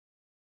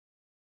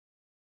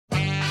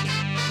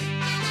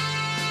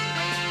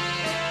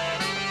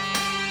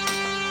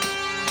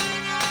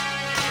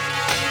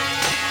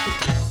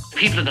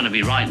People are going to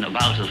be writing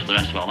about us for the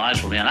rest of our lives,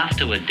 probably, and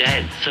after we're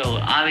dead. So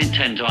I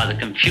intend to either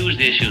confuse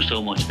the issue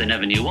so much they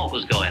never knew what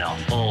was going on,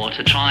 or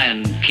to try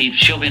and keep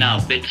shoving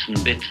out bits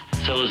and bits.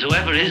 So as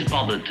whoever is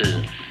bothered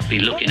to be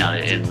looking at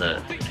it in the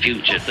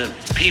future, the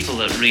people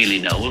that really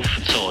know will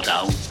sort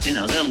out,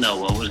 they'll know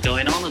what was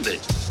going on a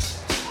bit.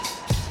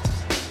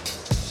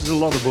 There's a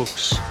lot of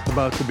books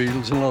about the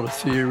Beatles and a lot of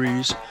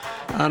theories,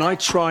 and I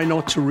try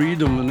not to read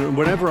them, and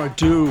whenever I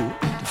do,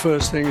 the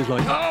first thing is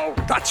like, oh,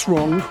 that's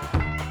wrong.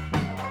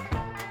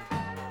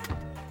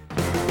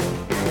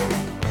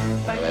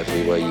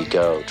 Everywhere you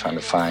go, trying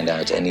to find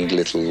out any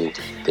little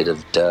bit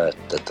of dirt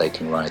that they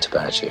can write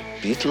about you.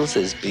 Beatles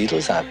is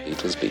Beatles are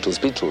Beatles, Beatles,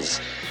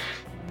 Beatles.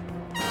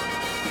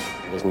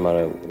 It doesn't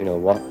matter,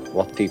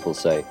 what people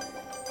say.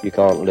 You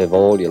can't live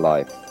all your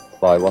life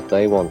by what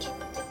they want.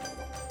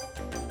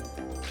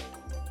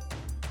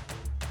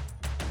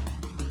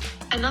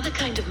 Another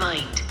Kind of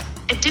Mind,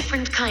 a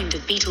different kind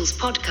of Beatles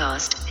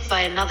podcast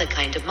by Another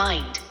Kind of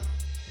Mind.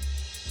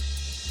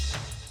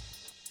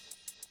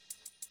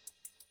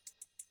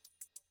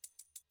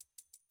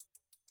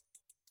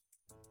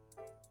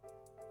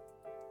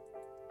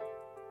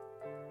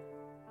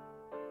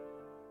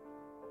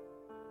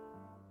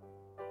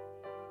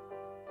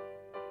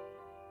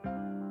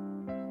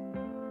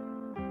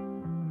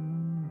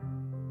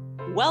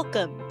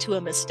 Welcome to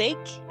A Mistake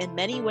in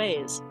Many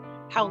Ways,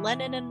 How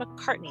Lennon and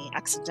McCartney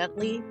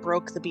Accidentally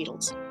Broke the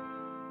Beatles.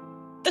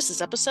 This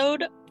is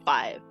episode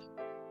 5.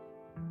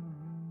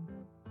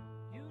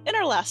 In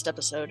our last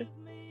episode,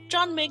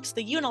 John makes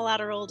the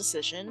unilateral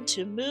decision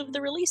to move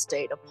the release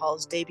date of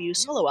Paul's debut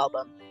solo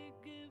album.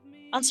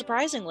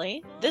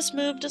 Unsurprisingly, this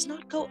move does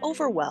not go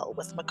over well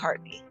with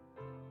McCartney.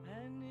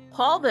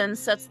 Paul then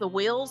sets the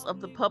wheels of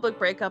the public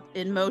breakup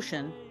in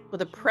motion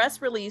with a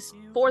press release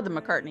for the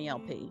McCartney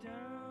LP.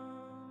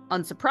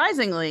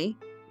 Unsurprisingly,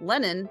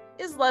 Lennon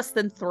is less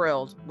than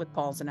thrilled with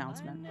Paul's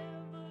announcement.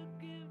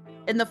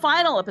 In the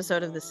final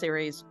episode of the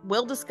series,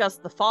 we'll discuss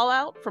the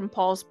fallout from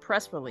Paul's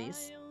press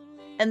release,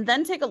 and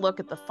then take a look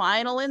at the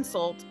final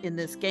insult in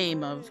this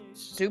game of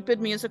stupid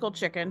musical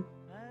chicken,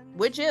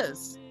 which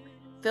is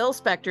Phil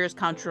Spector's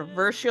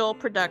controversial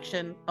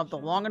production of The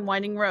Long and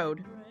Winding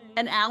Road,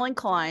 and Alan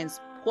Klein's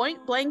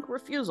point-blank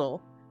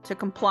refusal to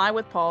comply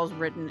with Paul's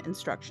written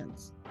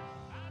instructions.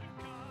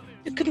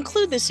 To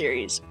conclude the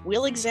series,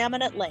 we'll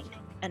examine at length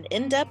an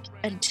in-depth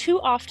and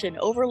too often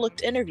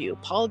overlooked interview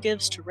Paul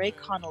gives to Ray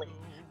Connolly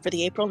for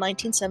the April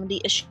 1970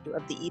 issue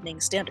of the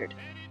Evening Standard.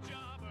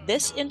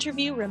 This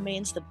interview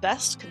remains the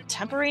best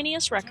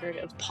contemporaneous record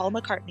of Paul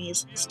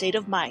McCartney's state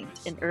of mind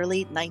in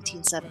early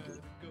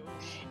 1970.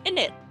 In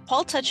it,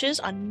 Paul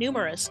touches on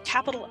numerous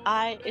capital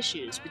I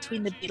issues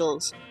between the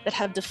Beatles that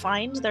have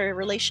defined their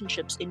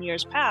relationships in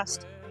years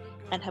past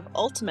and have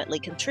ultimately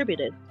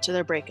contributed to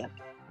their breakup.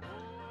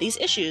 These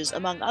issues,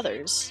 among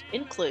others,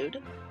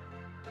 include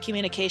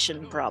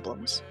communication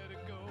problems,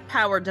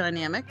 power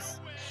dynamics,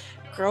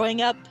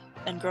 growing up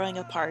and growing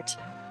apart,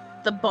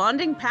 the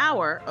bonding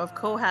power of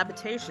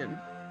cohabitation,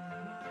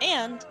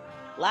 and,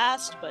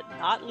 last but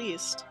not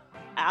least,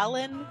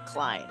 Alan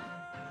Klein.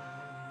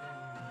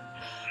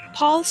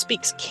 Paul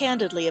speaks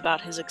candidly about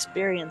his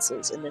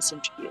experiences in this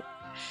interview,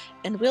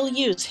 and will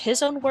use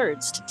his own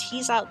words to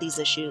tease out these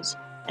issues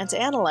and to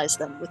analyze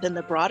them within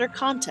the broader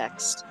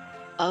context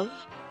of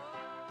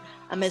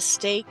A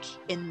Mistake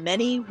in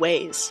Many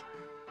Ways.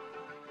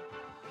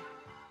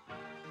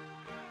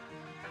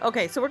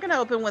 Okay, so we're going to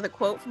open with a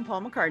quote from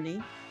Paul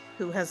McCartney,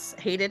 who has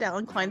hated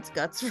Alan Klein's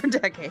guts for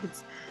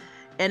decades,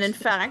 and in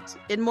fact,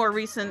 in more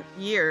recent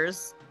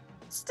years,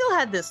 still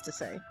had this to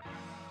say.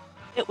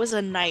 It was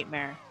a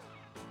nightmare.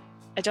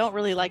 I don't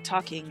really like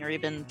talking or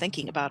even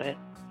thinking about it.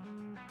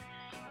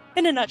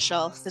 In a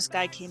nutshell, this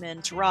guy came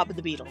in to rob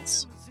the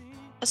Beatles.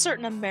 A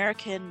certain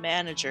American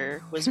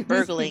manager was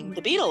burgling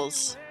the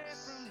Beatles,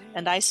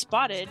 and I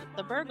spotted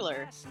the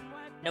burglar.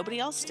 Nobody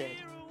else did.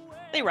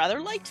 They rather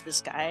liked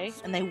this guy,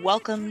 and they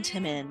welcomed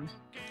him in.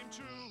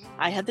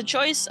 I had the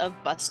choice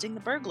of busting the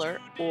burglar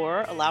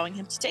or allowing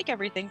him to take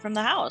everything from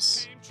the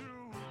house.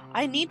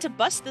 I need to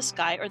bust this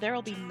guy or there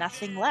will be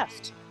nothing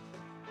left.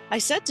 I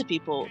said to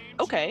people,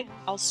 okay,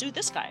 I'll sue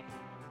this guy.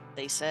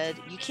 They said,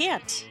 you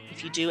can't.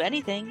 If you do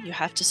anything, you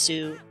have to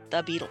sue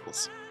the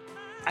Beatles.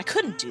 I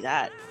couldn't do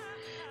that.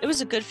 It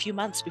was a good few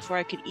months before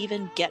I could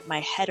even get my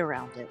head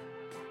around it.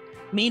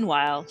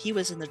 Meanwhile, he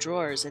was in the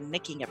drawers and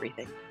nicking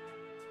everything.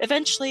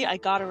 Eventually, I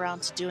got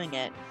around to doing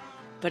it,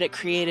 but it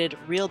created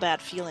real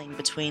bad feeling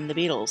between the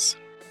Beatles.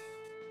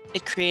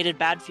 It created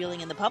bad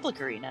feeling in the public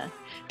arena,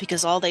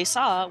 because all they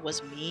saw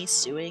was me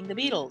suing the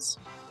Beatles.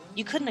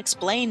 You couldn't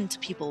explain to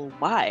people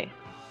why.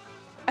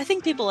 I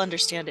think people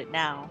understand it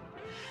now,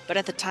 but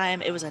at the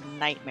time, it was a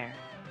nightmare.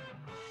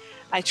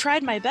 I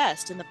tried my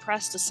best in the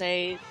press to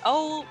say,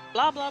 oh,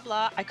 blah, blah,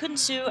 blah, I couldn't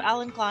sue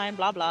Alan Klein,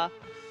 blah, blah.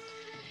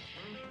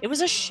 It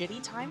was a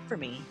shitty time for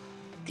me.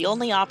 The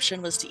only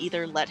option was to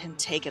either let him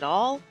take it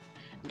all,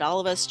 and all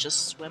of us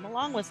just swim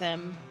along with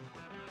him.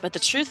 But the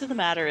truth of the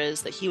matter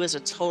is that he was a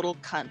total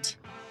cunt.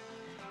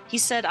 He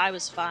said I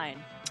was fine.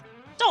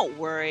 Don't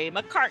worry,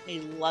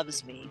 McCartney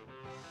loves me.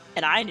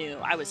 And I knew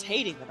I was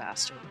hating the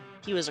bastard.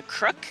 He was a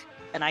crook,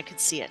 and I could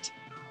see it.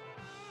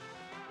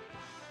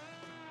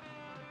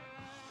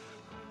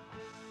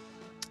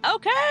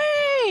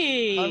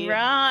 Okay! All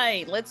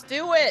right, let's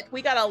do it.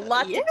 We got a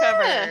lot to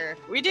cover.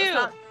 We do. Let's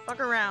not fuck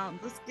around.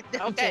 Let's get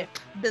down to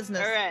business.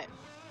 All right.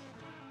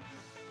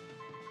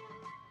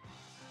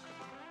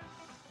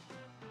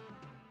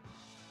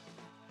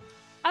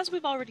 As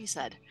we've already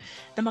said,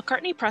 the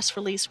McCartney press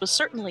release was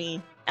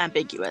certainly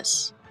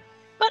ambiguous.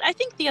 But I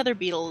think the other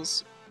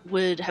Beatles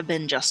would have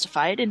been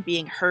justified in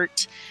being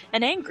hurt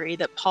and angry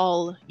that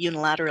Paul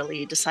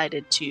unilaterally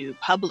decided to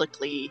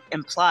publicly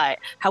imply,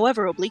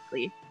 however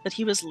obliquely, that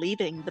he was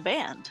leaving the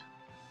band.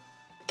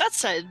 That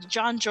said,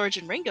 John, George,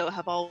 and Ringo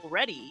have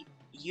already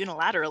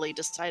unilaterally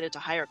decided to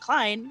hire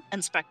Klein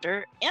and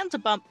Spector and to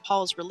bump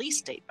Paul's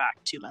release date back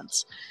 2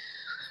 months.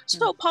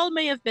 So Paul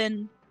may have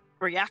been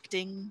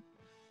reacting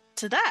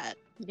to that.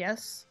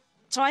 Yes.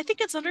 So I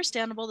think it's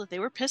understandable that they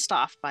were pissed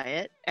off by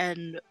it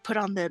and put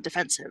on the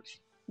defensive.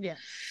 Yeah.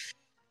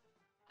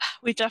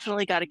 We've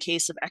definitely got a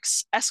case of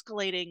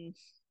escalating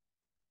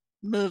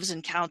moves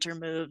and counter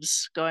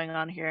moves going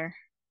on here.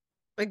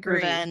 Agreed.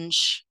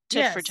 Revenge,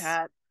 tit for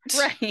tat.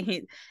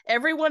 Right.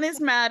 Everyone is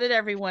mad at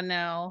everyone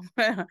now.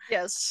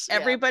 Yes.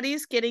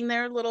 Everybody's getting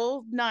their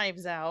little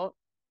knives out.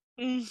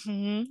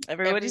 Mm-hmm.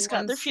 Everybody's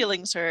got their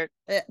feelings hurt.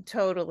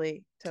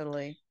 Totally.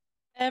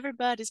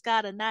 Everybody's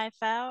got a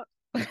knife out.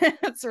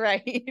 That's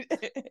right.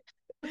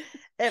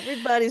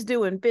 Everybody's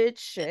doing bitch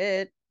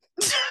shit.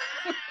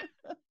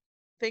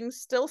 Things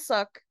still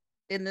suck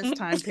in this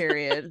time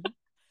period.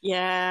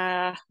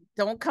 Yeah.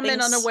 Don't come in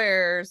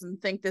unawares and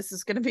think this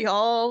is going to be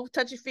all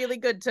touchy-feely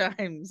good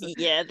times.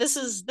 Yeah, this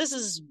is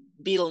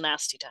Beatle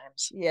nasty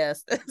times.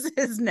 Yes, this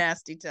is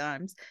nasty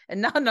times,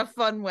 and not in a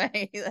fun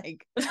way.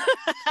 Like,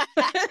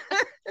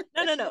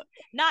 no,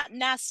 not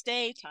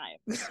nasty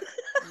times.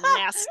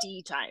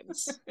 Nasty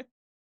times.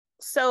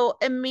 So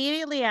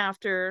immediately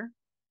after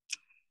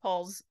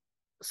Paul's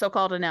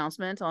so-called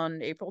announcement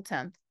on April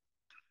 10th,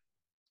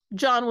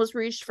 John was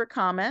reached for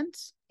comment,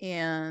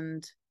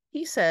 and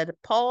he said,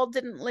 "Paul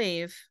didn't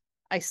leave.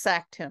 I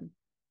sacked him."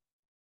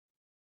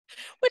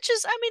 Which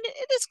is, I mean,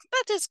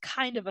 that is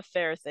kind of a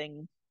fair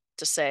thing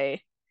to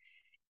say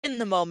in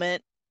the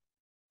moment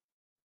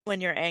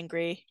when you're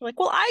angry. Like,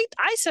 well,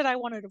 I said I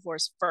want a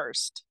divorce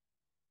first.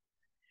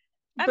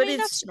 I mean,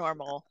 that's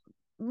normal.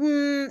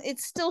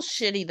 It's still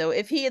shitty though.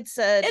 If he had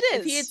said,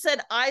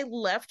 I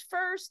left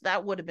first,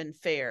 that would have been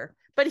fair.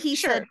 But he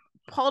said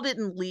Paul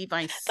didn't leave.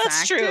 I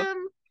sacked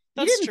him.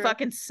 You didn't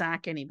fucking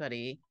sack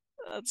anybody.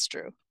 That's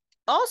true.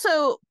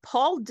 Also,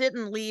 Paul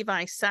didn't leave.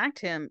 I sacked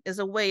him is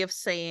a way of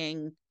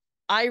saying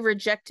I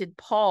rejected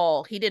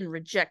Paul. He didn't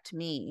reject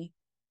me.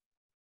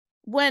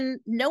 When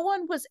no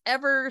one was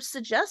ever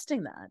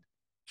suggesting that.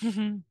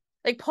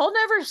 Like, Paul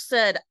never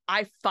said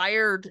I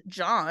fired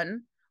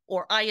John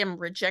or I am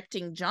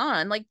rejecting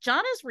John. Like,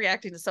 John is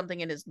reacting to something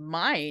in his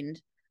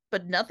mind,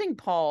 but nothing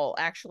Paul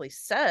actually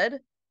said.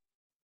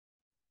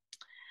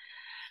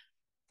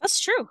 That's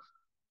true.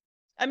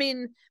 I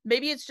mean,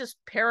 maybe it's just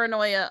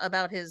paranoia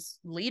about his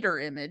leader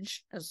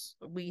image, as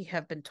we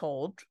have been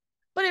told.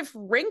 But if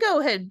Ringo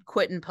had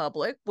quit in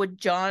public, would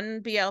John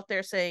be out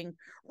there saying,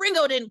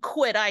 Ringo didn't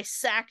quit, I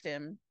sacked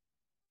him?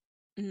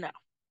 No.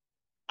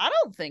 I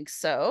don't think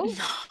so.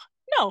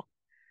 No.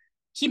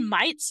 He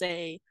might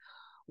say,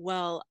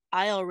 well,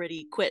 I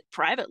already quit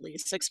privately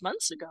 6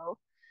 months ago.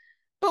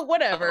 But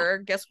whatever.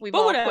 Guess we've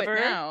all quit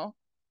now.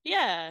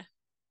 Yeah.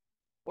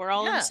 We're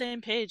all on the same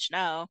page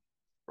now.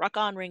 Rock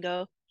on,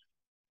 Ringo.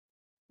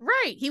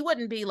 Right. He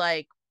wouldn't be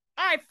like,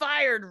 I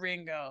fired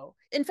Ringo.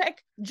 In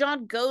fact,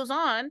 John goes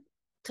on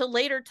to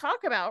later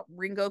talk about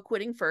Ringo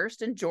quitting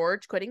first and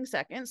George quitting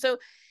second. So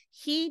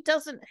he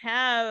doesn't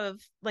have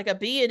like a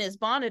bee in his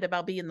bonnet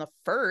about being the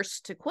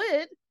first to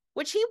quit,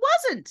 which he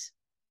wasn't.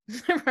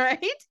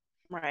 Right?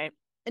 Right.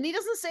 And he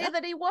doesn't say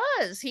that he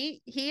was.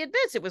 He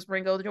admits it was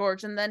Ringo,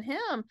 George, and then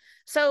him.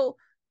 So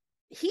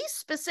he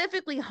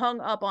specifically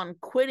hung up on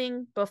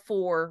quitting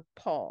before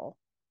Paul.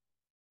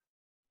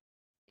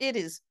 It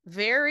is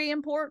very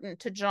important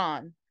to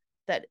John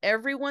that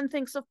everyone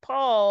thinks of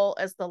Paul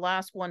as the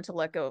last one to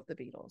let go of the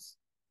Beatles.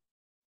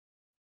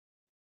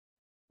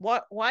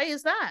 Why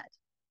is that?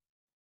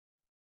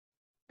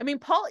 I mean,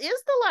 Paul is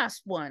the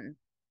last one.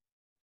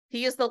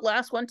 He is the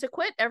last one to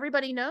quit.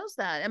 Everybody knows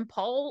that. And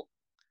Paul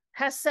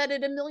has said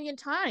it a million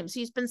times.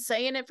 He's been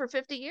saying it for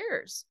 50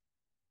 years.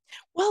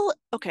 Well,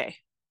 okay.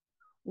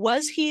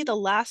 Was he the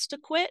last to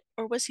quit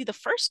or was he the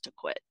first to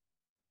quit?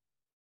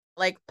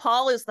 Like,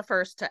 Paul is the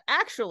first to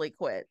actually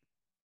quit.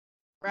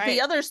 Right.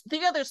 The others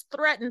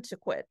threatened to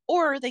quit.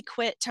 Or they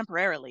quit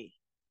temporarily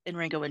in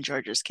Ringo and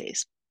George's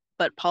case.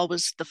 But Paul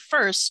was the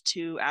first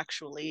to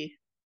actually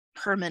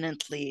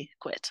permanently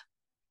quit.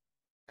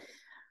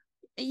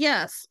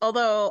 Yes,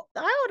 although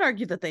I would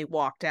argue that they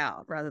walked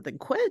out rather than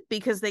quit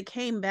because they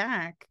came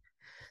back.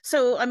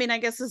 So, I mean, I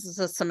guess this is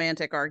a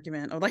semantic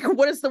argument of like,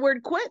 what does the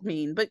word quit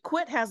mean? But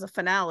quit has a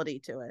finality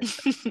to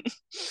it.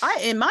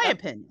 In my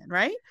opinion,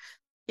 right?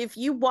 If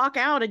you walk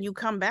out and you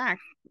come back,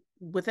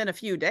 within a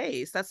few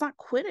days. That's not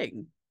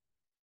quitting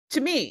to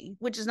me,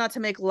 which is not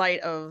to make light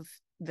of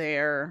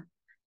their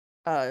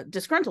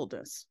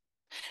disgruntledness.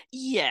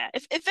 Yeah,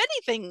 if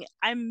anything,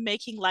 I'm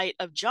making light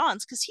of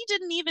John's, because he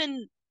didn't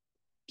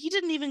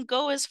even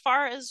go as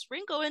far as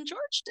Ringo and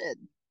George did.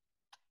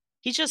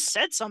 He just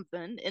said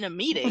something in a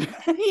meeting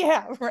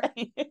Yeah,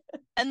 right.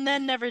 and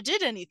then never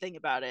did anything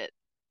about it.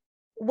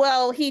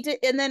 Well, he did,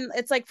 and then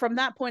it's like from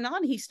that point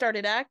on, he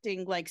started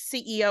acting like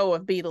CEO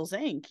of Beatles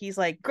Inc. He's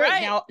like, great,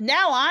 Right.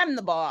 now I'm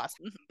the boss.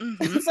 Mhm.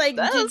 It's like,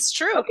 That's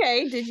true.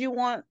 Okay, did you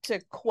want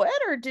to quit,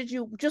 or did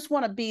you just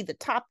want to be the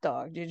top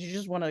dog? Did you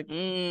just want to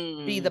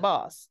be the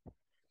boss?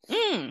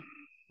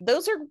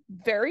 Those are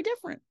very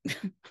different.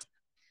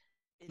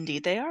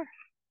 Indeed they are.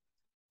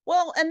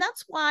 Well, and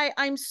that's why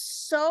I'm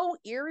so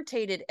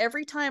irritated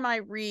every time I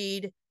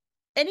read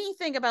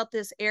anything about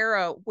this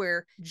era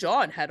where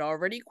John had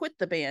already quit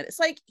the band. It's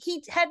like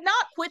he had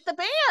not quit the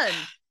band.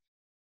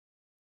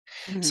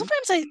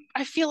 Sometimes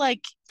I feel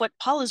like what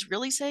Paul is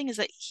really saying is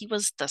that he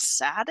was the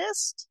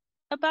saddest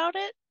about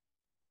it.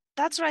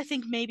 That's what I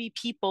think maybe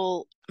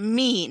people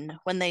mean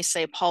when they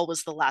say Paul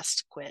was the last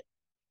to quit.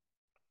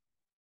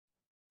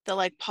 They're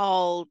like,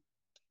 Paul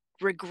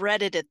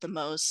regretted it the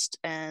most,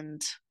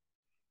 and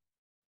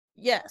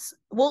yes.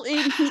 Well,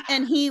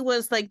 and he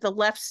was like the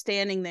left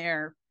standing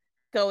there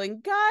going,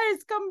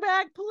 guys, come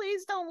back,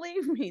 please don't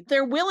leave me.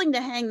 They're willing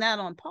to hang that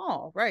on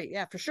Paul, right?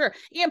 Yeah, for sure.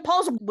 And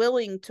Paul's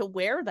willing to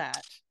wear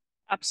that.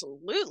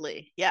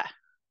 Absolutely. Yeah.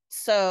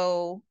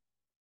 So,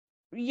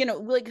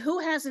 like, who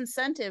has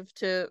incentive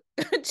to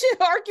to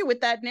argue with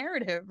that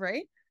narrative,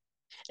 right?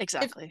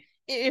 Exactly.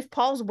 If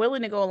Paul's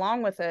willing to go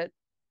along with it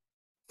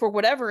for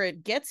whatever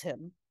it gets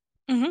him,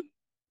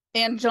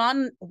 and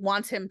John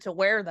wants him to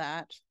wear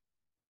that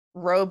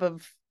robe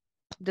of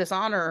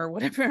dishonor or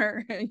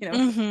whatever,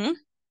 then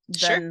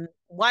sure.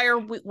 why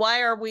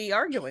are we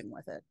arguing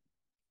with it?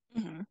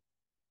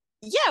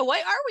 Yeah, why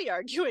are we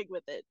arguing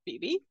with it,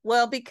 Phoebe?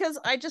 Well, because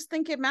I just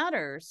think it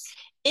matters.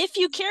 If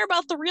you care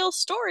about the real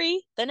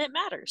story, then it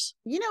matters.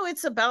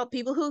 It's about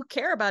people who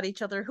care about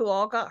each other who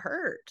all got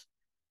hurt.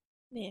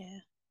 Yeah.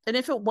 And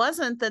if it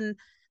wasn't, then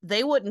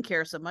they wouldn't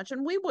care so much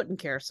and we wouldn't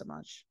care so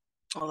much.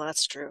 Oh,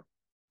 that's true.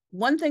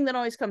 One thing that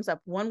always comes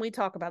up when we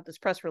talk about this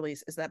press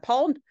release is that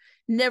Paul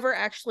never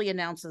actually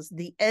announces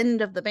the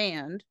end of the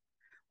band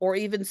or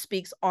even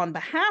speaks on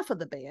behalf of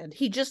the band.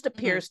 He just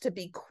appears to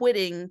be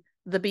quitting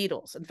the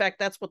Beatles. In fact,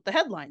 that's what the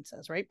headline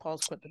says, right?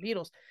 Paul's quit the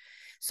Beatles.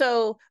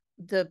 So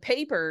the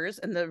papers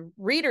and the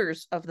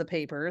readers of the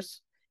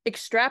papers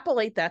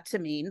extrapolate that to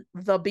mean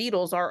the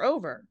Beatles are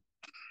over.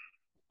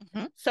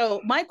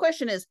 So my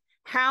question is,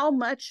 how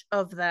much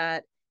of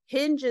that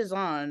hinges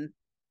on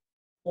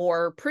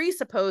or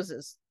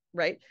presupposes,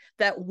 right,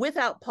 that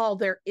without Paul,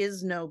 there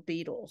is no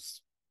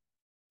Beatles?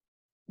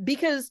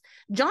 Because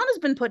John has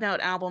been putting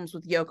out albums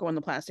with Yoko and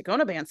the Plastic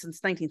Ono Band since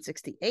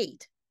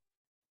 1968.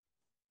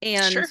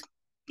 And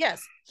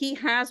yes, he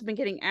has been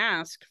getting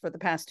asked for the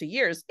past 2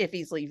 years if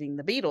he's leaving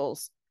the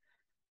Beatles.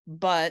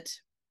 But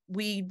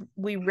we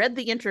read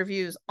the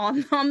interviews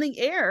on the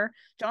air.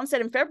 John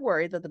said in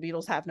February that the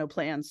Beatles have no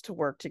plans to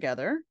work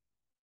together.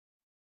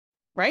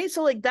 Right?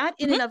 So like that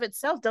in and of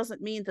itself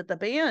doesn't mean that the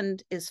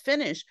band is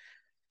finished.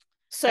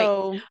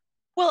 So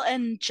well,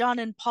 and John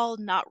and Paul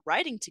not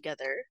writing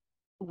together,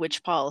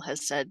 which Paul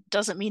has said,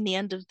 doesn't mean the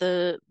end of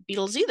the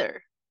Beatles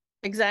either.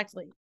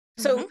 Exactly.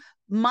 So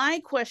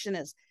my question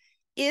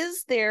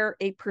is there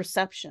a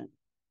perception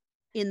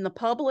in the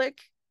public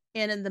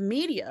and in the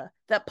media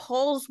that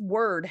Paul's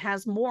word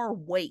has more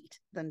weight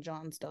than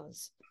John's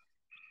does?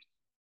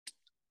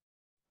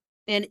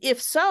 And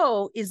if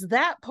so, is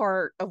that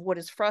part of what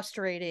is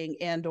frustrating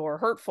and or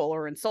hurtful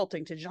or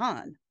insulting to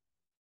John?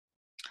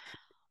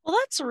 Well,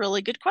 that's a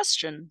really good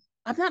question.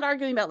 I'm not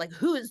arguing about like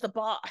who is the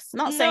boss. I'm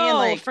not saying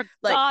like for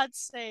God's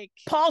sake,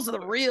 Paul's the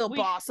real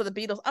boss of the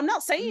Beatles. I'm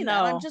not saying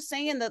that. I'm just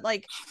saying that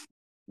like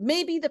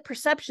maybe the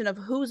perception of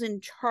who's in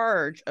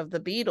charge of the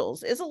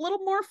Beatles is a little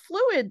more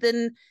fluid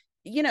than,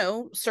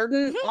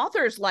 certain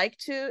authors like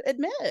to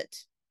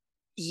admit.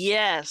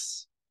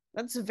 Yes.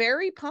 That's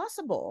very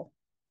possible.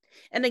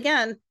 And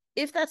again,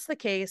 if that's the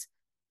case,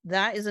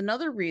 that is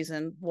another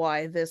reason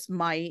why this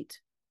might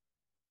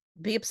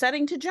be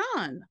upsetting to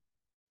John.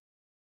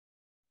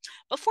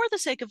 But for the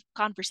sake of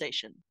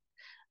conversation,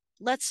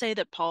 let's say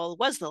that Paul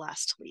was the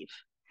last to leave,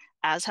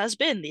 as has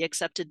been the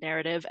accepted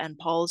narrative and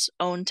Paul's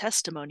own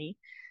testimony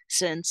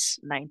since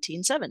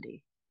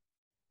 1970.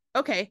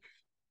 Okay,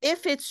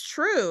 if it's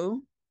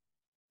true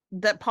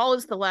that Paul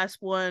is the last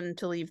one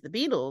to leave the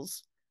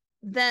Beatles,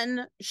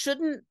 then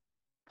shouldn't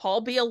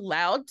Paul be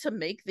allowed to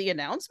make the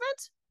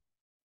announcement?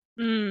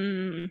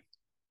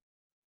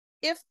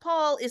 If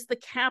Paul is the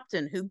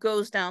captain who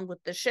goes down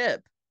with the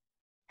ship,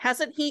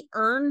 hasn't he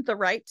earned the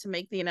right to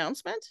make the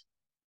announcement?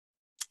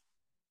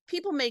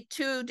 People make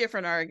two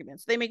different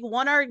arguments. They make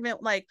one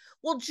argument like,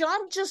 well,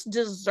 John just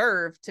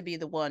deserved to be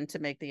the one to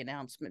make the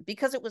announcement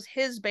because it was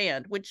his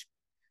band, which,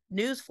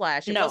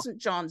 newsflash, it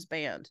wasn't John's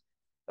band.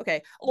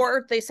 Okay.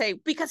 Or they say,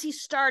 because he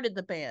started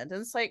the band.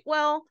 And it's like,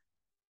 well,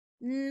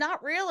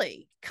 Not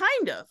really.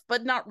 Kind of,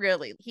 but not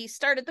really. He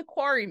started the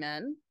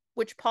Quarrymen,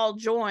 which Paul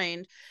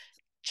joined.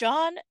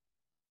 John,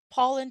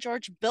 Paul, and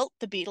George built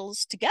the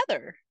Beatles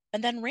together,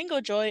 and then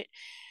Ringo joined.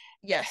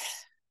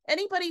 Yes.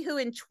 Anybody who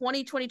in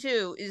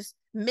 2022 is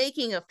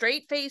making a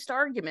straight-faced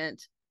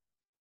argument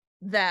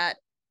that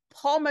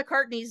Paul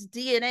McCartney's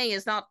DNA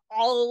is not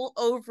all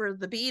over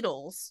the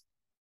Beatles,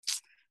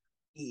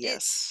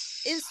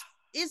 Yes,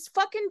 is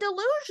fucking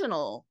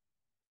delusional.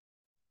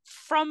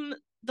 From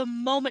the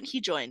moment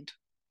he joined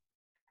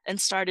and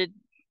started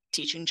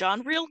teaching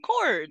John real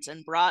chords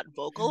and brought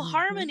vocal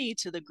harmony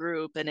to the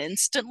group and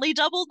instantly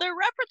doubled their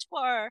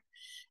repertoire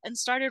and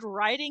started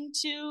writing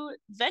to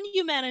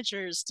venue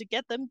managers to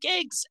get them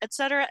gigs,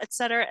 etc.,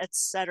 etc.,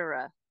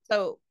 etc.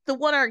 So the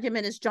one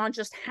argument is John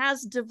just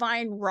has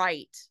divine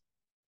right.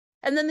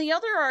 And then the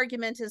other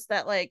argument is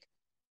that, like,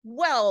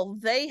 well,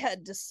 they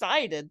had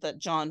decided that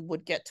John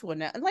would get to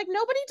announce. Like,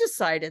 nobody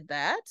decided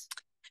that.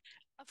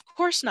 Of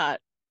course not.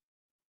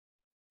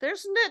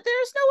 There's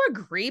no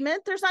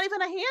agreement. There's not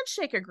even a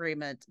handshake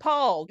agreement.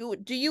 Paul,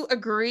 do you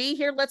agree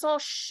here? Let's all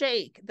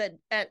shake that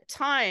at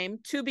time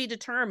to be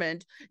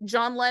determined,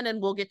 John Lennon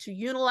will get to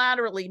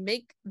unilaterally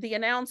make the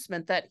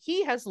announcement that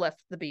he has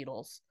left the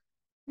Beatles.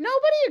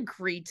 Nobody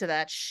agreed to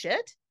that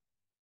shit.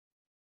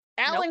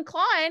 Alan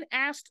Klein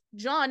asked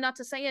John not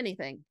to say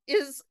anything.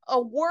 Is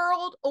a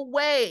world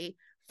away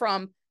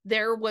from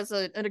there was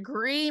an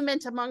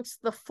agreement amongst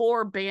the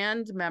 4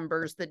 band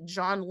members that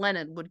John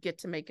Lennon would get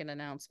to make an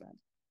announcement.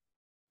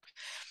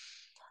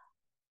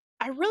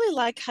 I really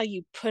like how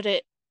you put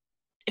it.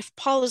 If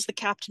Paul is the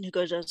captain who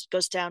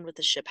goes down with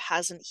the ship,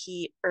 hasn't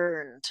he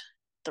earned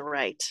the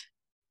right?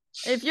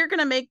 If you're going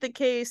to make the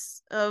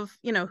case of,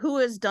 who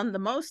has done the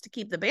most to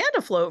keep the band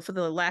afloat for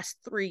the last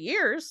 3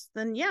 years,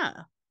 then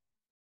yeah.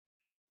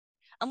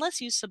 Unless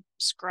you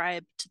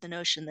subscribe to the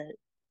notion that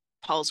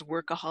Paul's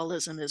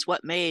workaholism is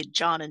what made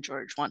John and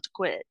George want to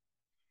quit.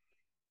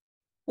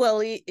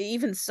 Well,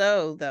 even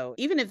so, though,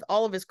 even if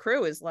all of his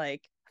crew is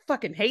like,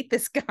 fucking hate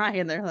this guy,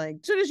 and they're like,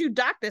 as soon as you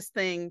dock this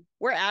thing,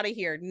 we're out of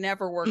here,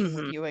 never working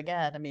with you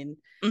again. I mean,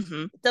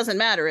 It doesn't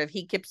matter if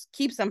he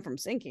keeps them from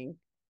sinking.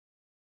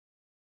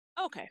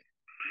 Okay.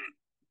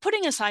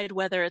 Putting aside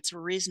whether it's a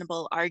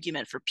reasonable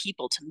argument for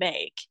people to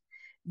make,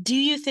 do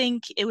you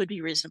think it would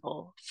be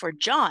reasonable for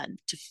John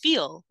to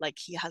feel like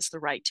he has the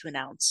right to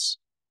announce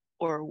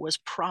or was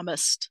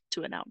promised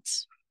to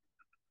announce?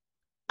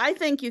 I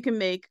think you can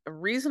make a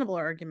reasonable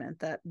argument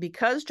that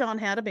because John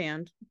had a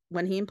band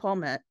when he and Paul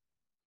met,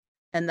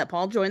 and that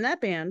Paul joined that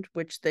band,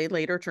 which they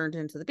later turned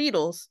into the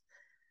Beatles,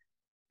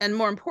 and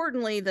more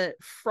importantly, that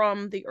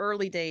from the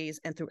early days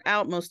and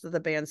throughout most of the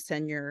band's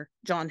tenure,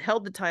 John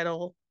held the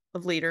title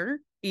of leader,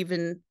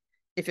 even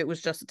if it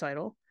was just a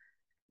title,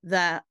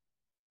 that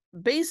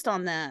based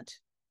on that,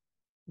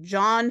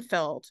 John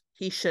felt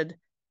he should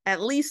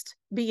at least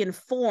be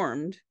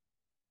informed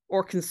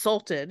or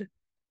consulted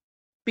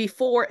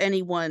before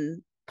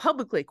anyone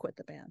publicly quit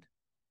the band.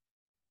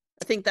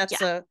 I think that's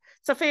a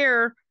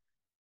fair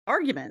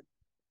argument.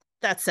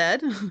 That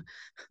said,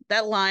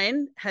 that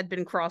line had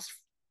been crossed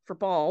for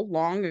Paul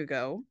long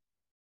ago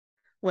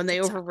when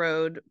they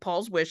overrode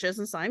Paul's wishes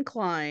and signed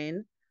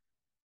Klein,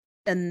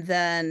 and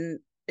then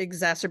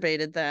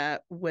exacerbated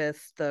that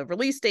with the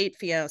release date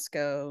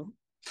fiasco.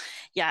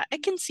 Yeah, I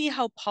can see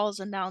how Paul's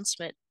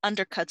announcement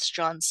undercuts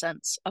John's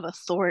sense of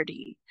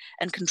authority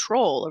and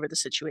control over the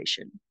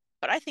situation.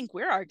 But I think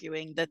we're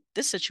arguing that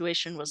this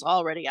situation was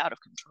already out of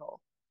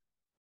control.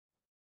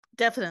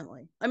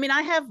 Definitely. I mean,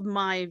 I have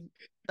my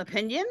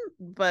opinion,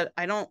 but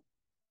I don't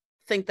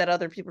think that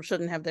other people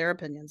shouldn't have their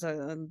opinions.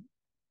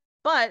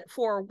 But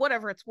for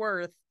whatever it's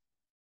worth,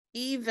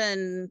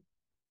 even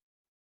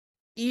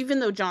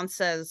though John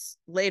says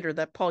later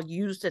that Paul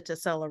used it to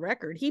sell a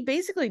record, he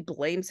basically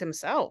blames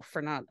himself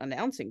for not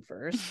announcing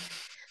first.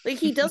 Like,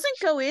 he doesn't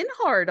go in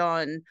hard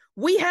on,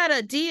 we had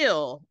a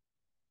deal,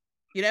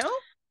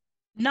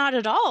 Not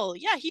at all.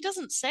 Yeah, he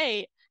doesn't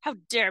say, how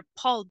dare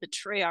Paul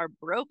betray our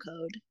bro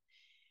code?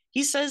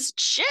 He says,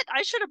 shit,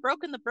 I should have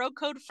broken the bro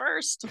code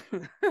first.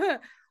 Well,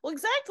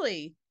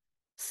 exactly.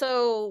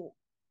 So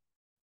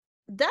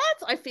that,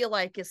 I feel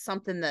like, is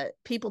something that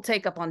people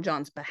take up on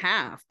John's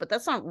behalf, but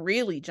that's not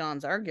really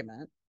John's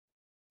argument.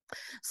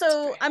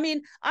 So, I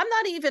mean, I'm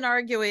not even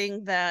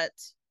arguing that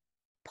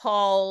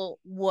Paul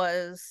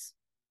was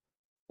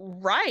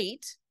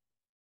right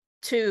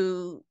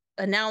to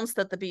announce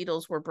that the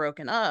Beatles were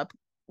broken up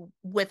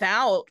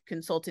without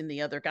consulting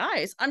the other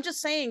guys. I'm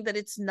just saying that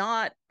it's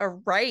not a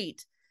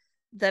right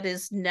that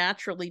is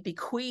naturally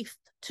bequeathed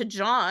to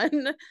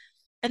John.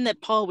 And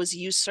that Paul was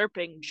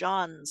usurping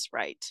John's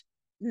right.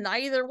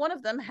 Neither one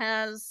of them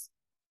has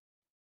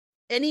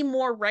any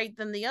more right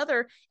than the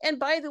other. And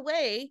by the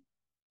way,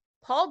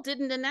 Paul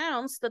didn't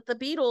announce that the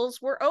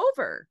Beatles were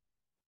over.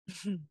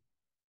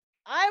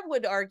 I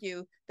would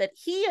argue that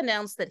he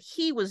announced that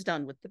he was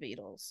done with the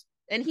Beatles.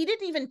 And he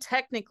didn't even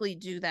technically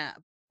do that.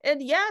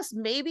 And yes,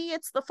 maybe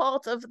it's the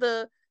fault of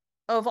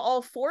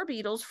all 4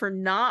 Beatles for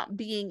not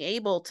being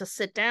able to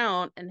sit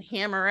down and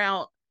hammer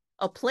out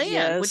a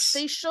plan, which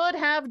they should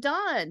have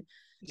done.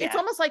 Yeah. It's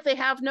almost like they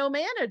have no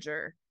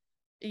manager,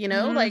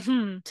 like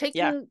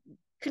taking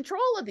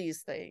control of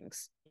these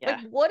things. Yeah.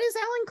 Like, what is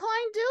Alan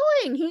Klein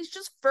doing? He's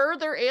just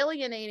further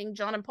alienating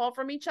John and Paul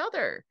from each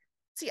other.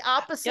 It's the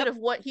opposite of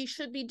what he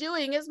should be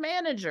doing as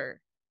manager.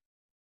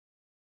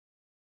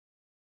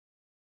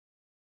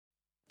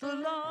 The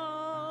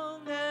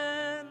long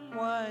and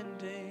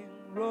winding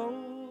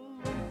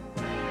road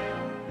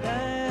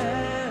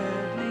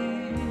that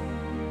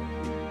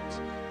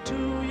leads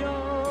to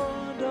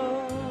your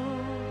door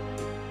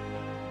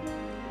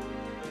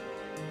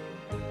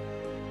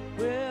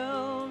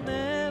will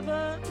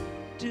never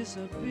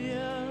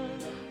disappear.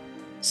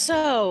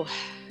 So,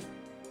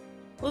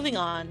 moving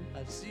on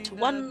to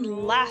one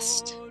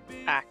last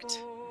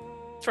act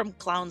from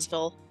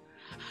Clownsville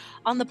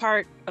on the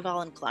part of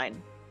Alan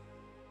Klein.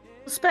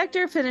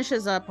 Spectre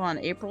finishes up on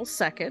April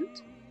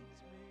 2nd,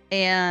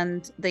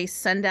 and they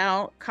send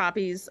out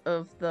copies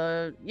of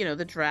the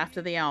draft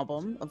of the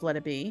album of Let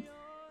It Be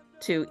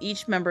to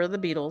each member of the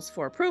Beatles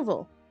for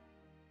approval.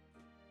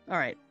 All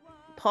right.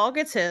 Paul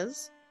gets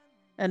his,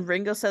 and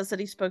Ringo says that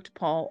he spoke to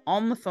Paul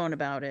on the phone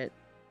about it.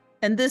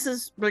 And this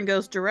is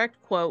Ringo's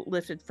direct quote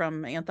lifted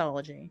from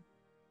Anthology.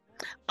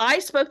 I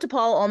spoke to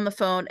Paul on the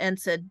phone and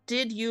said,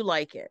 "Did you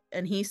like it?"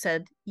 And he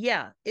said,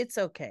 "Yeah, it's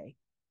okay."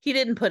 He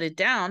didn't put it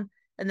down.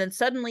 And then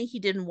suddenly he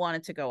didn't want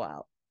it to go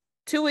out.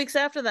 2 weeks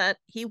after that,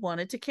 he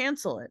wanted to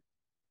cancel it.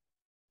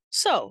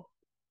 So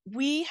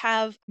we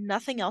have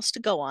nothing else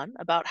to go on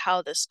about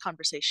how this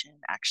conversation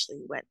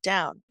actually went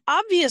down.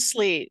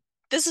 Obviously,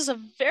 this is a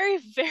very,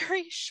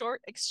 very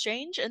short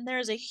exchange, and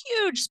there's a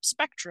huge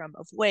spectrum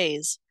of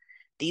ways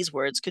these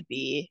words could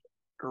be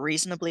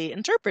reasonably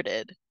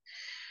interpreted.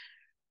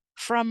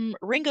 From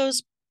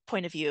Ringo's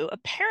point of view,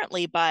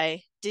 apparently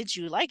by "did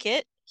you like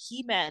it?"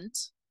 he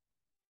meant,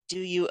 do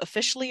you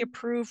officially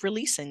approve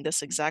releasing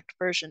this exact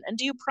version? And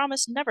do you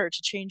promise never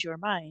to change your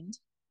mind?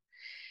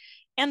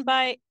 And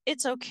by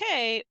 "it's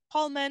okay,"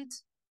 Paul meant,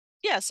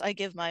 yes, I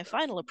give my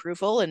final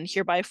approval and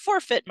hereby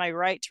forfeit my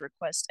right to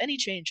request any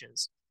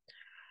changes.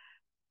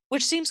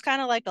 Which seems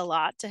kind of like a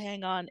lot to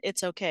hang on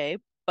 "it's okay,"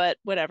 but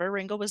whatever,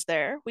 Ringo was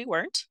there, we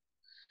weren't.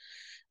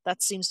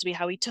 That seems to be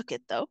how he took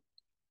it, though.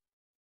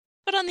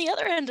 But on the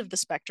other end of the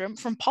spectrum,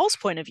 from Paul's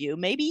point of view,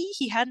 maybe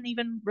he hadn't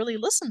even really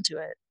listened to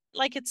it.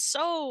 Like, it's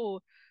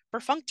so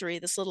perfunctory,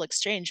 this little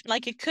exchange.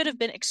 Like, it could have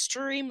been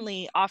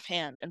extremely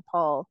offhand, and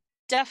Paul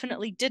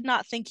definitely did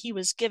not think he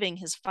was giving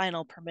his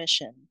final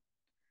permission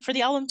for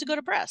the album to go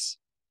to press.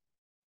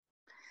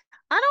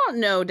 I don't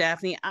know,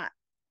 Daphne.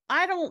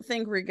 I don't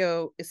think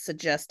Ringo is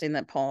suggesting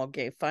that Paul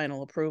gave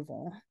final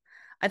approval.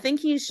 I think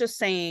he's just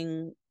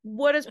saying,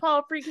 what is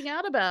Paul freaking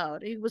out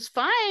about? He was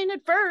fine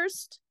at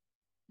first.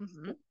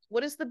 Mm-hmm.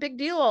 What is the big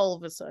deal all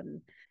of a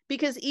sudden?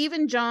 Because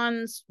even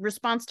John's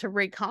response to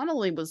Ray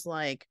Connolly was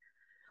like,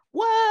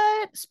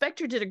 what?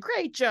 Spectre did a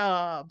great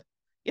job.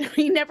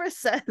 He never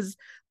says,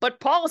 but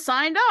Paul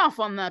signed off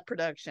on that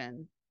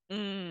production.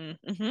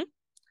 Mm-hmm.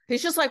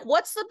 He's just like,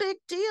 what's the big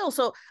deal?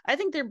 So I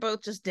think they're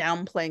both just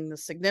downplaying the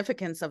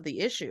significance of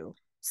the issue.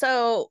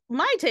 So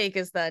my take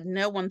is that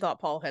no one thought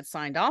Paul had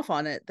signed off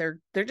on it. They're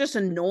just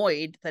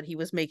annoyed that he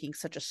was making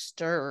such a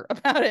stir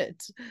about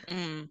it.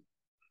 Mm.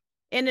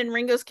 And in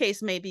Ringo's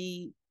case,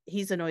 maybe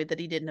he's annoyed that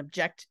he didn't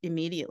object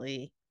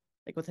immediately,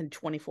 like within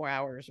 24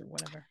 hours or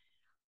whatever.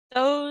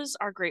 Those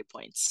are great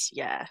points.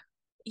 Yeah.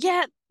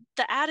 Yeah,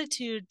 the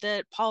attitude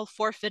that Paul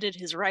forfeited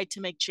his right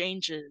to make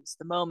changes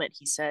the moment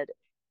he said,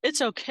 "it's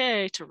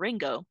okay" to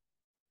Ringo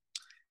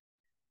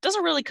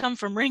doesn't really come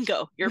from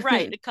Ringo. You're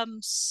right. It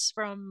comes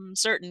from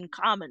certain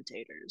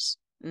commentators.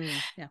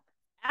 Yeah.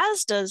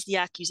 As does the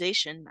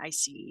accusation I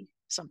see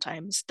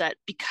sometimes that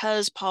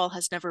because Paul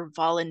has never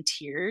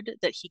volunteered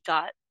that he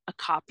got a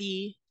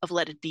copy of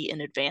Let It Be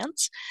in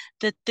advance,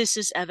 that this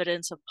is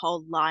evidence of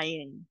Paul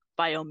lying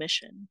by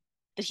omission,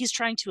 that he's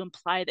trying to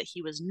imply that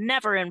he was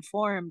never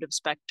informed of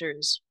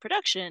Spectre's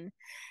production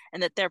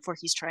and that therefore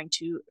he's trying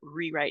to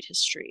rewrite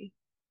history.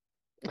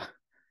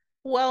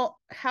 Well,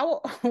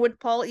 how would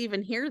Paul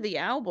even hear the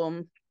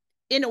album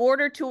in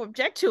order to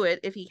object to it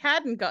if he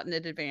hadn't gotten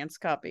an advance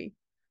copy?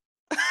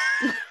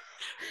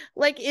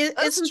 Like,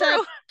 isn't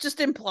that just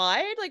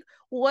implied? Like,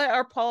 what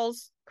are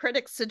Paul's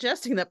critics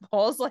suggesting? That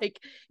Paul's like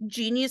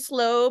genius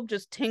lobe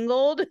just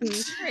tingled and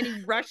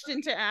he rushed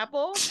into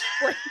Apple,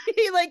 where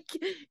he like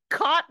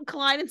caught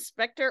Klein and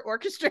Spectre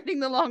orchestrating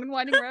the Long and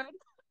Winding Road?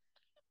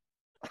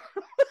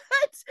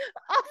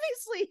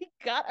 Obviously he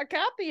got a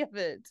copy of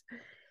it.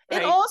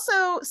 Right. And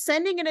also,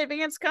 sending an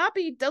advance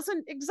copy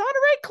doesn't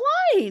exonerate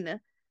Klein.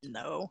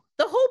 No.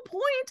 The whole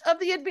point of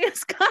the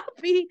advance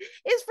copy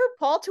is for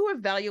Paul to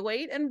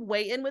evaluate and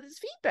weigh in with his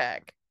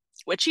feedback.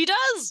 Which he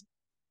does.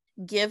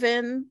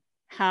 Given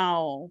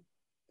how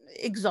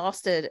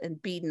exhausted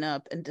and beaten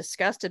up and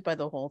disgusted by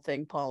the whole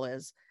thing Paul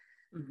is,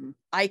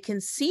 I can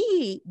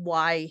see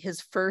why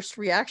his first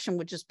reaction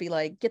would just be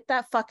like, get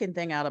that fucking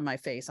thing out of my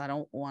face. I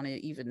don't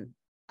even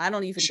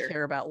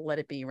care about Let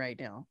It Be right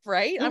now.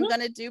 Right? I'm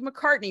going to do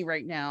McCartney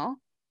right now.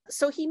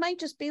 So he might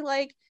just be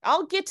like,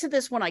 I'll get to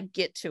this when I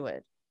get to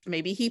it.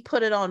 Maybe he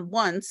put it on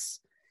once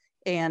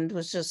and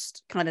was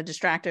just kind of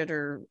distracted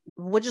or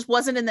just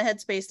wasn't in the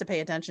headspace to pay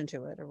attention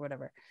to it or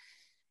whatever.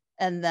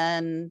 And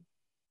then,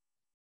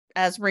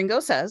 as Ringo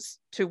says,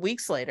 2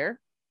 weeks later,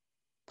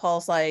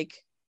 Paul's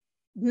like,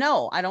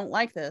 no, I don't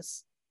like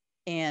this.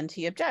 And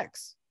he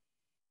objects,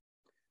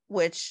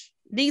 which,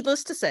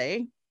 needless to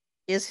say,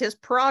 is his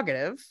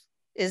prerogative,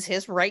 is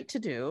his right to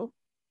do.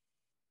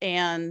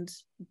 And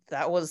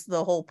that was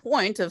the whole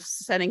point of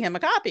sending him a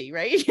copy,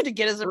 right? To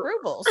get his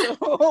approval.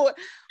 So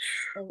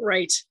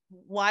Right.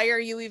 why are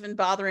you even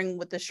bothering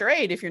with the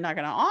charade if you're not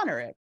going to honor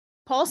it?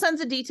 Paul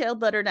sends a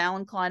detailed letter to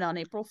Alan Klein on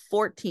April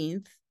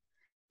 14th.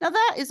 Now,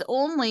 that is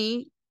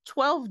only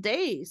 12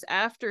 days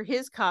after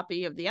his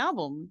copy of the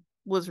album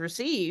was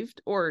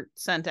received or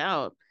sent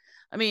out.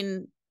 I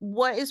mean,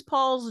 what is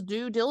Paul's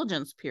due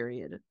diligence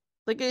period?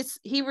 Like,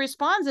 he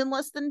responds in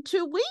less than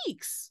 2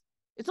 weeks.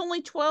 It's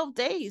only 12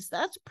 days.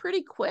 That's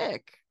pretty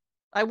quick.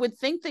 I would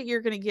think that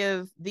you're going to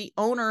give the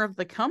owner of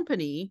the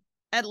company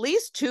at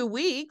least 2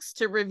 weeks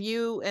to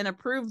review and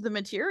approve the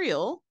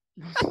material.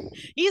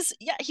 He's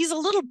a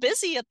little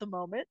busy at the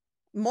moment.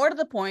 More to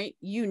the point,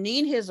 you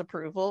need his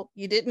approval.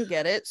 You didn't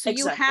get it. So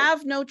Exactly. you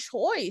have no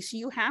choice.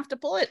 You have to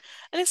pull it.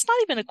 And it's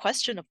not even a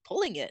question of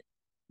pulling it.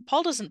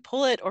 Paul doesn't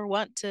pull it or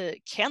want to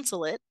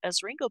cancel it,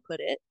 as Ringo put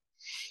it.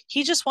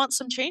 He just wants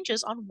some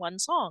changes on one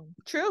song.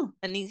 True.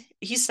 And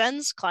he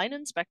sends Klein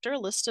and Spector a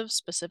list of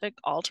specific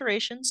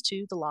alterations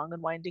to The Long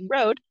and Winding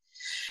Road.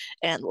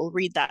 And we'll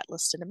read that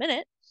list in a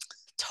minute.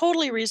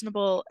 Totally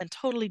reasonable and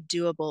totally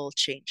doable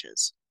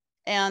changes.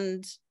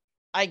 And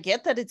I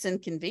get that it's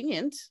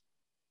inconvenient.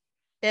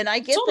 And I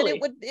get Totally.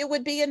 that it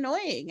would be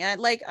annoying.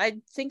 I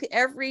think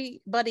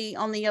everybody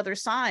on the other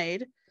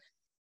side,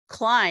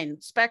 Klein,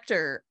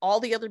 Spector, all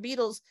the other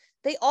Beatles,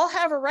 they all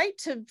have a right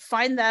to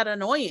find that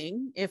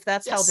annoying if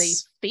that's how they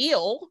Yes.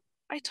 feel.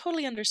 I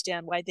totally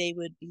understand why they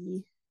would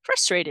be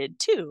frustrated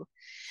too.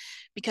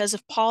 Because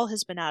if Paul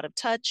has been out of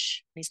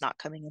touch, he's not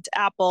coming into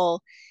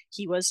Apple,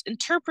 he was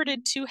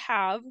interpreted to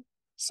have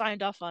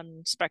signed off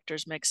on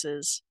Spector's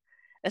mixes,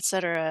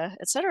 etc.,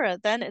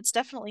 then it's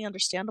definitely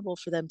understandable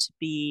for them to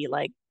be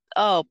like,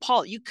 oh,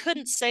 Paul, you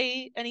couldn't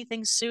say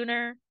anything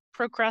sooner.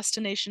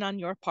 Procrastination on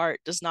your part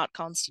does not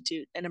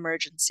constitute an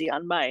emergency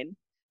on mine.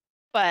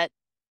 But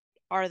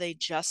are they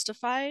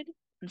justified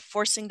in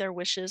forcing their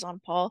wishes on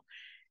Paul?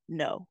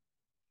 No,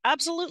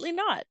 absolutely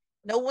not.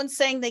 No one's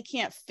saying they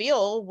can't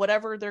feel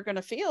whatever they're going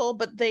to feel,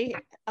 but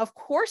of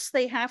course,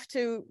 they have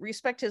to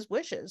respect his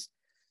wishes,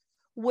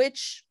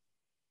 which,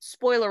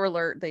 spoiler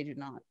alert, they do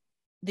not.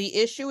 The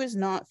issue is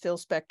not Phil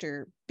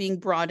Spector being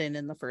brought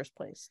in the first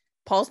place.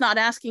 Paul's not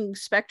asking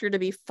Spector to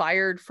be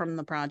fired from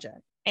the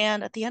project.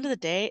 And at the end of the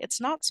day,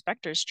 it's not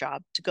Spector's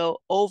job to go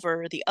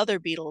over the other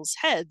Beatles'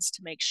 heads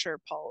to make sure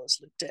Paul is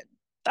looped in.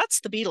 That's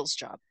the Beatles'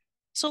 job.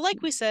 So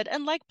like we said,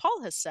 and like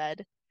Paul has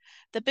said,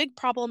 the big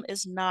problem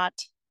is not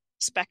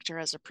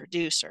Spector as a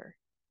producer.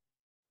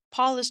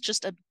 Paul is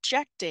just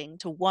objecting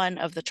to one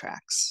of the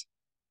tracks.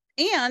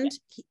 And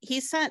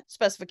he sent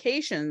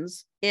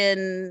specifications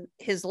in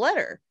his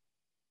letter.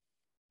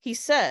 He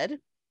said,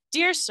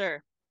 Dear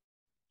Sir,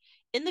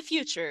 in the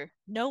future,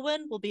 no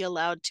one will be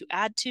allowed to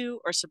add to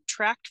or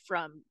subtract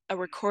from a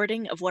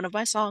recording of one of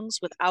my songs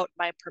without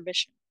my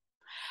permission.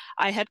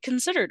 I had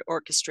considered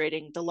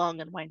orchestrating The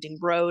Long and Winding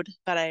Road,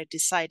 but I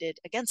decided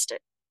against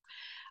it.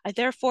 I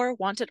therefore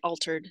want it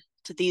altered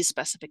to these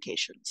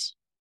specifications.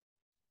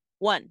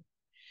 1.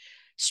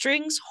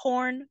 Strings,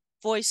 horn,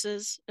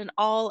 voices, and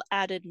all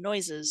added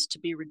noises to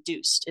be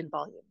reduced in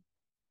volume.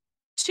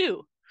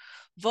 2.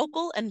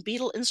 Vocal and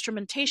Beatle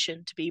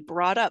instrumentation to be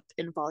brought up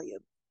in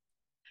volume.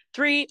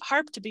 3.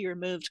 Harp to be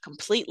removed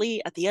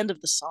completely at the end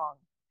of the song,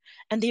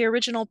 and the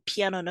original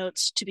piano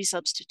notes to be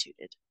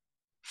substituted.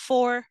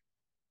 4.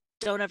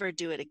 Don't ever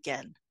do it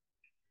again.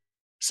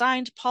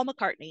 Signed, Paul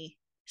McCartney,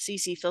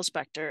 CC Phil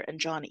Spector, and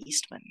John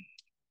Eastman.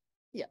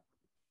 Yeah.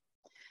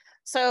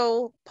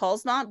 So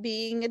Paul's not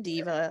being a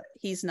diva.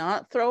 He's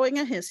not throwing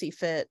a hissy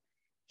fit.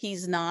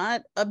 He's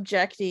not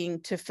objecting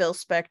to Phil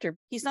Spector.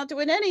 He's not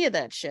doing any of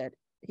that shit.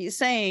 He's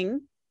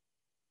saying,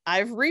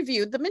 I've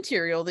reviewed the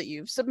material that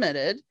you've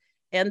submitted,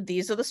 and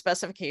these are the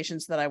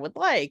specifications that I would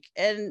like.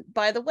 And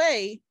by the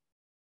way,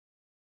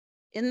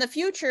 in the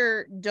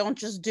future, don't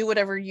just do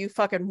whatever you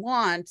fucking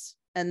want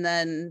and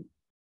then,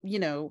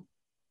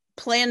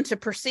 plan to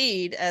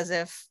proceed as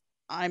if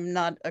I'm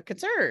not a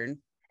concern.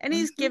 And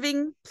he's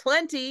giving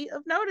plenty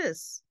of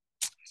notice.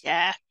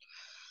 Yeah.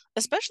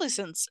 Especially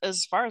since,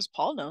 as far as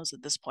Paul knows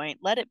at this point,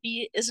 Let It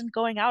Be isn't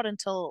going out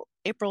until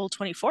April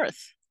 24th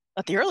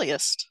at the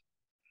earliest.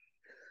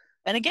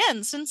 And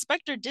again, since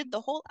Spector did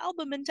the whole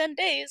album in 10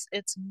 days,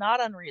 it's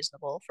not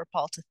unreasonable for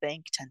Paul to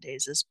think 10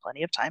 days is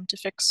plenty of time to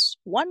fix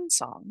one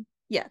song.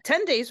 Yeah,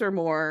 10 days or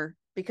more,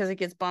 because it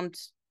gets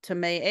bumped to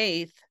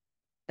May 8th,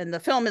 and the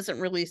film isn't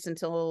released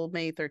until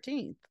May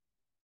 13th.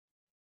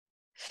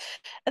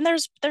 And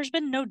there's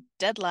been no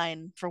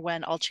deadline for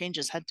when all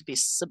changes had to be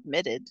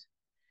submitted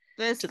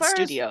to the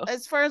studio.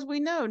 As far as we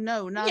know,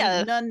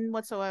 none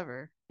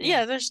whatsoever.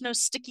 Yeah, there's no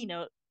sticky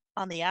note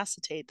on the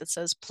acetate that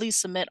says, please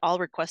submit all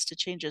requested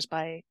changes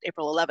by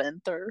April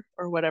 11th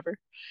or whatever.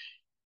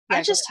 Yeah,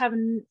 I just have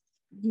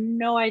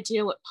no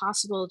idea what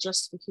possible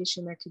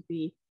justification there could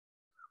be.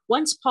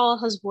 Once Paul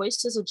has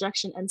voiced his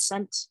objection and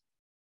sent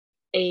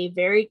a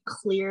very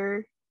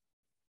clear,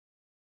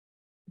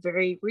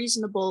 very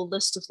reasonable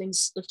list of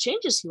things, of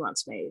changes he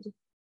wants made,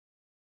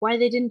 why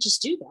they didn't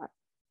just do that.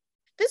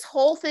 This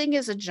whole thing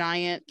is a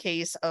giant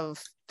case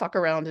of fuck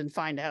around and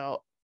find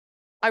out.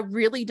 I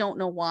really don't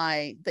know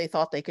why they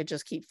thought they could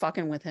just keep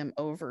fucking with him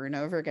over and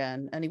over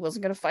again and he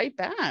wasn't going to fight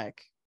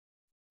back.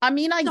 I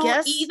mean, I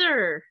guess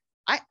either.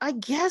 I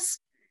guess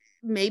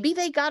maybe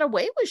they got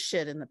away with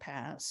shit in the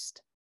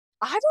past.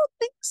 I don't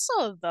think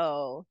so,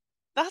 though.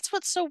 That's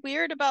what's so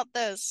weird about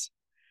this.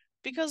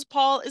 Because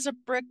Paul is a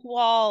brick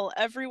wall.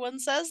 Everyone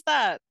says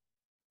that.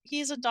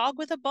 He's a dog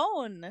with a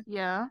bone.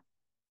 Yeah.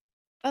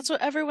 That's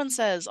what everyone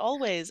says,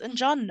 always. And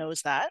John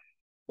knows that.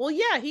 Well,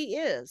 yeah, he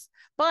is.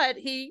 But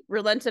he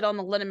relented on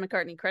the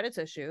Lennon-McCartney credits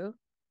issue.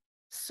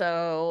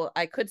 So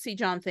I could see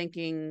John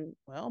thinking,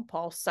 well,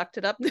 Paul sucked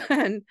it up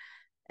then.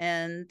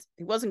 And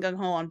he wasn't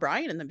gung-ho on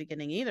Brian in the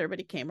beginning either, but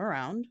he came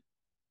around.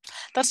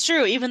 That's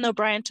true. Even though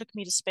Brian took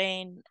me to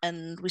Spain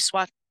and we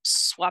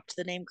swapped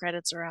the name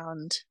credits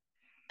around,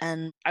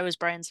 and I was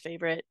Brian's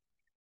favorite.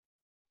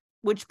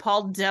 Which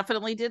Paul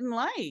definitely didn't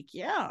like.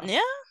 Yeah.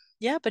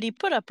 Yeah, but he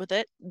put up with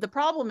it. The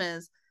problem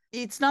is,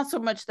 it's not so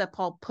much that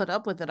Paul put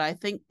up with it. I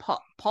think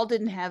Paul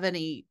didn't have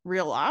any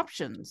real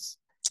options.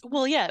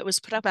 Well, yeah, it was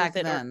put up back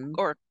with it then.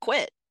 or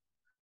quit.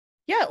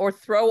 Yeah, or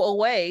throw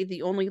away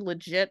the only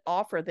legit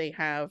offer they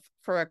have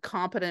for a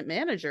competent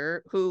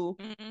manager who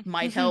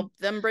might help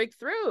them break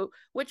through,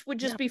 which would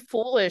just be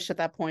foolish at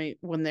that point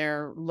when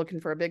they're looking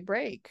for a big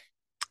break.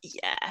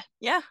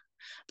 Yeah.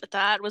 But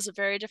that was a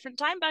very different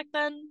time back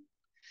then.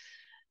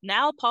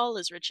 Now Paul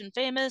is rich and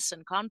famous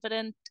and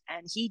confident,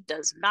 and he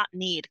does not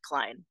need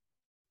Klein.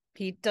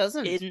 He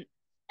doesn't. In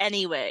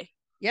any way.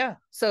 Yeah,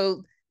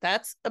 so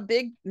that's a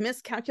big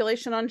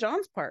miscalculation on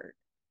John's part.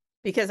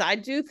 Because I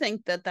do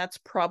think that that's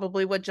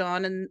probably what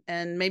John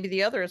and maybe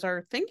the others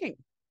are thinking.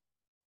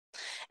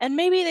 And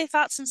maybe they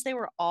thought since they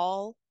were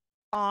all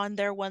on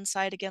their one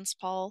side against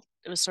Paul,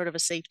 it was sort of a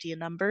safety in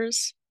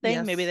numbers thing.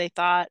 Yes. Maybe they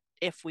thought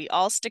if we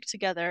all stick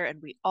together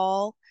and we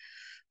all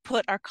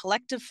put our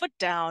collective foot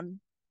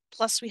down,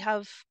 plus we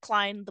have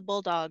Klein the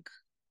Bulldog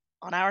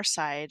on our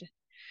side,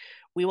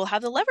 we will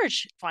have the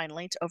leverage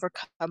finally to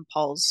overcome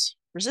Paul's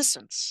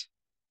resistance.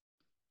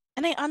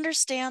 And I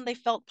understand they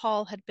felt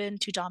Paul had been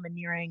too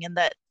domineering and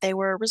that they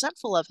were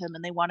resentful of him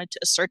and they wanted to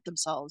assert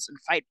themselves and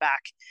fight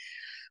back.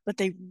 But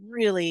they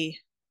really,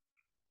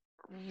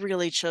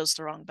 really chose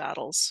the wrong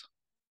battles.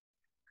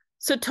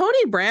 So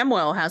Tony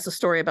Bramwell has a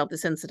story about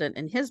this incident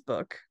in his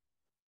book.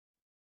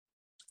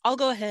 I'll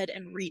go ahead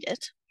and read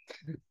it.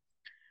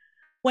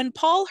 When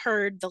Paul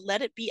heard the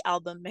Let It Be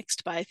album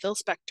mixed by Phil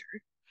Spector,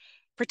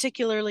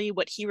 particularly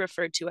what he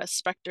referred to as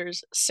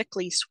Spector's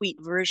sickly sweet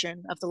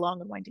version of The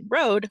Long and Winding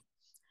Road,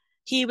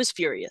 he was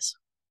furious.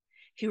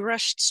 He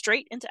rushed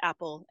straight into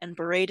Apple and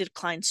berated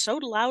Klein so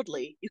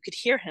loudly you could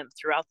hear him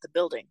throughout the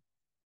building.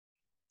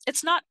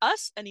 "It's not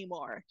us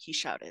anymore," he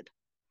shouted.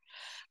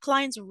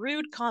 Klein's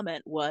rude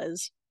comment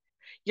was,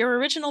 "Your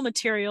original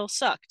material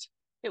sucked.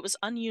 It was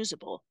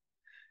unusable.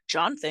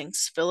 John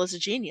thinks Phil is a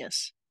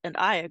genius, and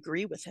I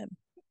agree with him."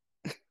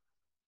 Okay.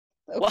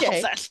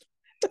 Well, that's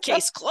the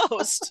case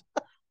closed.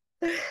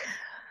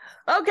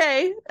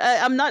 Okay.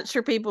 I'm not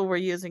sure people were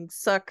using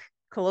suck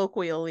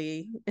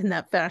colloquially in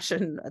that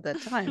fashion at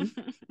that time.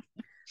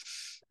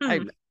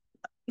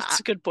 That's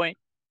a good point.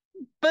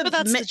 But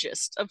that's the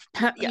gist of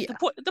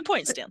the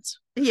point stands.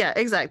 Yeah,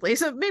 exactly.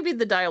 So maybe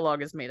the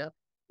dialogue is made up.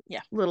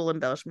 Yeah. Little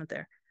embellishment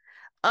there.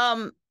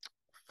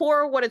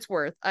 For what it's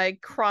worth, I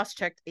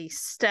cross-checked a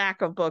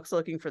stack of books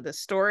looking for this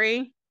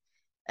story,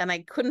 and I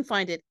couldn't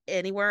find it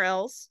anywhere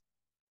else.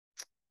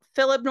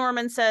 Philip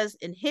Norman says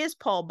in his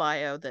Paul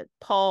bio that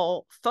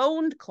Paul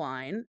phoned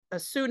Klein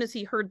as soon as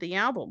he heard the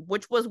album,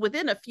 which was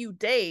within a few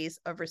days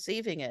of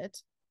receiving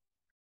it.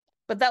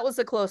 But that was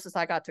the closest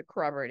I got to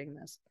corroborating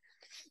this.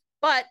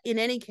 But in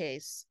any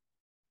case,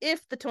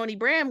 if the Tony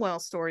Bramwell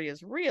story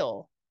is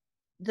real,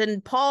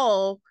 then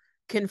Paul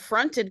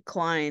confronted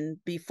Klein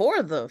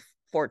before the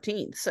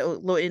 14th.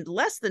 So in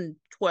less than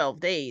 12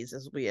 days,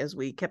 as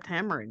we kept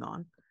hammering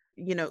on.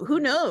 You know, who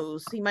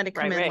knows? He might have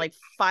come in like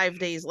 5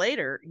 days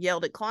later,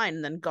 yelled at Klein,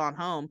 and then gone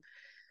home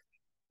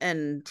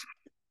and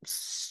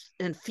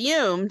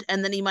fumed.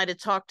 And then he might have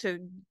talked to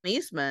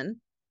Eastman.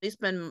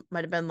 Eastman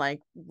might have been like,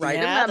 write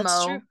a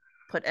memo,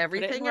 put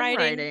everything in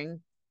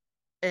writing,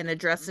 and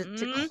address it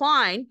to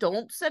Klein.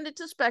 Don't send it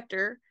to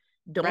Spector.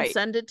 Don't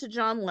send it to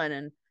John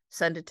Lennon.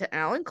 Send it to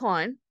Alan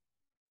Klein.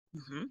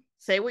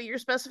 Say what your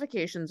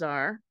specifications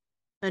are,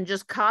 and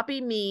just copy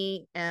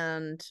me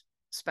and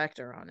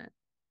Spector on it.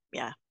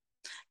 Yeah.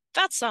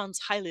 That sounds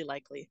highly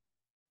likely.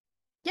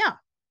 Yeah.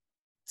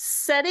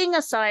 Setting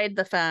aside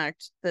the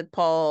fact that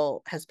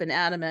Paul has been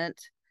adamant,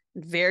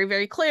 very,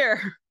 very clear,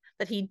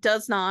 that he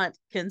does not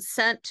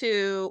consent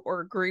to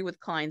or agree with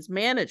Klein's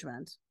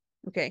management.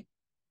 Okay.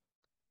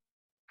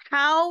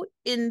 how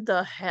in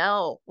the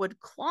hell would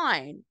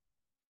Klein,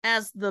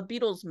 as the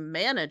Beatles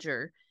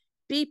manager,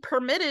 be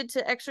permitted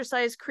to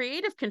exercise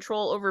creative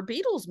control over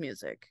Beatles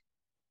music?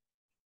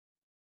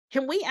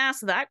 Can we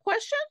ask that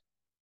question?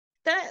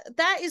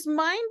 That is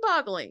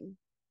mind-boggling.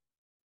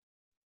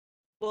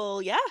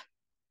 Well, yeah.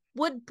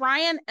 Would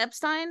Brian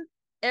Epstein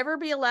ever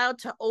be allowed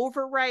to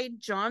override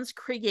John's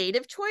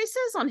creative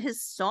choices on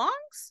his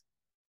songs?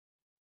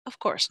 Of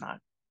course not.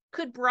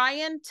 Could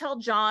Brian tell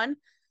John,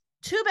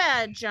 too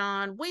bad,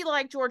 John, we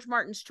like George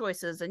Martin's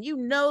choices and you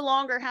no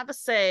longer have a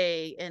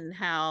say in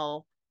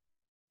how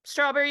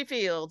Strawberry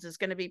Fields is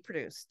going to be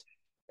produced?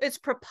 It's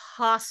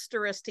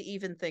preposterous to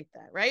even think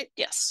that, right?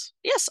 Yes.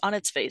 Yes, on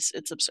its face,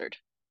 it's absurd.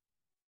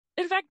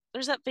 In fact,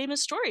 there's that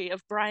famous story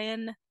of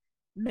Brian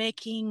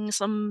making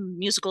some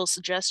musical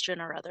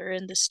suggestion or other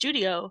in the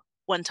studio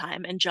one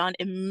time and John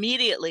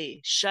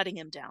immediately shutting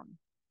him down.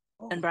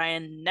 Oh. And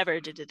Brian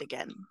never did it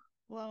again.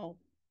 Well,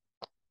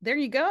 there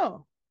you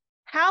go.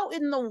 How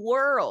in the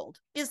world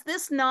is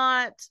this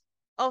not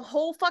a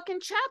whole fucking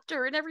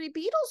chapter in every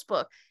Beatles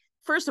book?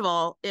 First of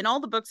all, in all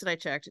the books that I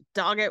checked,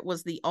 Doggett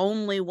was the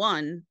only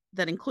one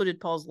that included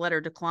Paul's letter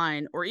to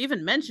Klein or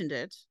even mentioned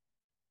it.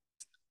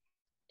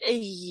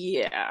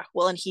 Yeah.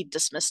 Well, and he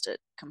dismissed it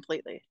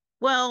completely.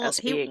 Well, as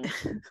being...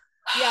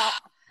 yeah.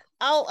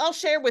 I'll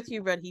share with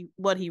you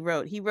what he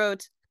wrote. He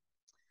wrote,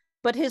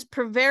 but his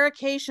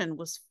prevarication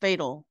was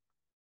fatal.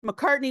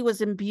 McCartney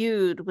was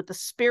imbued with the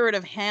spirit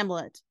of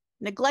Hamlet,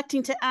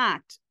 neglecting to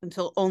act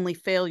until only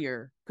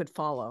failure could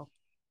follow.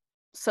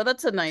 So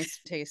that's a nice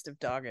taste of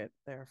Doggett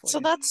there for you.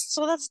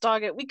 That's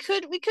Doggett. We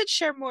could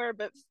share more,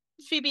 but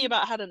Phoebe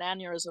about had an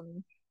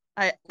aneurysm.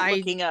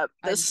 Looking up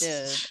this.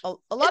 I did.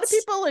 A lot of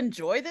people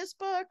enjoy this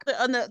book.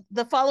 On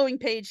the following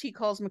page, he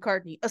calls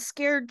McCartney a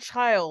scared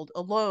child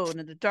alone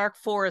in the dark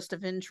forest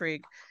of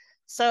intrigue.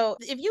 So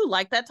if you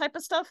like that type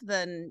of stuff,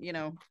 then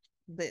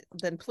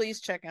then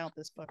please check out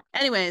this book.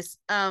 Anyways,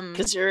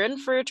 because you're in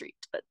for a treat.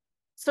 But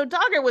so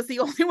Doggett was the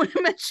only one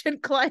who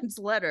mentioned Klein's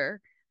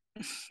letter.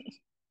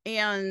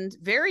 And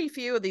very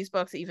few of these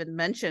books even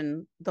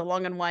mention the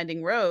Long and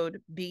Winding Road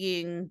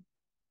being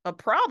a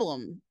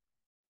problem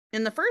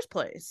in the first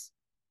place.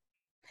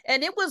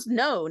 And it was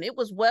known. It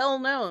was well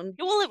known.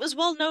 Well, it was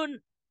well known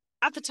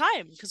at the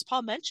time because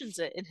Paul mentions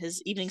it in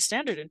his Evening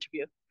Standard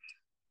interview.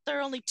 There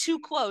are only 2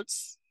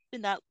 quotes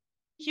in that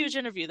huge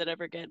interview that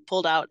ever get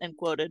pulled out and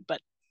quoted, but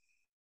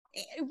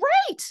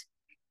right.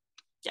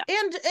 Yeah.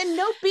 And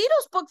no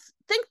Beatles books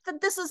think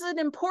that this is an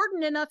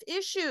important enough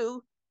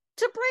issue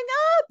to bring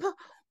up.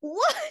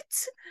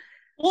 What?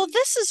 Well,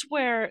 this is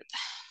where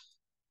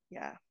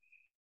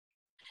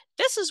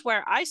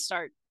I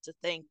start to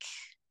think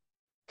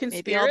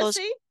conspiracy. Maybe all those,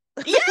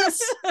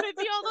 yes,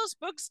 maybe all those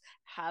books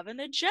have an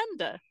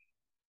agenda.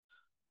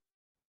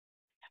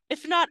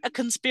 If not a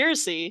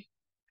conspiracy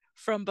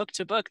from book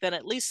to book, then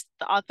at least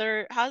the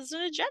author has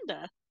an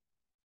agenda.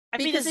 I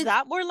mean, is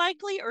that more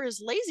likely or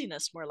is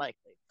laziness more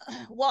likely?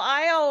 Well,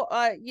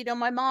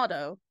 my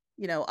motto,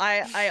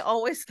 I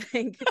always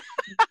think.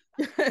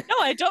 No,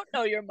 I don't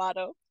know your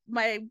motto.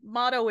 My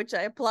motto, which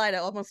I apply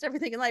to almost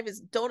everything in life, is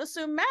don't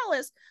assume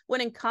malice when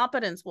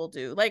incompetence will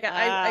do. Like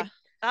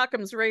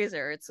Occam's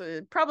razor. It's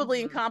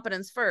probably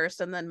incompetence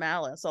first and then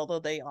malice, although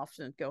they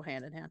often go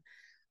hand in hand.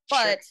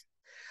 But sure.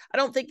 I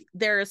don't think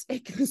there's a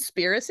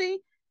conspiracy,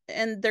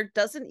 and there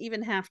doesn't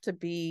even have to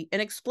be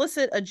an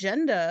explicit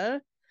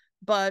agenda.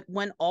 But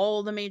when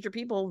all the major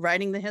people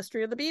writing the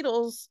history of the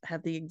Beatles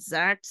have the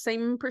exact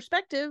same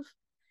perspective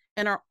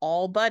and are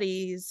all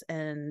buddies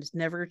and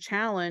never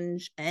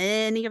challenge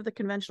any of the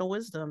conventional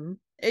wisdom,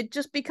 it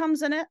just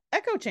becomes an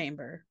echo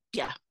chamber.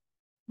 Yeah.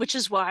 Which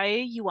is why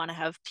you want to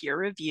have peer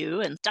review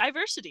and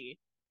diversity.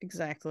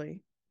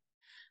 Exactly.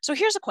 So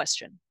here's a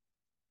question.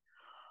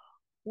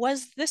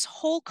 Was this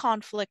whole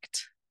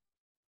conflict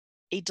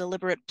a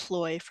deliberate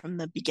ploy from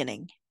the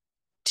beginning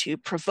to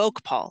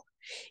provoke Paul,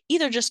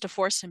 either just to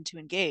force him to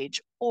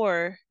engage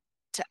or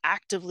to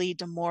actively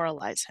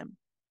demoralize him?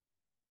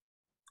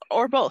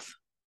 Or both?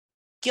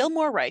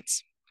 Gilmore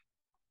writes,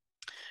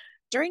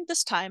 during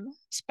this time,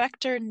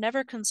 Spector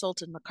never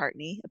consulted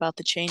McCartney about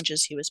the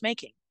changes he was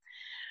making,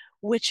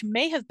 which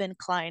may have been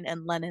Klein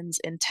and Lennon's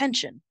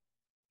intention.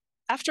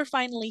 After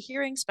finally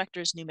hearing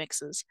Spector's new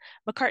mixes,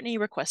 McCartney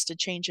requested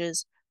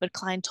changes, but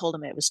Klein told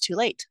him it was too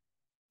late.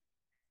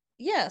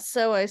 Yeah,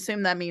 so I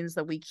assume that means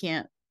that we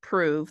can't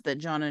prove that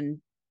John and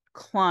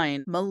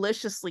Klein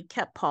maliciously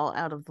kept Paul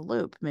out of the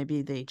loop.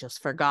 Maybe they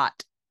just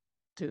forgot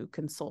to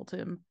consult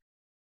him.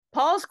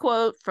 Paul's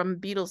quote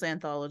from Beatles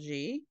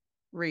Anthology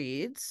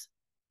reads,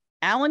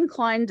 Alan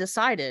Klein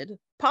decided,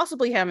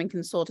 possibly having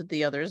consulted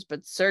the others,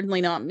 but certainly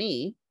not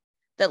me,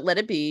 that Let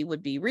It Be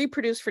would be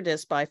reproduced for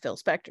disc by Phil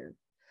Spector.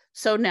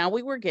 So now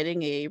we were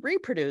getting a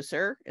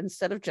reproducer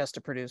instead of just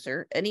a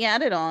producer, and he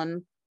added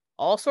on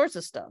all sorts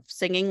of stuff,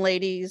 singing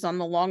ladies on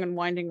the Long and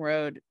Winding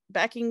Road,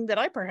 backing that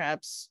I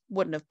perhaps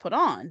wouldn't have put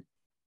on.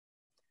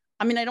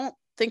 I mean, I don't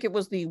think it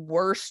was the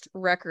worst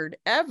record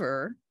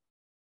ever,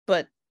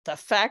 but the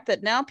fact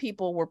that now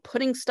people were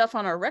putting stuff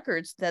on our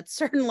records that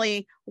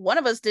certainly one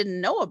of us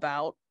didn't know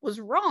about was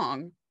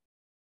wrong.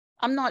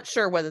 I'm not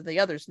sure whether the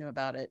others knew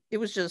about it. It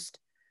was just,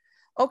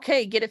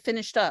 okay, get it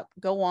finished up.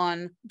 Go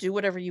on, do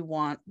whatever you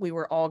want. We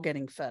were all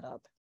getting fed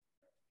up.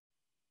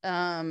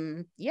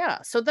 Yeah,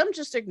 so them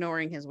just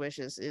ignoring his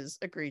wishes is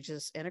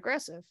egregious and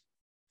aggressive.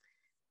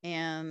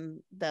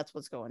 And that's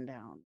what's going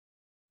down.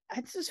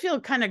 I just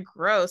feel kind of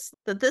gross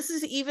that this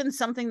is even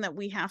something that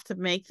we have to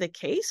make the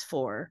case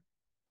for.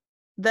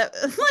 That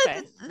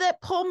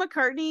that Paul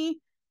McCartney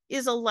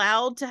is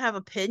allowed to have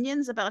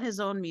opinions about his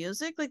own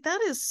music. Like,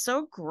 that is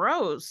so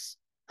gross.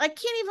 I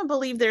can't even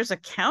believe there's a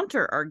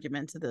counter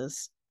argument to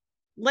this.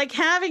 Like,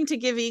 having to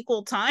give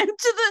equal time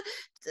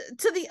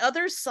to the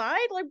other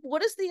side. Like,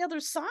 what is the other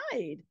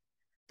side?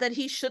 That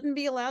he shouldn't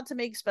be allowed to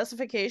make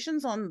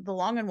specifications on the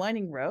Long and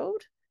Winding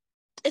Road?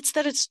 It's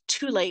that it's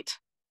too late.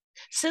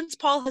 Since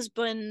Paul has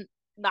been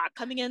not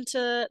coming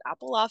into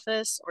Apple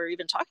office or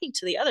even talking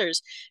to the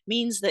others,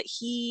 means that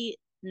he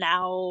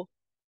now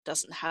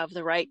doesn't have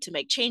the right to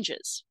make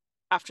changes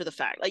after the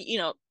fact. Like,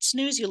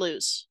 snooze, you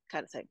lose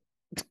kind of thing.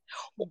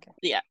 Okay.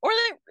 Yeah. Or,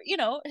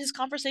 his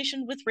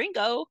conversation with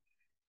Ringo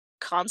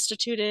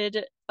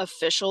constituted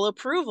official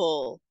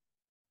approval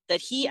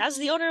that he, as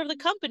the owner of the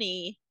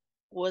company,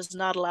 was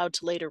not allowed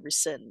to later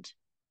rescind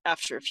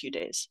after a few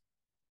days.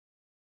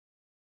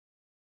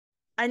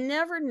 I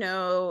never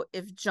know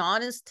if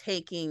John is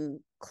taking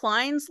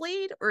Klein's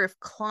lead or if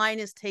Klein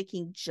is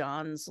taking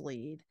John's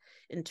lead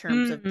in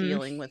terms of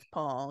dealing with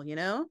Paul,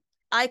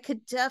 I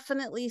could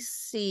definitely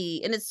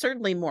see, and it's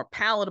certainly more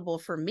palatable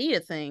for me to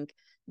think,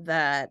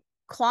 that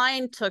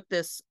Klein took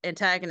this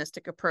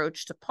antagonistic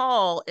approach to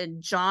Paul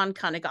and John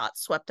kind of got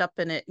swept up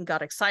in it and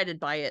got excited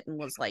by it and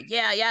was like,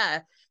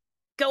 yeah,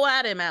 go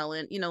at him,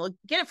 Alan,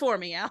 get it for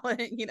me,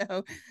 Alan,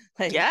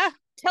 like, yeah,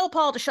 tell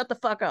Paul to shut the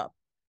fuck up.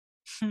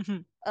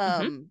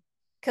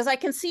 Because I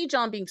can see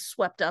John being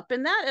swept up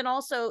in that. And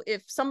also,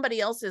 if somebody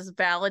else is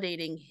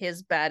validating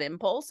his bad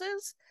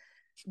impulses,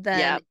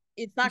 then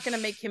it's not going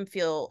to make him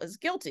feel as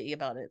guilty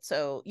about it.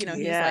 So, he's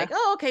like,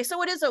 oh, okay,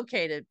 so it is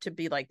okay to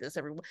be like this.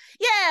 Everyone,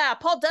 yeah,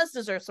 Paul does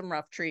deserve some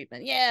rough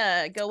treatment.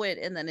 Yeah, go in.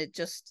 And then it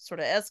just sort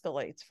of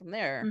escalates from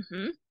there.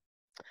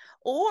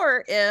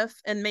 Or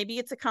and maybe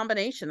it's a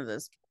combination of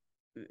this,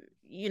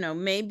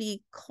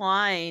 maybe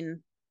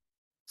Klein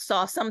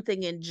saw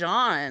something in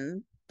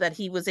John that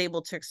he was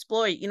able to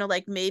exploit,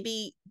 like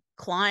maybe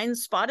Klein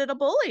spotted a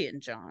bully in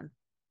John.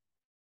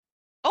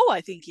 Oh,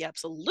 I think he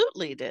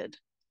absolutely did.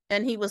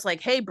 And he was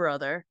like, hey,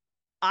 brother,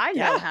 I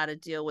know how to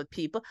deal with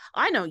people.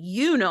 I know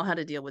you know how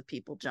to deal with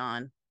people,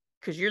 John,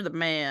 because you're the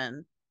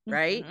man,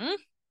 right?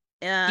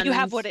 And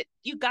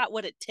you got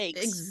what it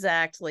takes.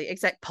 Exactly.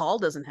 Paul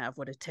doesn't have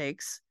what it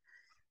takes.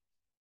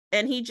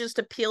 And he just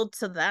appealed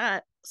to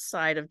that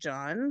side of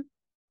John.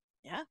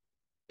 Yeah.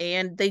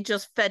 And they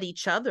just fed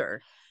each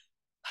other.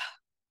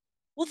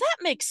 Well, that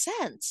makes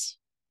sense.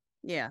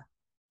 Yeah.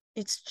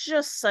 It's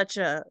just such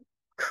a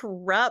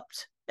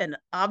corrupt and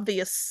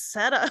obvious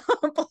setup.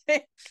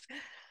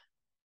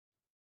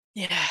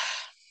 Yeah.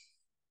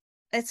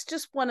 It's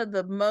just one of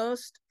the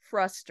most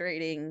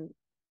frustrating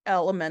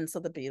elements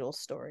of the Beatles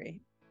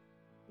story.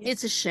 Yeah.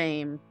 It's a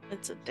shame.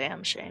 It's a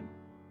damn shame.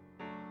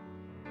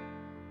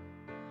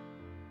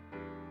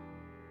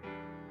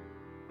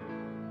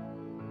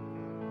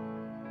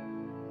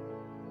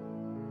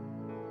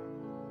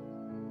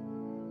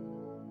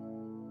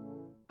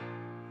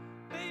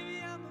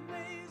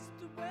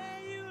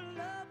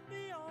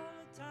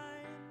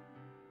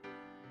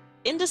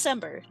 In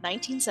December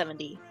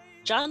 1970,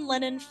 John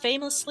Lennon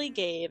famously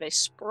gave a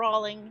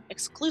sprawling,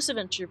 exclusive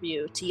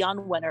interview to Jan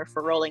Wenner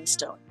for Rolling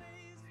Stone.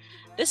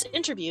 This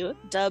interview,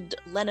 dubbed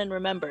Lennon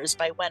Remembers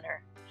by Wenner,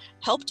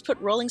 helped put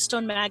Rolling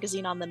Stone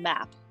magazine on the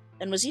map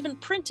and was even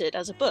printed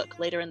as a book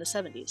later in the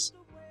 70s.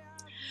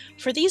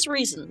 For these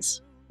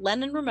reasons,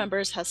 Lennon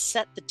Remembers has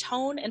set the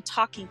tone and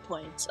talking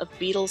points of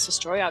Beatles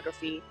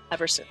historiography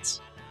ever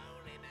since.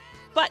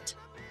 But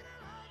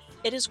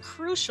it is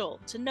crucial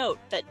to note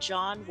that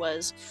John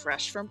was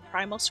fresh from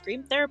primal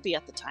scream therapy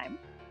at the time,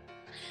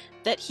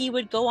 that he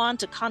would go on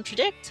to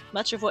contradict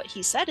much of what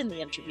he said in the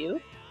interview,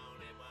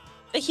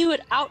 that he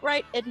would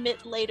outright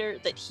admit later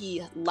that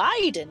he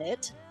lied in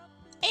it,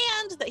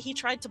 and that he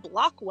tried to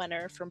block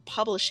Wenner from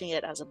publishing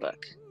it as a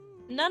book.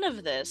 None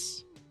of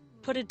this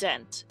put a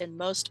dent in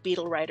most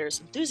Beatle writers'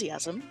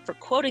 enthusiasm for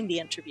quoting the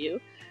interview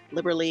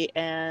liberally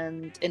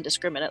and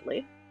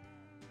indiscriminately.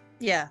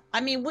 Yeah,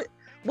 I mean,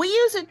 we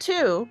use it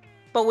too,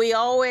 but we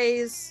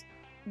always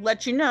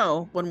let you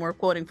know when we're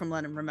quoting from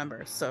Lennon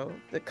Remembers, so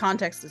the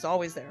context is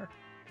always there.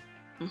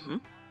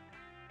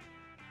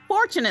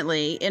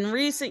 Fortunately, in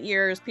recent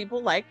years,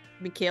 people like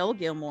Mikhail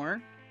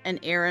Gilmore and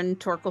Aaron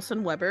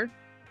Torkelson Weber,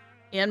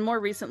 and more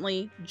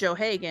recently, Joe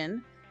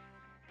Hagan,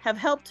 have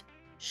helped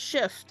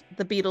shift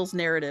the Beatles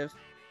narrative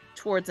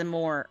towards a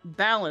more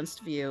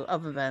balanced view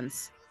of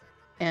events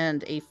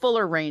and a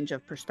fuller range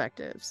of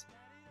perspectives.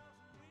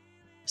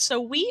 So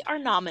we are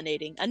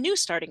nominating a new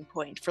starting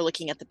point for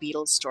looking at the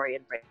Beatles' story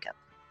and breakup.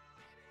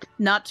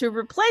 Not to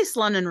replace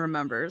Lennon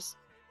Remembers,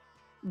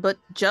 but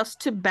just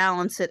to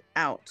balance it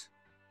out.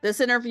 This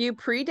interview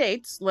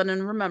predates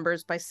Lennon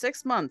Remembers by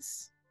 6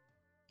 months,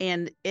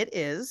 and it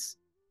is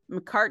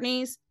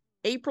McCartney's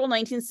April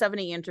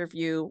 1970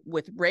 interview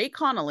with Ray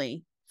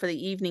Connolly for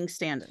the Evening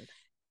Standard.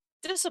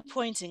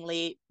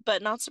 Disappointingly,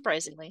 but not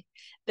surprisingly,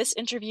 this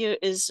interview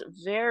is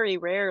very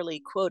rarely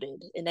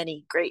quoted in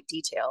any great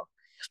detail.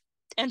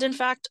 And in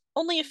fact,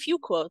 only a few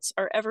quotes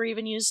are ever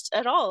even used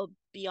at all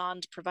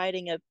beyond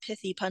providing a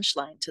pithy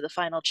punchline to the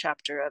final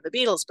chapter of a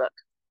Beatles book.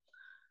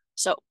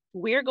 So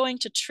we're going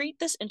to treat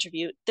this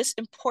interview, this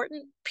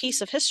important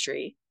piece of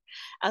history,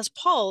 as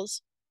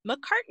Paul's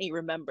McCartney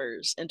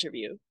Remembers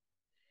interview.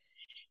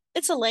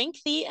 It's a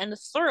lengthy and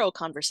thorough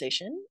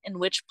conversation in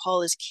which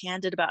Paul is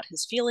candid about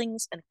his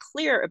feelings and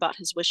clear about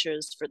his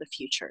wishes for the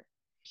future.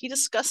 He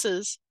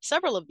discusses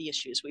several of the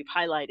issues we've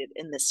highlighted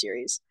in this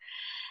series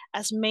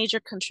as major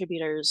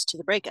contributors to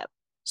the breakup.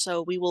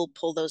 So we will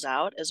pull those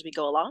out as we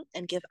go along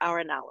and give our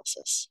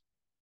analysis.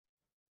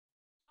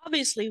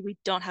 Obviously, we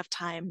don't have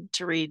time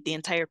to read the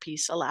entire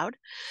piece aloud,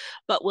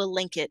 but we'll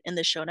link it in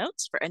the show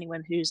notes for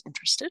anyone who's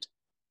interested.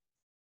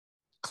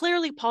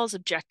 Clearly, Paul's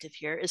objective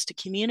here is to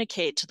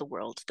communicate to the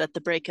world that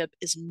the breakup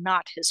is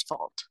not his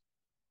fault.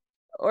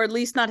 Or at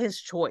least not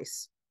his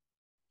choice.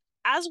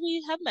 As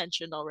we have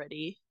mentioned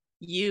already,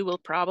 you will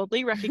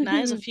probably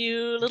recognize a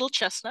few little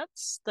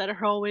chestnuts that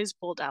are always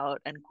pulled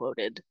out and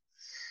quoted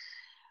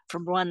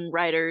from one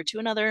writer to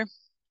another.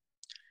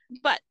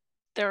 But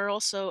there are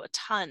also a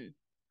ton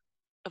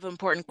of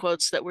important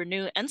quotes that were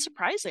new and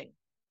surprising,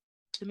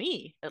 to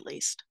me at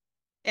least.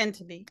 And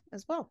to me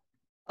as well.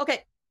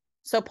 Okay,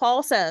 so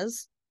Paul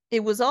says,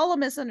 "It was all a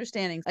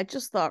misunderstanding. I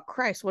just thought,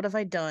 Christ, what have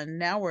I done?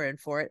 Now we're in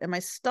for it. And my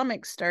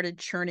stomach started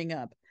churning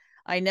up.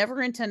 I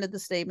never intended the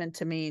statement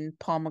to mean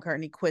Paul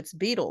McCartney quits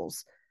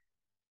Beatles.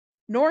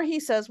 Nor, he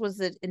says, was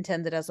it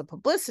intended as a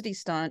publicity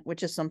stunt,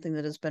 which is something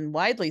that has been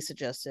widely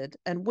suggested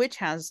and which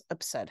has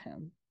upset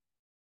him."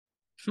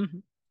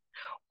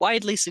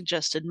 Widely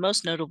suggested,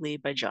 most notably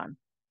by John.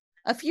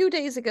 A few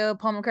days ago,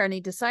 Paul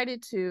McCartney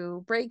decided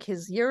to break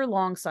his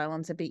year-long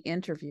silence and be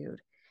interviewed.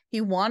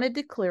 He wanted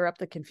to clear up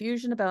the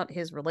confusion about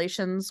his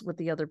relations with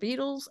the other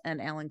Beatles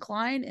and Alan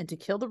Klein and to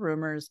kill the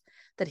rumors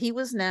that he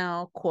was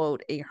now,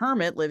 quote, a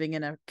hermit living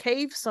in a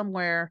cave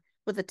somewhere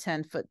with a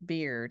 10-foot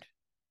beard.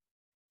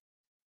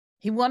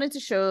 He wanted to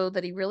show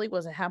that he really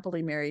was a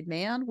happily married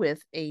man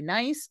with a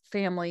nice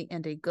family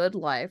and a good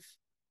life,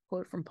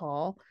 quote from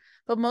Paul.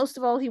 But most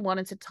of all, he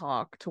wanted to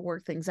talk, to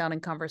work things out in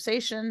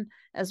conversation,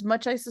 as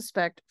much, I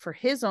suspect, for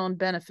his own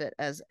benefit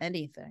as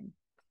anything.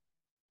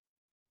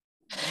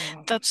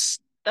 That's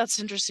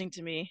interesting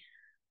to me.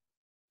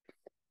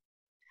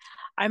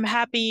 I'm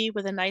happy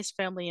with a nice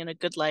family and a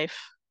good life.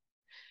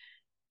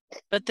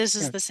 But this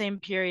is the same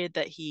period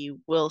that he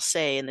will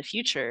say in the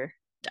future,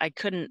 I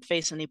couldn't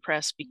face any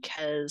press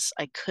because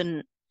I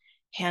couldn't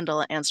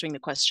handle answering the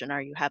question,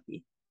 are you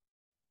happy?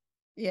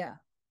 Yeah.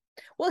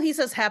 Well, he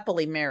says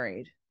happily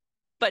married.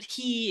 But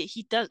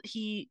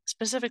he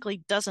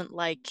specifically doesn't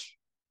like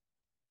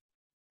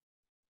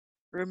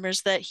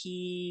rumors that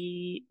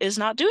he is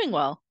not doing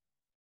well.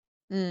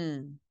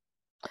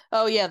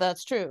 Oh, yeah,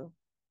 that's true.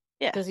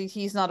 Yeah. Because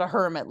he's not a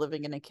hermit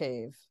living in a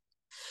cave.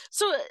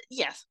 So,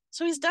 yes.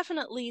 So he's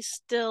definitely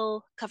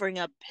still covering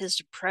up his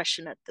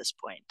depression at this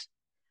point.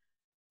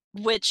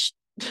 Which,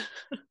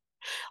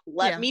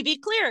 let me be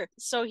clear.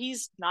 So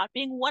he's not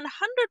being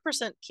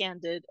 100%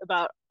 candid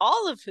about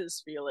all of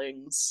his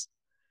feelings.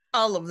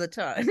 All of the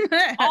time.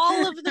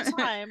 All of the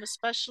time,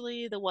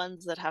 especially the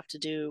ones that have to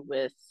do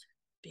with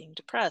being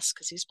depressed,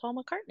 because he's Paul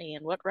McCartney,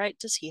 and what right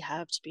does he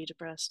have to be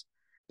depressed?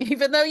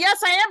 Even though,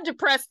 yes, I am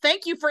depressed.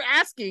 Thank you for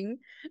asking.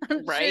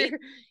 I'm right? Sure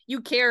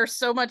you care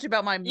so much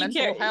about my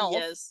mental health.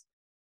 Yes.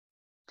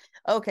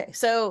 Okay,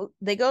 so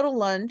they go to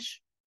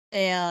lunch,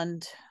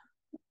 and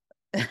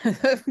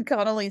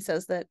Connolly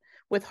says that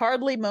with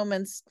hardly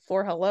moments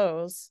for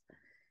hellos,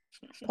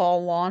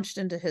 Paul launched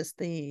into his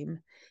theme.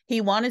 He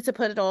wanted to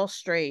put it all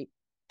straight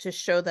to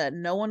show that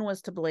no one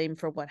was to blame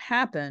for what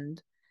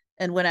happened.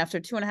 And when after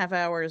 2.5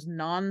 hours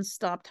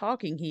non-stop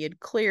talking, he had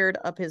cleared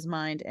up his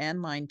mind and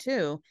mine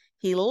too,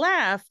 he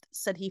laughed,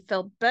 said he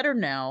felt better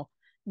now,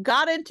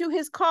 got into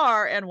his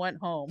car and went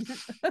home.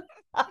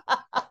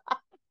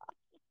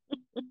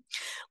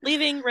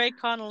 Leaving Ray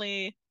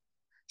Connolly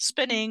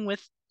spinning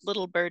with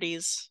little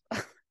birdies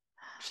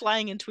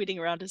flying and tweeting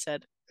around his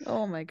head.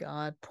 Oh my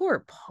God.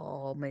 Poor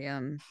Paul,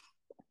 man.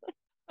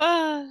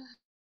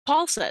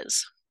 Paul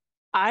says,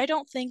 I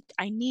don't think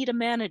I need a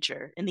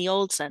manager in the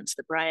old sense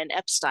that Brian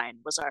Epstein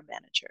was our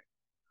manager.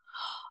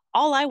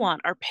 All I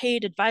want are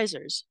paid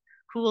advisors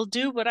who will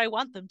do what I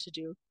want them to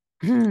do.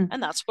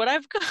 And that's what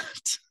I've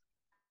got.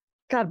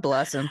 God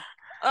bless him.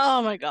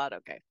 Oh my God.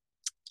 Okay.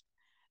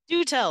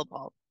 Do tell,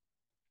 Paul.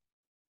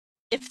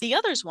 If the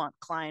others want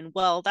Klein,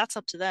 well, that's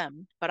up to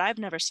them, but I've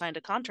never signed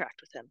a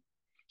contract with him.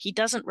 He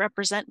doesn't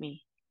represent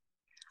me.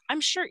 I'm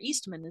sure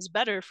Eastman is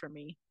better for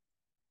me.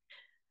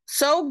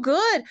 So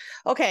good.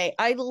 Okay,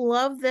 I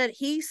love that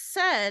he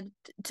said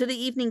to the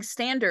Evening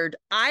Standard,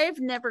 I've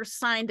never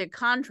signed a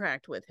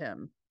contract with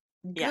him.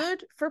 Yeah.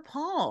 Good for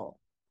Paul.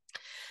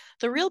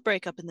 The real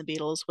breakup in the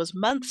Beatles was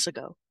months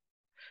ago.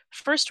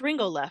 First,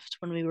 Ringo left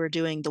when we were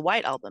doing the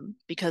White Album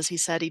because he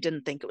said he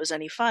didn't think it was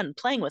any fun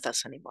playing with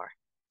us anymore.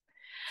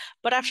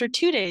 But after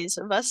 2 days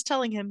of us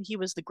telling him he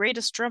was the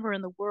greatest drummer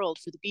in the world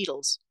for the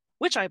Beatles,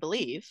 which I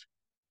believe,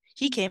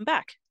 he came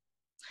back.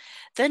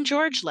 Then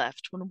George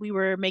left when we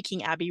were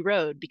making Abbey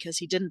Road because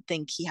he didn't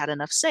think he had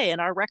enough say in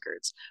our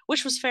records,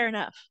 which was fair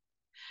enough.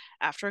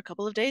 After a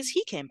couple of days,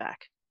 he came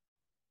back.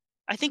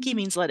 I think he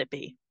means Let It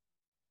Be.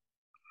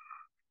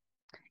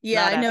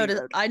 Yeah, Not Abbey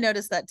Road. I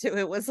noticed that too.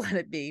 It was Let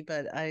It Be,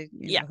 but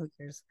Yeah. who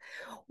cares?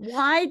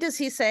 Why does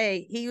he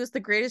say he was the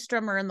greatest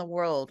drummer in the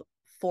world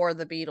for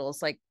the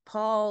Beatles? Like,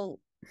 Paul,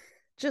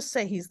 just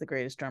say he's the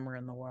greatest drummer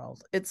in the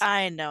world.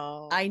 I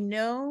know. I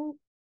know,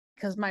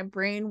 because my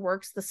brain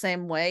works the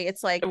same way.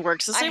 It's like, It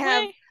works the same I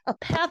have way. a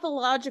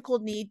pathological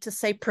need to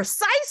say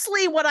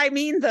precisely what I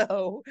mean,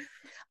 though.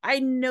 I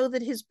know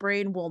that his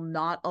brain will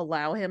not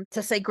allow him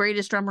to say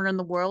greatest drummer in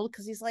the world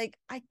because he's like,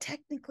 I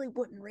technically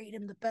wouldn't rate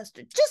him the best.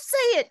 Just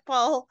say it,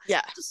 Paul.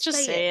 Yeah, just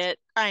say it.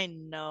 I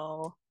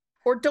know.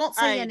 Or don't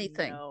say I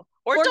anything. know.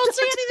 Or don't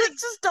say anything.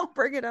 Just don't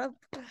bring it up.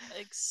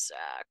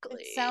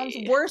 Exactly. It sounds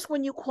worse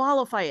when you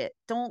qualify it.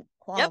 Don't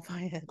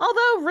qualify it.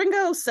 Although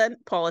Ringo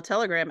sent Paul a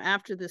telegram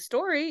after the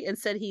story and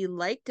said he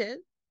liked it.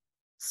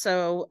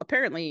 So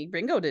apparently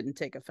Ringo didn't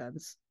take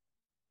offense.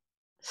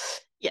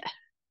 Yeah.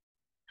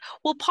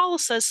 Well, Paul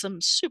says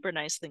some super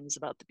nice things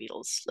about the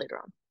Beatles later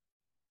on.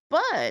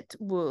 But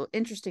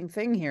interesting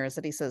thing here is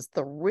that he says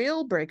the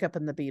real breakup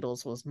in the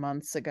Beatles was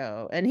months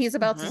ago, and he's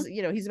about to,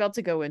 he's about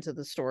to go into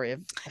the story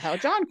of how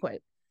John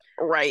quit.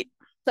 Right.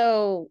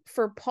 So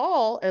for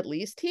Paul, at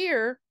least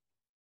here,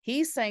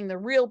 he's saying the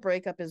real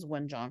breakup is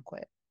when John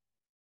quit.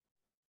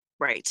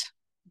 Right.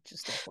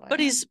 Just FYI.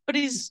 But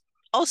he's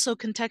also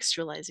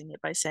contextualizing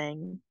it by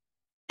saying,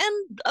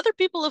 and other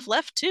people have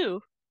left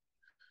too.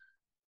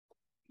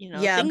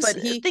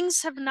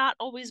 Things have not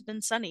always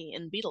been sunny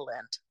in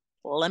Beatleland.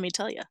 Well, let me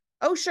tell you.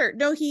 Oh, sure.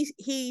 No, he's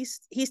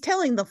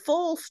telling the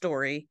full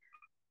story,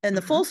 and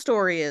the full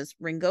story is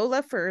Ringo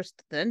left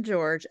first, then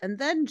George, and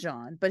then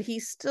John. But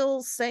he's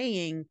still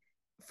saying,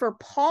 for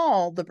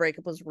Paul, the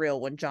breakup was real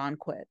when John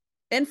quit,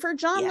 and for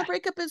John, the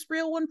breakup is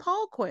real when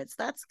Paul quits.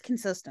 That's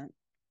consistent.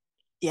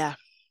 Yeah,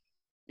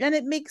 and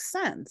it makes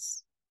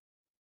sense.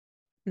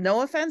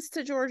 No offense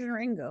to George and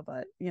Ringo,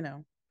 but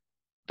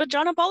But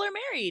John and Paul are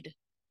married.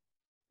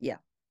 Yeah.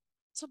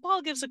 So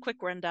Paul gives a quick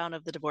rundown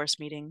of the divorce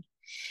meeting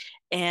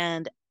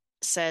and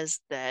says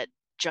that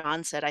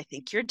John said, I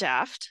think you're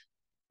daft.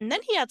 And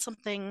then he had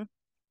something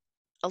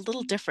a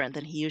little different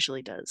than he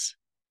usually does.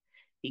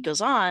 He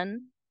goes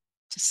on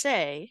to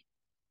say,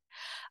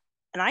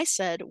 and I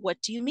said,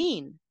 what do you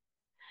mean?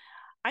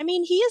 I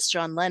mean, he is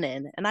John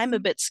Lennon, and I'm a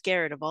bit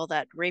scared of all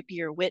that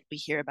rapier wit we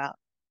hear about.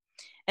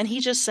 And he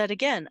just said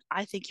again,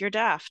 I think you're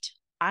daft.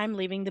 I'm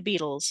leaving the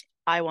Beatles.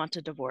 I want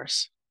a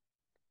divorce.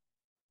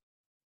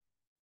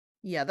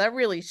 Yeah, that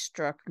really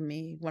struck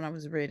me when I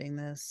was reading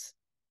this.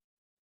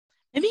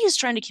 Maybe he's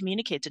trying to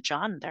communicate to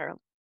John there.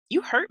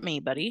 You hurt me,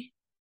 buddy.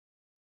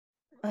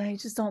 I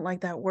just don't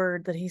like that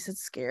word that he said,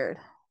 scared.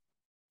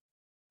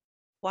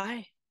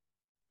 Why?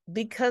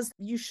 Because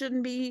you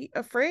shouldn't be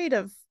afraid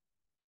of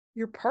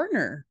your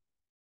partner.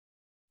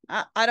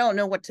 I don't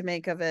know what to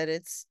make of it.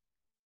 It's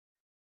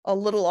a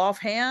little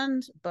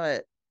offhand,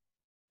 but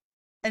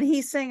and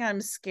he's saying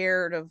I'm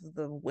scared of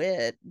the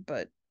wit,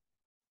 but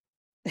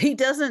he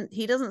doesn't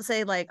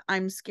say like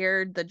I'm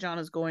scared that John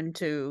is going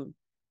to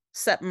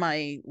set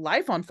my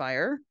life on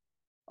fire,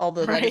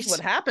 although that is what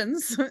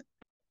happens.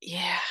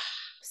 Yeah.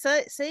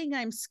 Saying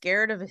I'm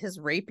scared of his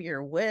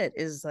rapier wit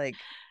is like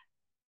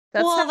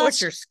that's not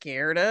what you're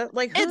scared of.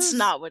 Like it's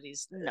not what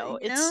he's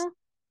it's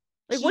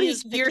like what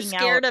you're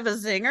scared of a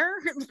zinger?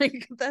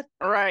 Like that.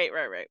 Right.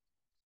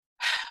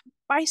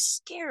 By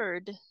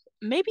scared,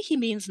 maybe he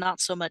means not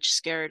so much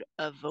scared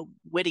of a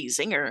witty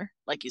zinger,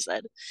 like you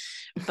said,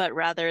 but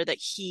rather that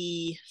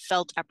he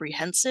felt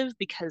apprehensive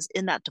because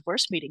in that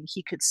divorce meeting,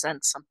 he could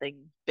sense something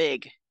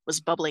big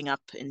was bubbling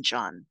up in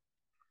John.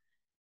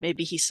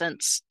 Maybe he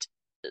sensed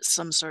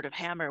some sort of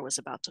hammer was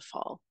about to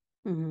fall.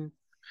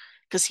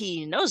 Because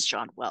he knows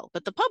John well,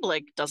 but the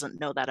public doesn't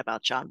know that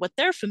about John. What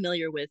they're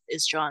familiar with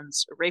is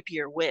John's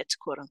rapier wit,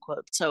 quote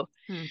unquote.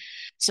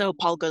 So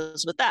Paul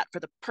goes with that for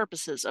the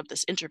purposes of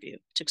this interview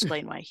to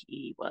explain why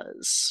he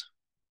was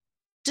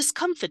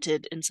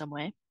discomfited in some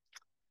way.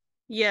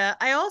 Yeah,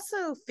 I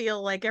also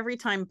feel like every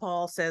time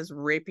Paul says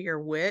rapier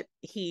wit,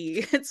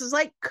 it's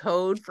like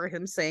code for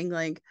him saying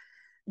like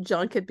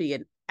John could be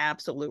an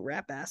absolute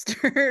rat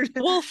bastard.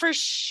 Well, for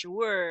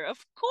sure, of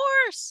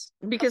course,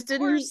 because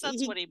that's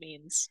what he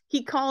means.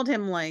 He called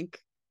him like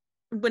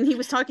when he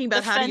was talking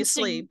about how do you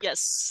sleep.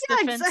 Yes, yeah,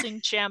 the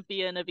fencing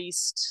champion of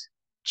East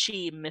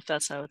Cheam, if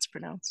that's how it's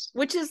pronounced.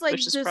 Which is like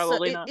just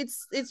probably not.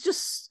 It's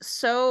just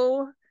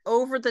so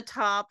over the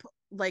top,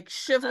 like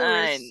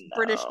chivalrous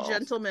British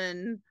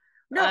gentleman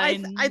No, I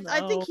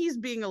know. think he's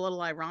being a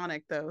little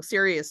ironic though,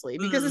 seriously,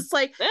 because it's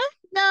like, Yeah.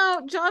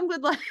 no, John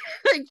would like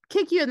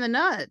kick you in the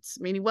nuts.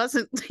 I mean, he was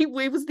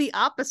the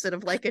opposite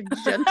of like a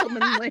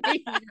gentlemanly,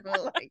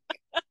 like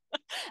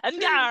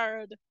And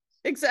guard.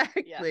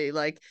 exactly.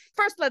 Like,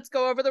 first let's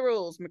go over the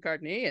rules,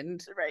 McCartney,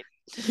 and Right.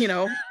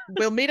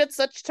 we'll meet at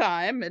such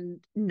time, and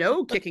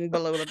no kicking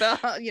below the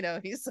belt.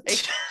 He's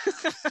like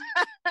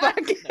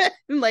fucking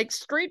like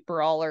street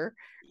brawler,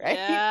 right?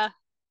 Yeah,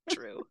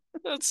 true.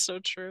 That's so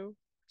true.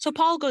 So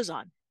Paul goes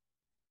on.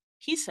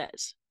 He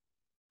says,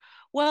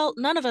 well,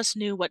 none of us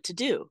knew what to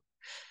do,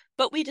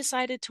 but we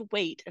decided to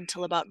wait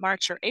until about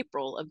March or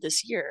April of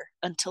this year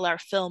until our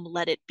film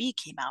Let It Be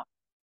came out.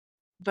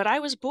 But I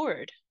was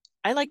bored.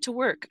 I like to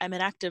work. I'm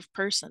an active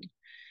person.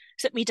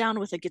 Sit me down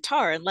with a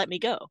guitar and let me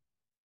go.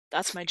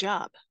 That's my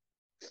job.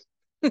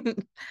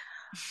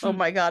 Oh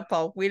my God,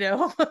 Paul, we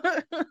know.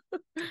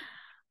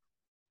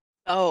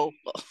 Oh,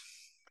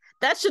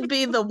 that should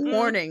be the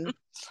warning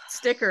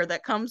sticker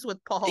that comes with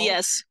Paul.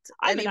 Yes,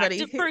 I'm an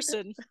active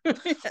person.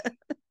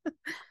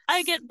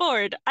 I get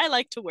bored. I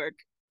like to work.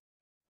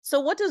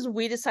 So what does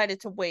we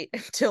decided to wait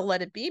until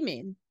Let It Be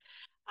mean?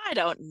 I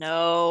don't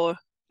know.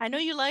 I know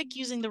you like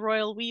using the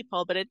royal we,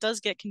 Paul, but it does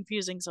get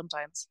confusing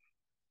sometimes.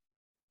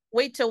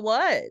 Wait till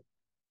what?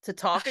 To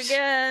talk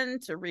again?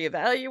 To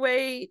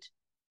reevaluate?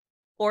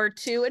 Or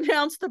to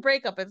announce the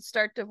breakup and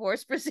start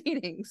divorce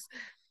proceedings?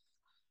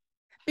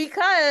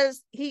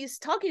 Because he's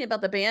talking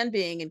about the band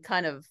being in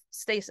kind of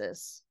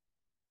stasis.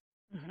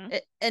 Mm-hmm.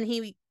 And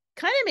he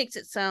kind of makes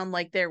it sound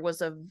like there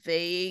was a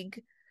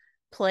vague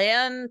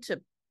plan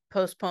to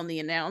postpone the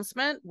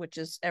announcement, which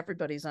is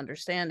everybody's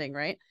understanding,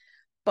 right?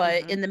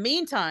 But in the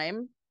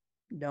meantime,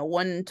 no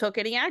one took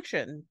any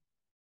action,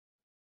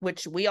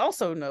 which we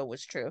also know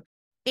was true.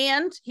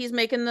 And he's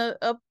making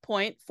a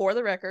point, for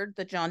the record,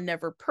 that John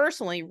never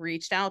personally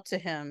reached out to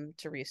him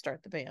to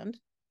restart the band.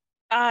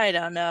 I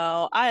don't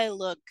know. I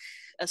look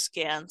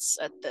askance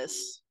at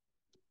this.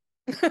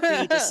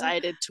 We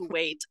decided to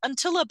wait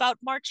until about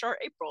March or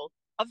April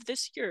of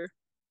this year.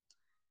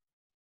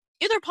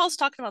 Either Paul's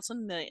talking about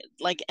something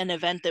like an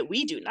event that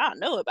we do not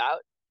know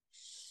about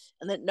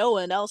and that no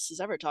one else has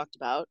ever talked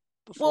about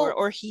before,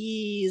 or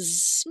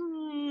he's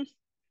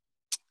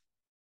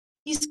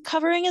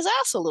covering his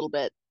ass a little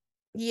bit.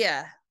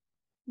 Yeah.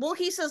 Well,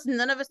 he says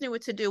none of us knew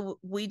what to do.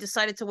 We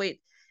decided to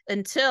wait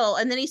until,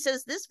 and then he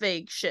says this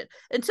vague shit,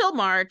 until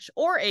March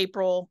or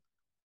April,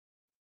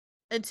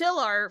 until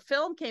our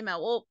film came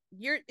out. Well,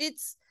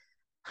 it's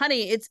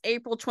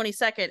April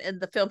 22nd and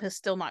the film has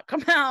still not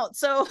come out.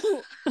 So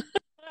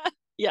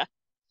yeah,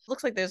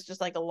 looks like there's just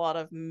like a lot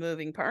of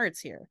moving parts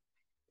here.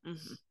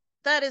 Mm-hmm.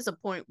 That is a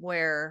point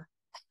where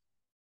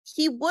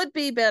he would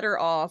be better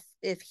off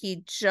if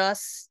he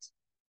just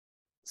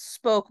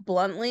spoke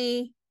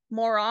bluntly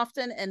more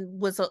often and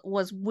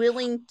was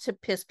willing to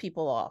piss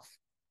people off.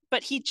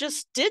 But he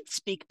just did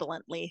speak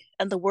bluntly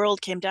and the world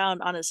came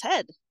down on his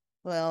head.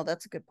 Well,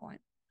 that's a good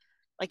point.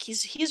 Like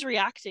he's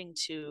reacting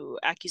to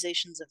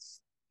accusations of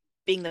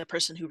being the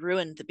person who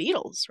ruined the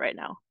Beatles right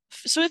now.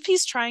 So if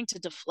he's trying to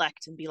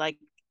deflect and be like,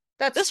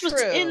 this was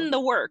in the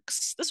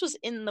works. This was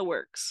in the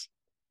works.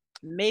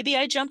 Maybe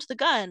I jumped the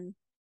gun,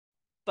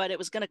 but it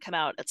was going to come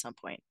out at some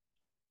point.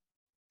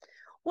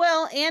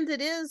 Well, and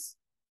it is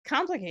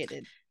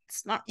complicated.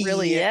 It's not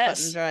really a cut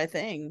and dry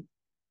thing.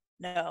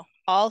 No,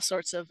 all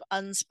sorts of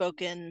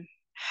unspoken,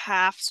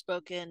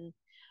 half-spoken,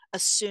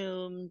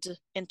 assumed,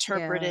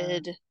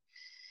 interpreted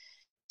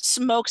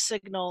smoke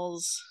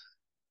signals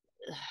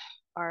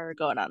are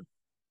going on.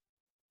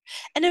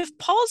 And if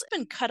Paul's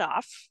been cut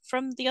off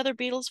from the other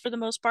Beatles for the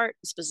most part,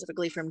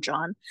 specifically from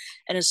John,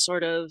 and has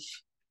sort of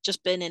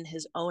just been in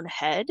his own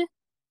head,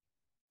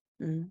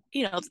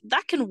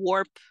 that can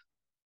warp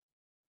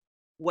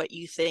what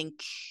you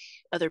think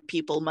other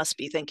people must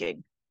be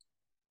thinking.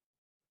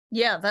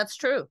 Yeah, that's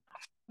true.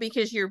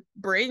 Because your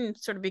brain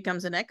sort of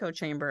becomes an echo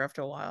chamber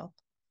after a while.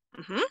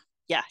 Mm-hmm.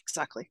 Yeah,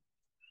 exactly.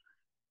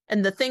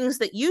 And the things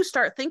that you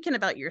start thinking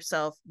about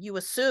yourself, you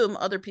assume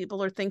other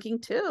people are thinking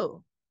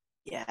too.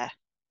 Yeah.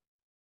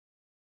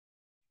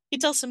 He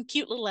tells some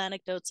cute little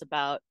anecdotes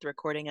about the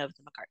recording of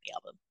the McCartney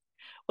album.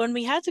 When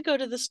we had to go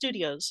to the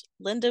studios,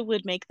 Linda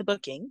would make the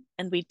booking,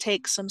 and we'd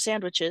take some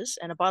sandwiches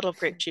and a bottle of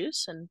grape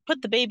juice and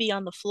put the baby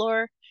on the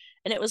floor,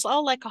 and it was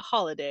all like a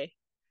holiday.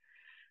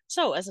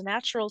 So, as a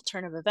natural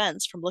turn of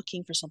events from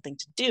looking for something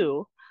to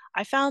do,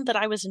 I found that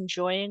I was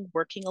enjoying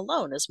working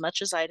alone as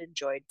much as I'd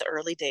enjoyed the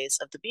early days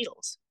of the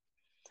Beatles.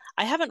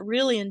 I haven't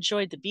really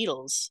enjoyed the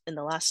Beatles in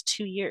the last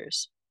 2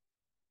 years.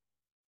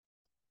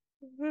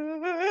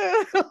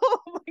 Oh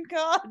my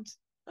God.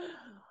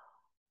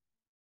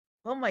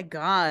 Oh my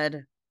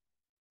God.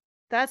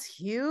 That's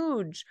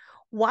huge.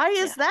 Why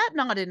is that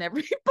not in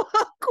every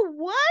book?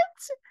 What?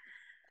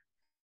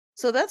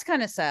 So that's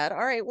kind of sad. All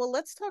right, well,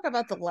 let's talk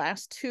about the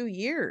last 2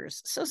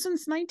 years. So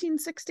since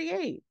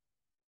 1968.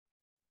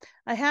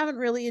 I haven't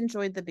really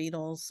enjoyed the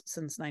Beatles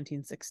since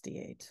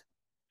 1968.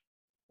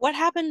 What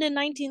happened in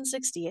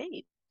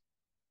 1968?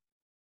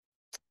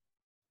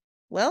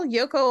 Well,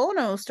 Yoko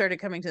Ono started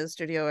coming to the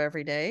studio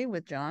every day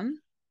with John.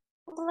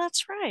 Well,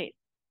 that's right.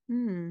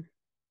 John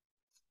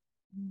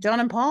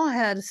and Paul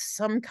had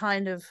some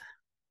kind of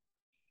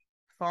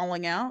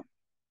falling out.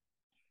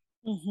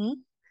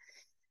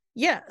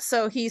 Yeah,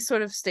 so he's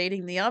sort of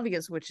stating the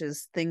obvious, which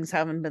is things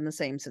haven't been the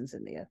same since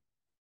India.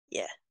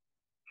 Yeah.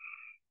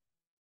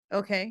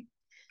 Okay.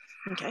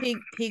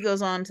 He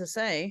goes on to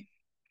say,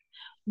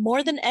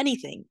 more than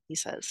anything, he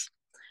says.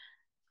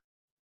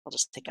 I'll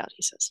just take out,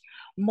 he says,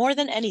 more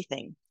than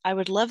anything, I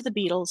would love the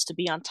Beatles to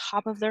be on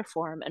top of their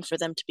form and for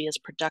them to be as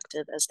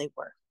productive as they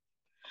were.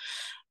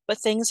 But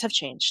things have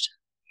changed.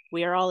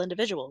 We are all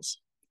individuals.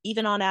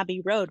 Even on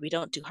Abbey Road, we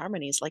don't do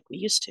harmonies like we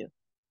used to.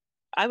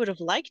 I would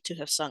have liked to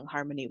have sung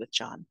harmony with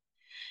John,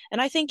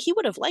 and I think he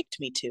would have liked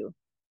me to,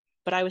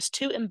 but I was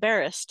too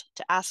embarrassed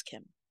to ask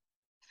him.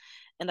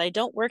 And I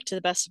don't work to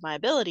the best of my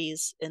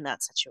abilities in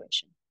that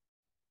situation.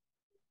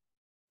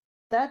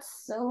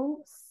 That's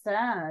so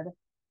sad.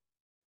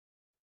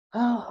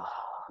 Oh.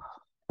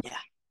 Yeah.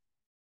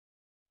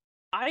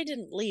 I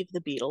didn't leave the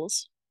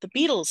Beatles. The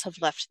Beatles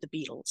have left the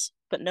Beatles,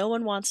 but no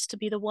one wants to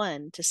be the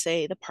one to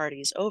say the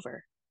party's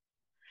over.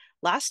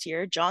 Last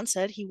year, John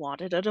said he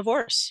wanted a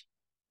divorce.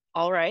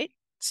 All right,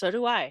 so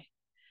do I.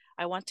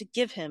 I want to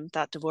give him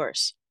that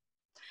divorce.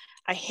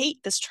 I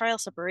hate this trial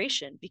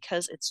separation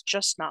because it's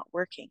just not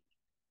working.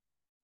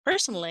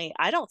 Personally,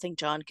 I don't think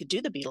John could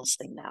do the Beatles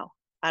thing now.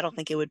 I don't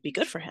think it would be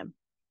good for him.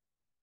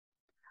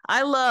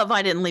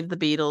 I didn't leave the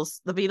Beatles.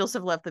 The Beatles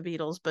have left the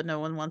Beatles, but no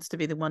one wants to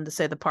be the one to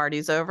say the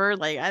party's over.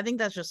 Like, I think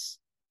that's just,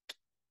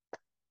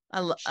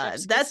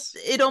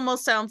 it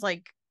almost sounds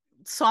like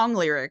song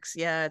lyrics.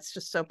 Yeah, it's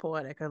just so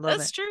poetic. I love it.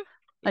 That's true.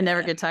 I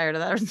never get tired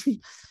of that.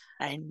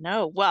 I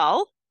know.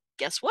 Well,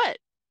 guess what?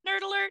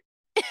 Nerd alert.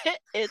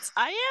 It's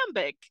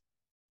iambic.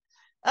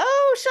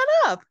 Oh,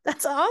 shut up.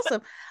 That's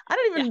awesome. I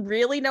don't even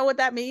really know what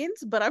that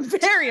means, but I'm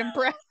very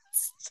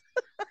impressed.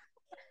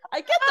 I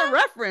get the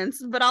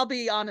reference, but I'll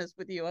be honest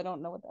with you. I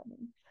don't know what that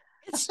means.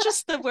 It's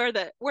just where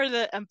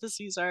the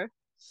emphases are.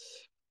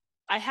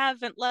 I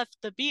haven't left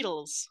the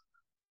Beatles.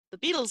 The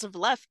Beatles have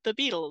left the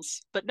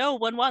Beatles, but no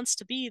one wants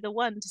to be the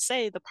one to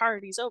say the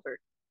party's over.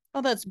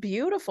 Oh, that's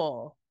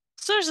beautiful.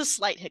 So there's a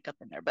slight hiccup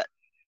in there, but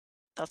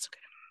that's okay.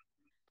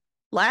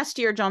 Last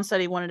year, John said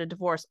he wanted a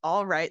divorce.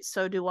 All right,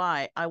 so do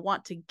I. I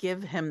want to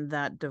give him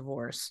that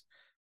divorce.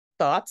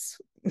 Thoughts?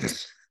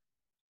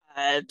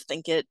 I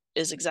think it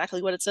is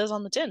exactly what it says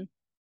on the tin.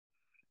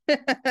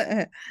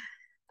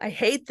 I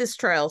hate this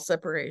trial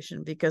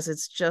separation because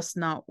it's just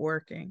not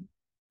working.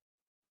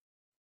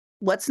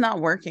 What's not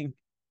working?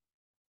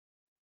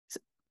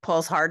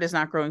 Paul's heart is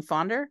not growing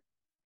fonder?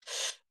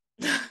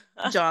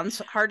 John's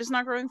heart is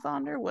not growing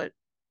fonder? What?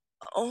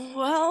 Oh,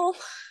 well.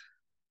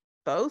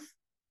 Both?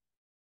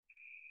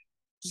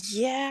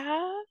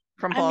 Yeah.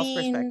 From Paul's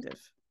perspective.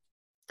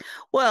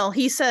 Well,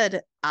 he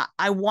said,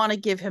 I want to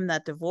give him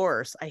that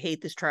divorce. I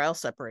hate this trial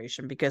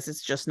separation because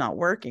it's just not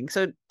working.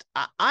 So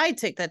I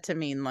take that to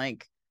mean,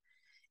 like,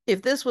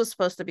 if this was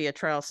supposed to be a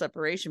trial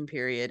separation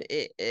period,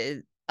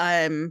 the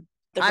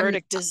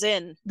verdict is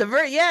in.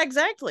 Yeah,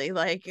 exactly.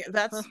 Like,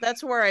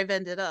 that's where I've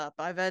ended up.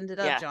 I've ended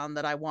up, John,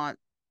 that I want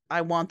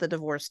the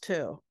divorce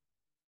too.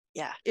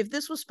 Yeah. If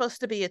this was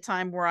supposed to be a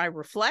time where I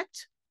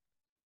reflect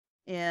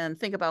and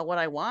think about what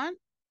I want,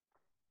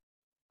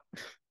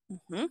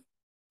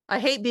 I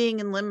hate being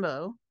in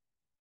limbo.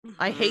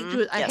 I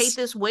hate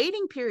this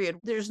waiting period.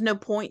 There's no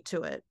point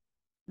to it.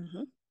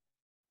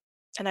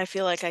 And I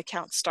feel like I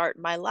can't start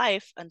my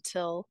life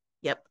until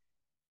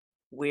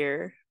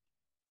we're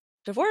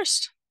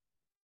divorced.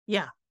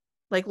 Yeah.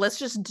 Like, let's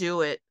just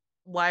do it.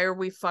 Why are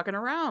we fucking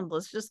around?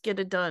 Let's just get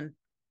it done.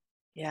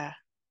 Yeah.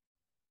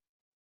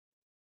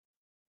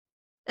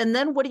 And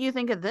then what do you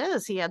think of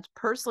this? He adds,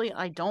 personally,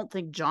 I don't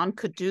think John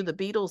could do the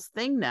Beatles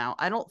thing now.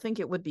 I don't think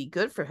it would be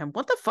good for him.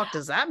 What the fuck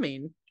does that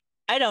mean?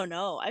 I don't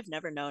know. I've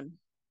never known.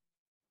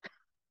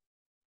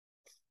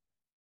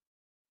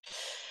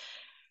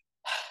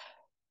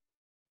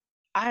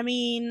 I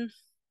mean,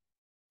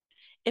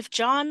 if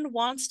John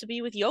wants to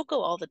be with Yoko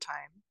all the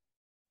time,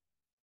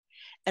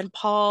 and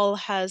Paul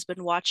has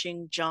been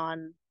watching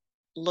John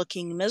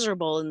looking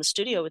miserable in the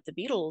studio with the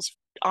Beatles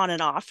on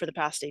and off for the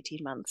past 18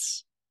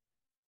 months.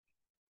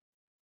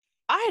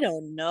 I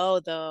don't know,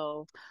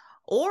 though.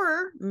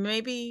 Or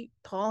maybe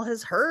Paul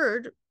has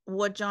heard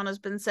what John has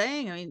been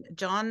saying. I mean,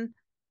 John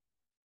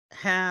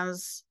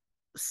has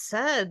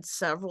said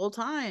several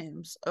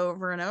times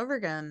over and over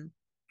again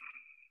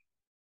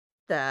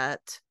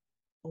that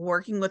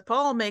working with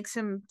Paul makes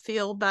him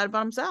feel bad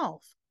about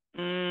himself.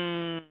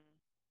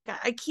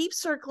 I keep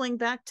circling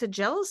back to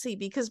jealousy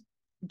because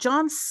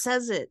John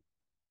says it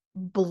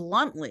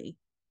bluntly.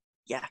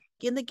 Yeah.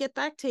 In the Get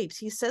Back tapes,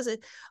 he says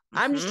it.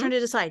 I'm just trying to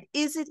decide,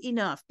 is it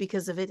enough?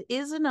 Because if it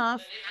is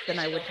enough, then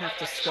I would have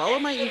to swallow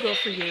my ego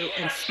for you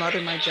and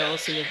smother my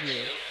jealousy of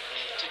you.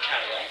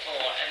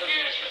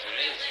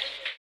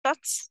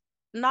 That's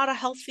not a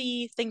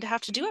healthy thing to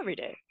have to do every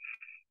day.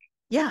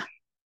 Yeah.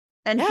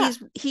 And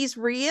he's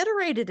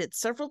reiterated it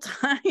several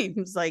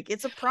times. Like,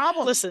 it's a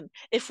problem. Listen,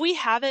 if we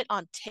have it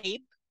on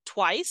tape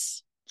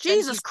twice.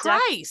 Jesus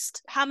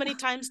Christ. How many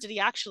times did he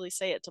actually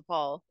say it to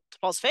Paul? To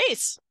Paul's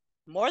face?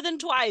 More than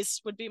twice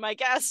would be my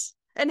guess.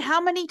 And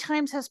how many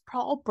times has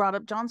Paul brought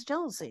up John's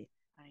jealousy?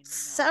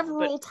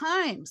 Several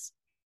times.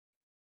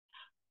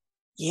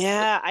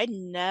 Yeah, I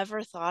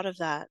never thought of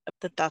that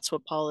that's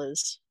what Paul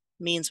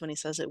means when he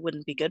says it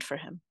wouldn't be good for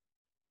him.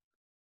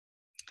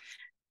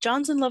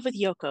 John's in love with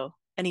Yoko,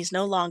 and he's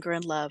no longer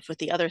in love with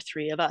the other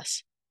three of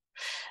us.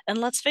 And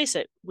let's face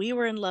it, we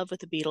were in love with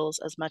the Beatles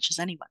as much as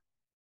anyone.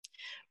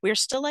 We're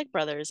still like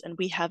brothers, and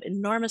we have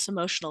enormous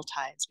emotional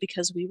ties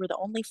because we were the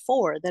only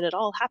four that it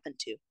all happened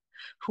to,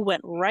 who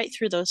went right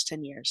through those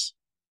 10 years.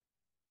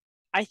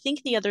 I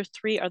think the other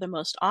three are the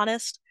most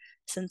honest,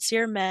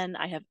 sincere men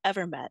I have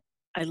ever met.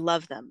 I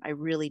love them. I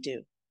really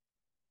do.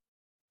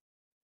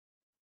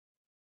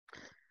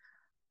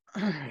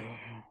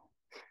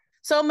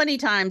 So many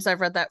times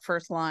I've read that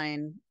first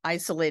line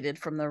isolated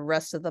from the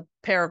rest of the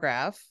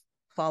paragraph,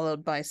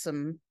 followed by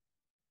some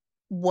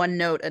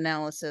one-note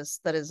analysis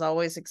that is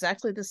always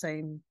exactly the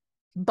same.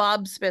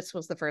 Bob Spitz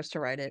was the first to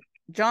write it.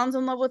 John's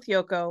in love with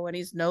Yoko, and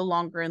he's no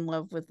longer in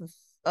love with the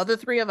other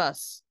three of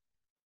us.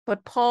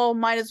 But Paul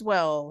might as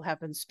well have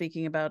been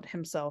speaking about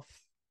himself.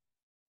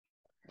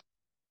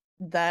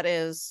 That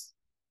is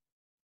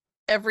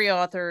every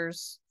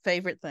author's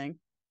favorite thing.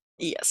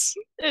 Yes,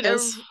 it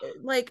is.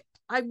 Like,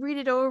 I read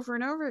it over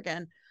and over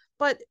again,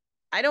 but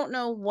I don't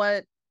know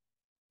what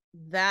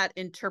that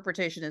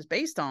interpretation is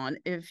based on.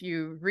 If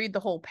you read the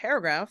whole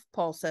paragraph,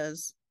 Paul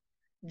says,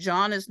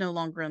 John is no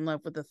longer in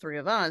love with the three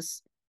of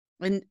us,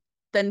 and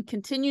then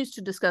continues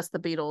to discuss the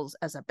Beatles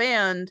as a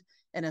band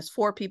and as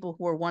four people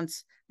who were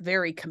once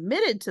very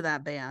committed to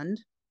that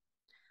band.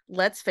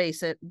 Let's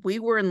face it, we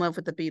were in love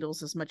with the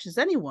Beatles as much as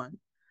anyone.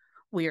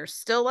 We are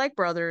still like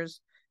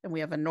brothers, and we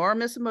have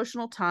enormous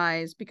emotional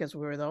ties because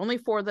we were the only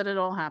four that it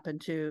all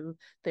happened to.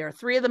 They are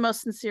three of the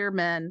most sincere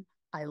men.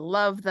 I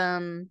love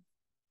them.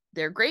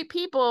 They're great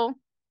people.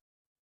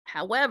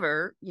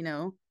 However,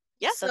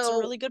 yes, that's a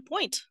really good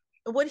point.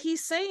 What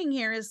he's saying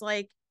here is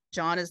like,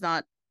 John is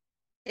not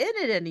in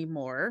it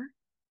anymore,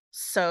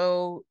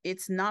 so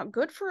it's not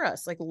good for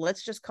us. Like,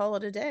 let's just call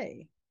it a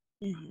day.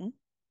 Mm-hmm.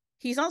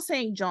 He's not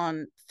saying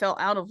John fell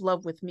out of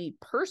love with me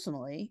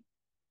personally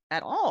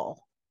at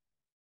all.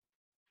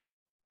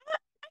 I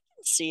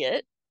can see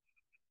it.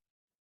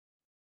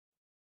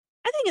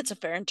 I think it's a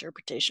fair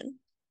interpretation.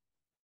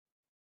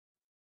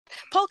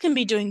 Paul can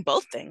be doing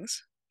both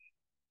things.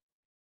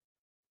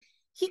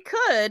 He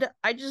could.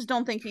 I just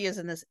don't think he is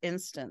in this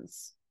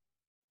instance.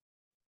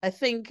 I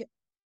think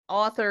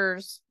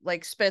authors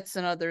like Spitz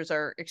and others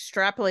are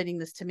extrapolating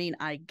this to mean,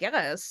 I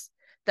guess,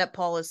 that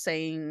Paul is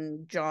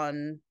saying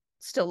John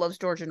still loves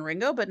George and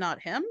Ringo, but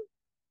not him.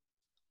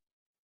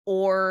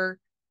 Or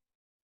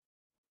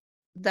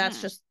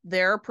that's just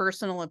their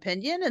personal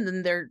opinion, and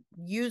then they're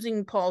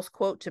using Paul's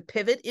quote to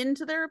pivot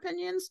into their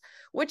opinions,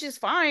 which is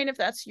fine if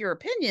that's your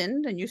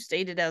opinion and you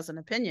state it as an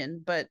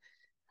opinion. But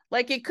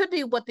like, it could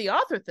be what the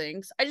author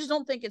thinks. I just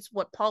don't think it's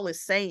what Paul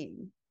is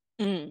saying.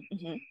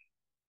 Mm-hmm.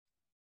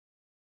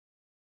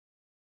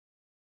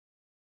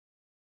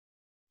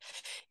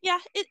 Yeah,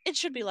 it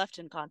should be left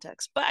in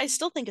context, but I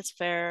still think it's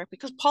fair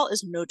because Paul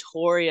is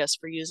notorious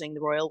for using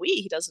the royal we.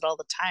 He does it all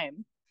the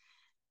time.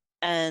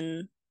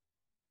 And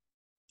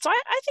so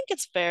I think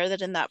it's fair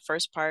that in that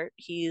first part,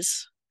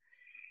 he's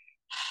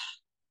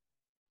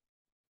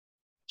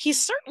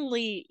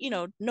certainly,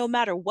 no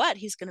matter what,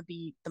 he's going to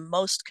be the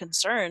most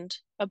concerned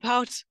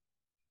about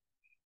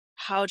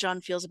how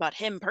John feels about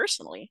him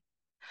personally.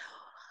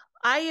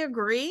 I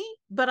agree,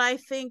 but I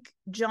think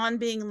John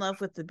being in love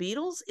with the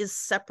Beatles is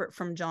separate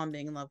from John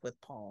being in love with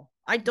Paul.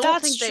 I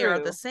don't think they are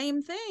the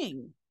same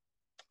thing.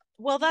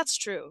 Well, that's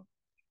true.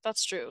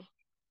 That's true.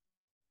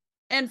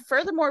 And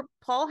furthermore,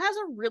 Paul has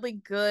a really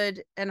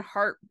good and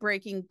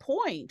heartbreaking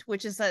point,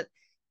 which is that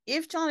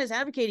if John is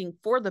advocating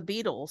for the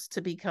Beatles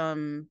to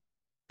become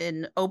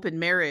an open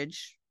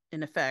marriage,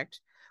 in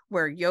effect,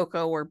 where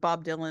Yoko or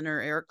Bob Dylan or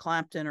Eric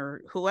Clapton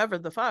or whoever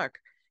the fuck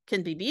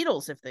can be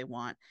Beatles if they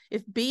want.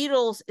 If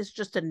Beatles is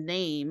just a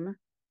name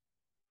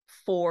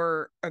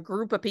for a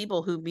group of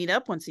people who meet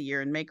up once a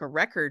year and make a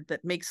record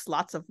that makes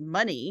lots of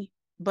money,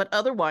 but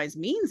otherwise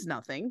means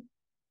nothing,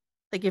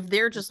 like if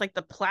they're just like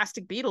the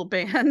Plastic Beatle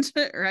band,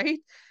 right?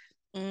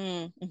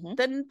 Mm-hmm.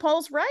 Then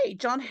Paul's right.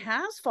 John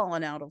has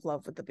fallen out of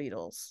love with the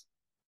Beatles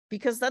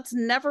because that's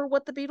never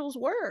what the Beatles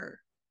were.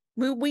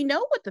 We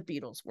know what the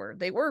Beatles were.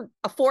 They were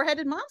a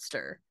four-headed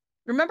monster.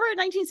 Remember in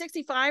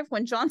 1965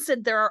 when John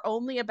said there are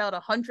only about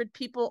 100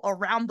 people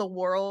around the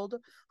world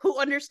who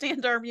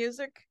understand our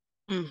music?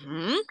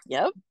 Mm-hmm.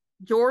 Yep.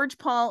 George,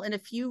 Paul, and a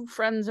few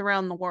friends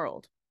around the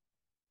world.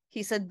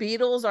 He said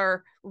Beatles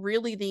are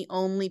really the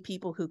only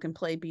people who can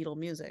play Beatle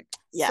music.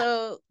 Yeah.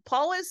 So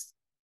Paul is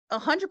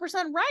 100%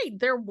 right.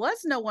 There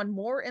was no one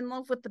more in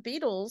love with the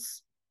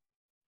Beatles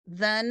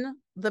than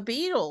the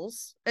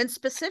Beatles, and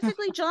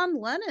specifically John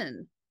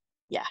Lennon.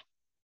 Yeah.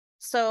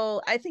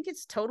 So I think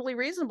it's totally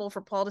reasonable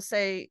for Paul to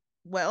say,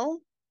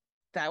 well,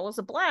 that was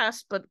a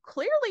blast, but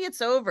clearly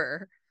it's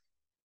over.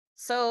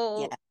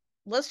 So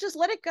let's just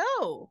let it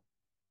go.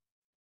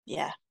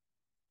 Yeah.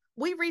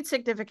 We read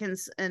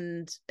significance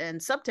and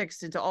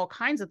subtext into all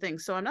kinds of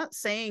things. So I'm not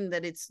saying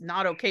that it's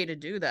not okay to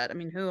do that. I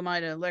mean, who am I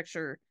to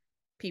lecture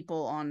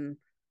people on,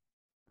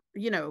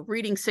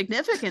 reading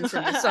significance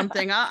into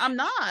something? I'm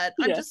not.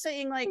 I'm just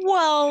saying, like,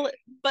 well,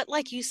 but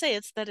like you say,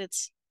 it's that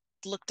it's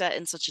looked at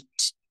in such a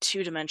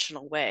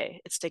two-dimensional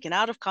way. It's taken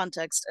out of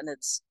context and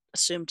it's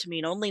assumed to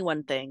mean only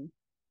one thing.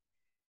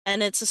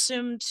 And it's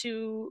assumed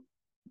to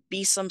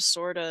be some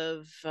sort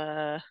of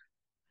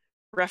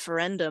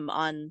referendum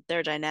on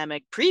their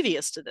dynamic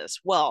previous to this.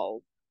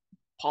 Well,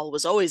 Paul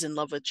was always in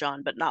love with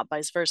John, but not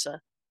vice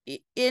versa.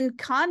 In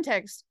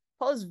context,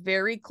 Paul is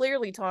very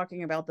clearly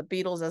talking about the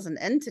Beatles as an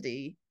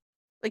entity.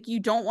 Like, you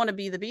don't want to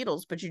be the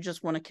Beatles, but you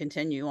just want to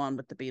continue on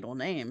with the Beatle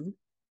name.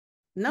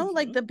 No,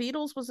 like, the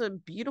Beatles was a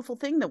beautiful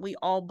thing that we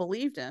all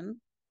believed in.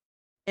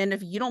 And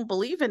if you don't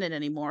believe in it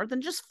anymore,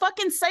 then just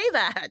fucking say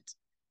that.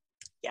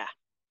 Yeah.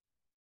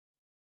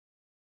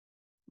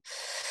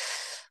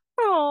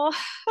 Oh,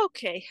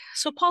 okay.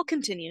 So Paul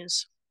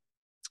continues.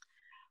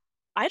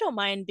 I don't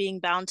mind being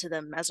bound to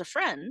them as a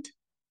friend.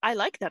 I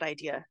like that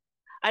idea.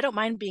 I don't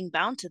mind being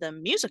bound to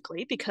them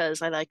musically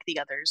because I like the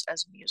others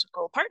as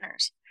musical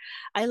partners.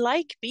 I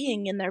like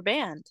being in their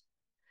band.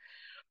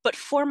 But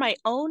for my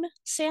own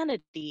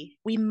sanity,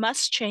 we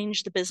must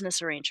change the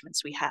business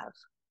arrangements we have.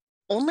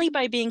 Only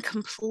by being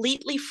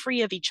completely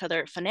free of each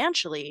other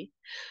financially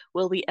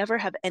will we ever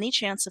have any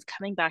chance of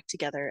coming back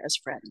together as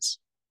friends.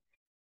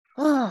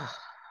 Oh,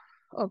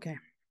 okay.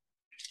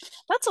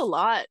 That's a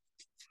lot.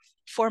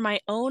 For my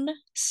own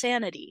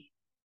sanity,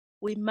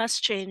 we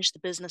must change the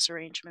business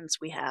arrangements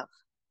we have.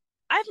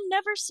 I've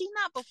never seen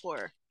that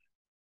before.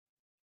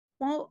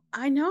 Well,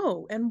 I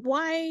know. And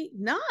why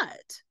not?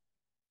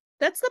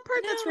 That's the part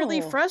that's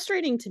really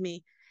frustrating to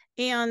me.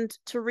 And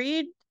to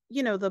read,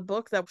 the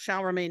book that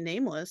shall remain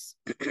nameless,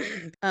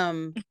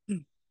 to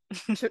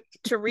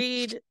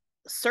read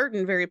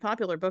certain very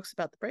popular books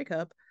about the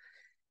breakup,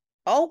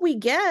 all we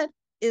get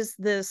is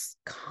this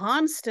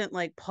constant,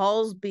 like,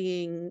 Paul's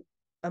being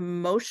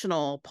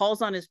emotional,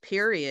 Paul's on his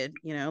period,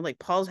 like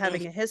Paul's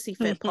having a hissy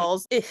fit,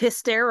 Paul's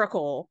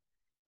hysterical,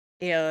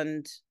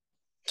 and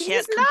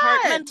can't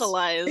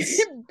compartmentalize.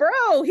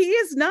 Bro, he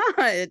is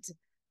not.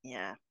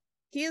 Yeah.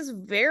 He is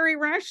very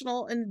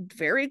rational and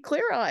very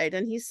clear-eyed,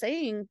 and he's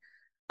saying,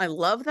 I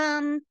love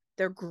them,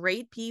 they're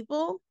great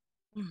people.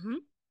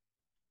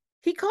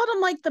 He called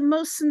them like the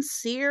most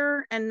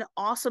sincere and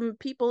awesome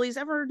people he's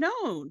ever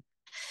known.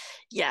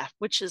 Yeah,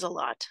 which is a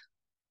lot.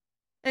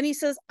 And he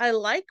says, I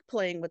like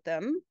playing with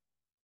them.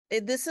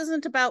 This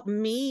isn't about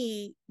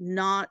me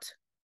not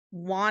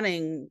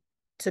wanting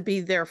to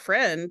be their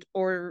friend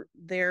or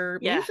their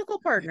musical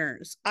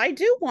partners. I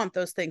do want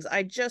those things.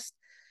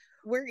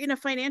 We're in a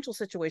financial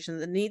situation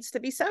that needs to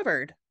be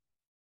severed.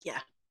 Yeah.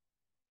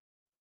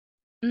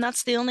 And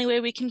that's the only way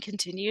we can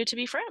continue to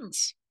be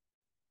friends.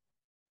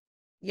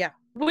 Yeah.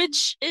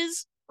 Which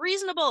is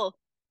reasonable.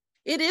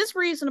 It is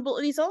reasonable.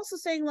 And he's also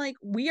saying, like,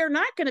 we are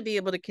not going to be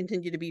able to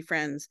continue to be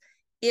friends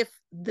if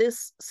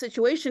this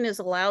situation is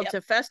allowed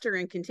to fester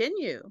and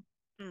continue.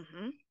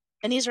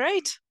 And he's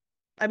right.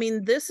 I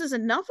mean, this is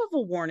enough of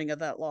a warning of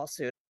that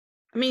lawsuit.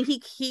 I mean,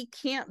 he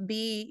can't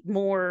be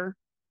more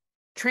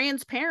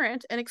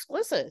transparent and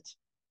explicit.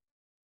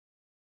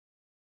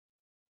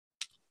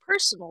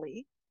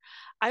 Personally,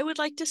 I would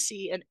like to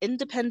see an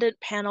independent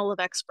panel of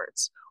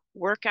experts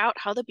work out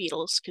how the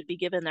Beatles could be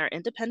given their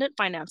independent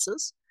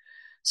finances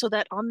so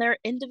that on their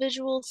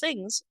individual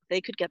things, they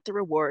could get the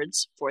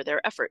rewards for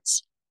their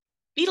efforts.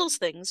 Beatles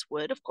things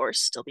would, of course,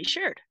 still be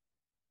shared.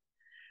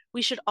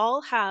 We should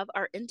all have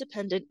our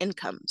independent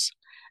incomes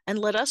and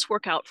let us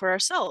work out for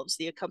ourselves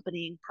the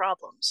accompanying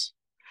problems.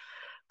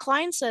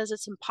 Klein says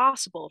it's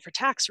impossible for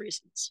tax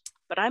reasons,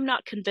 but I'm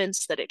not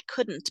convinced that it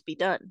couldn't be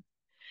done.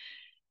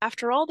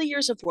 After all the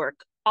years of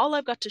work, all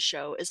I've got to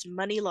show is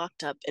money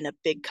locked up in a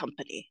big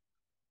company.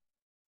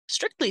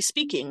 Strictly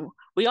speaking,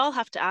 we all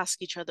have to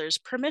ask each other's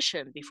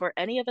permission before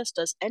any of us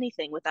does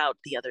anything without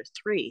the other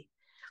three.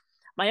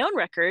 My own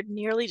record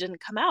nearly didn't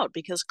come out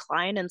because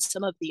Klein and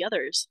some of the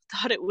others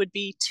thought it would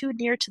be too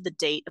near to the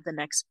date of the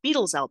next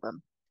Beatles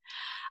album.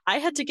 I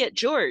had to get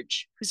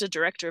George, who's a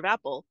director of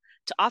Apple,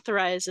 to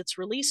authorize its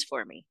release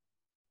for me.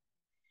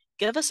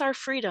 Give us our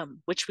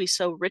freedom, which we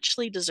so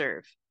richly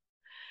deserve.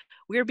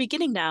 We are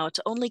beginning now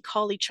to only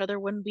call each other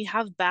when we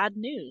have bad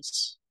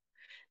news.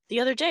 The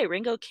other day,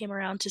 Ringo came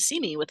around to see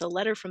me with a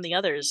letter from the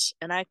others,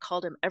 and I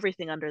called him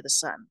everything under the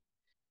sun.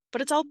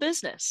 But it's all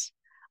business.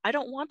 I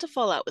don't want to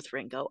fall out with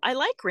Ringo. I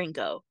like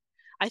Ringo.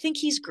 I think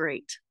he's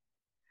great.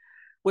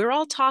 We're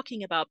all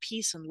talking about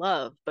peace and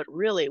love, but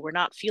really we're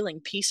not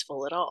feeling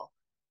peaceful at all.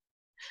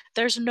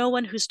 There's no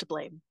one who's to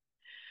blame.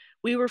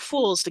 We were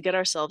fools to get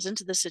ourselves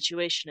into this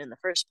situation in the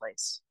first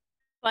place.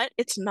 But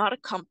it's not a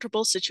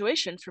comfortable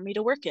situation for me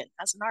to work in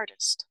as an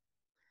artist.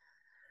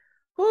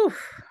 Whew.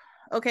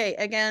 Okay,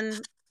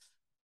 again,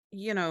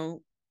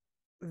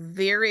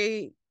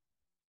 very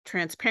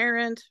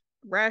transparent,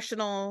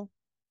 rational.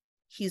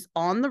 He's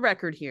on the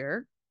record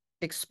here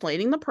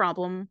explaining the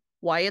problem,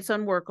 why it's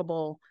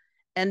unworkable,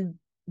 and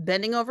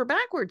bending over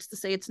backwards to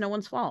say it's no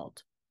one's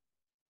fault.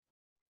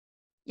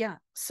 Yeah.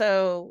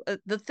 So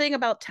the thing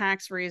about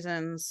tax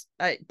reasons,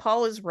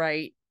 Paul is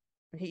right.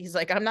 He's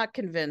like, I'm not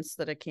convinced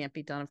that it can't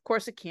be done. Of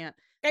course it can't.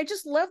 I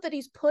just love that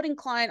he's putting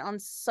Klein on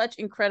such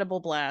incredible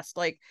blast.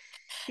 Like,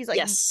 he's like,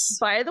 Yes.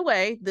 by the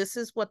way, this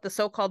is what the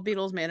so-called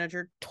Beatles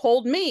manager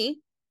told me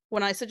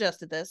when I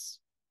suggested this.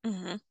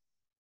 Mm-hmm.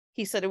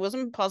 He said it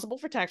wasn't possible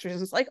for tax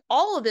reasons. Like,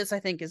 all of this, I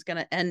think, is going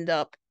to end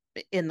up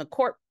in the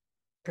court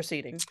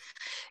proceeding.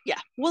 Yeah.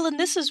 Well, and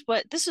this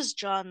is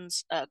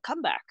John's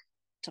comeback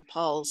to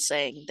Paul's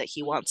saying that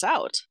he wants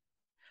out.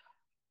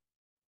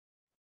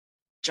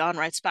 John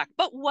writes back,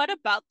 but what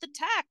about the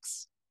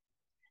tax?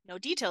 No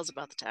details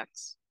about the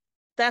tax.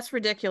 That's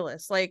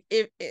ridiculous. Like,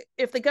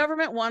 if the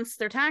government wants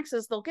their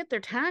taxes, they'll get their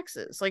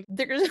taxes. Like,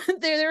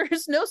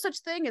 there's no such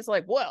thing as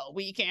like, well,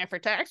 we can't for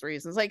tax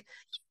reasons. Like,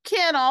 you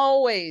can't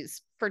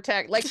always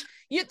protect. Like,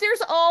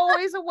 there's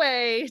always a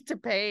way to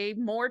pay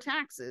more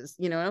taxes.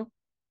 You know,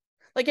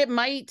 like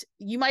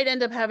you might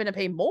end up having to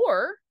pay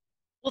more.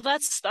 Well,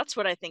 that's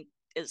what I think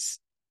is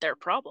their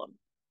problem.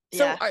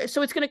 So, yeah.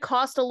 So it's going to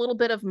cost a little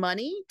bit of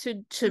money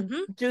to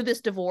do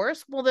this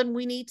divorce. Well, then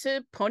we need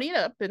to pony it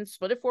up and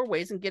split it 4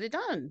 ways and get it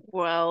done.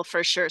 Well,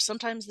 for sure.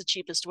 Sometimes the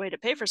cheapest way to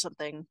pay for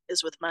something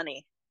is with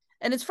money.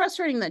 And it's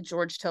frustrating that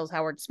George tells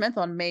Howard Smith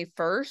on May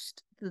 1st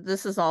that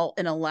this is all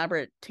an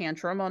elaborate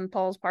tantrum on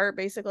Paul's part,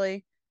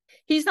 basically.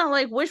 He's not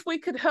like, wish we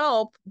could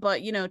help,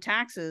 but, you know,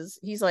 taxes.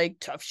 He's like,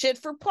 tough shit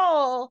for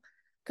Paul,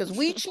 because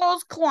we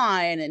chose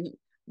Klein and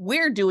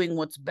we're doing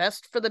what's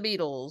best for the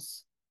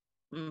Beatles.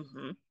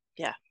 Mm-hmm.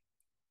 Yeah.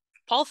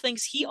 Paul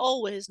thinks he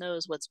always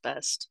knows what's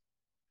best.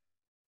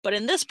 But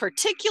in this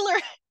particular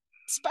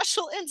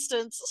special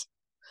instance,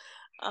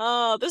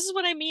 this is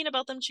what I mean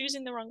about them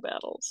choosing the wrong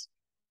battles.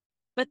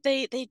 But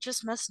they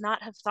just must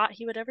not have thought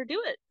he would ever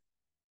do it.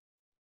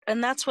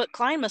 And that's what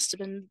Klein must have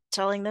been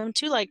telling them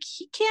too. Like,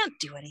 he can't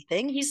do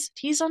anything.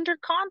 He's under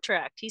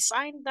contract. He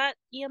signed that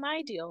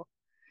EMI deal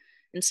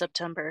in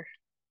September.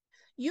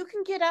 You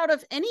can get out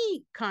of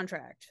any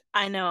contract.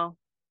 I know.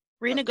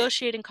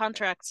 Renegotiating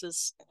contracts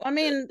is, I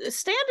mean,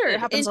 standard. It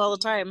happens all the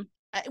time.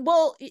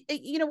 Well,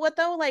 you know what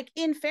though? Like,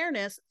 in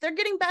fairness, they're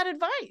getting bad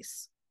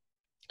advice.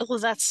 Well,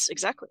 that's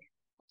exactly.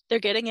 They're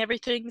getting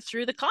everything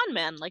through the con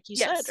man, like you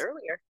said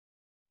earlier.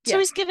 So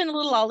he's given a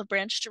little olive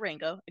branch to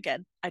Ringo.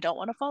 Again, I don't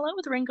want to fall out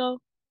with Ringo.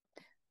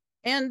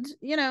 And,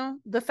 you know,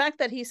 the fact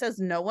that he says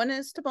no one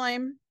is to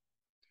blame.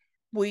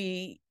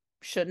 We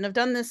shouldn't have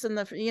done this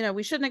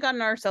we shouldn't have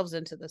gotten ourselves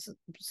into this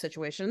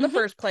situation in the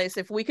first place.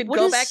 If we could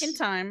go back in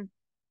time.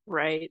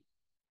 Right.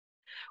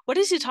 What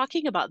is he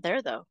talking about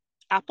there, though?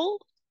 Apple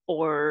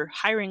or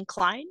hiring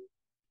Klein?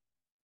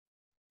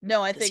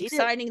 No, I think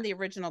signing the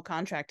original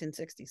contract in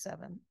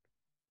 1967.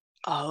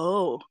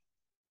 Oh.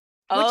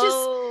 Which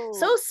is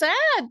so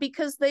sad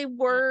because they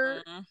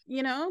were,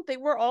 they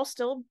were all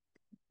still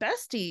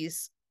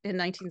besties in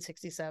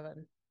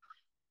 1967.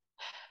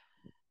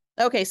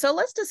 Okay, so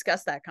let's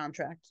discuss that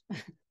contract.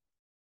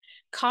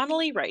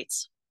 Connolly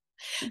writes,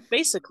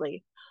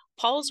 basically,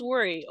 Paul's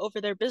worry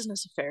over their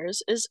business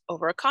affairs is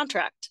over a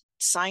contract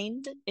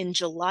signed in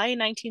July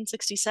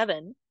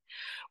 1967,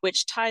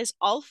 which ties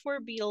all 4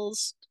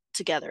 Beatles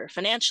together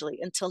financially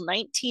until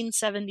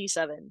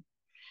 1977.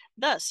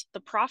 Thus, the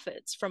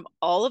profits from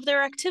all of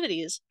their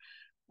activities,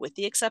 with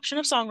the exception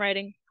of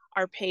songwriting,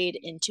 are paid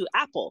into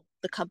Apple,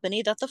 the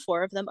company that the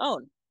 4 of them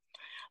own.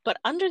 But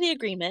under the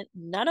agreement,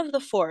 none of the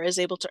 4 is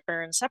able to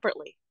earn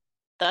separately.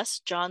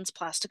 Thus, John's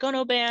Plastic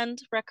Ono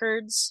Band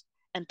records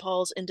and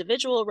Paul's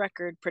individual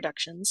record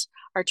productions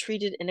are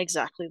treated in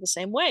exactly the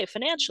same way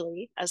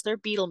financially as their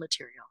Beatle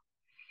material.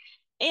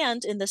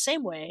 And in the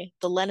same way,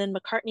 the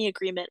Lennon-McCartney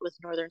agreement with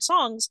Northern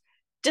Songs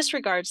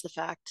disregards the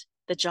fact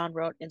that John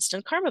wrote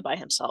Instant Karma by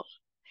himself,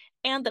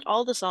 and that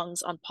all the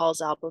songs on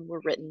Paul's album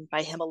were written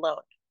by him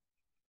alone.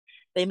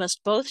 They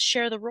must both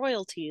share the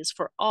royalties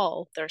for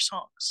all their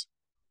songs.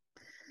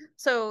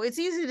 So it's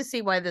easy to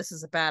see why this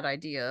is a bad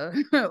idea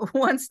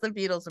once the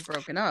Beatles have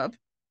broken up.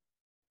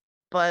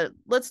 But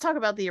let's talk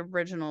about the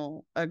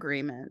original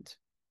agreement.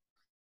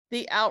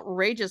 The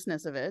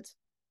outrageousness of it.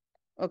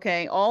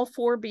 Okay, all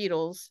 4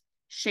 Beatles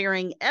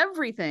sharing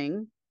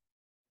everything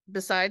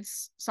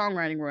besides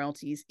songwriting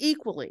royalties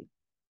equally.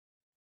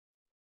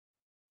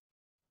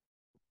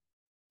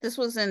 This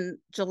was in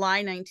July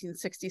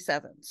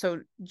 1967. So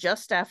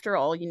just after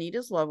All You Need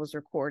Is Love was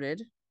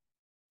recorded.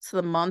 It's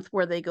the month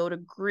where they go to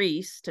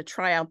Greece to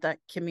try out that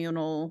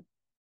communal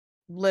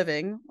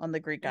living on the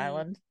Greek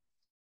island.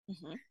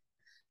 Mm-hmm.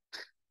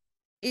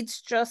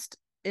 It's just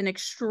an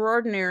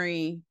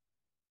extraordinary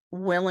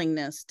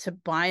willingness to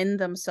bind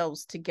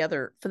themselves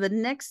together for the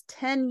next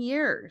 10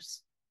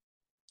 years.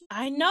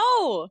 I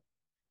know.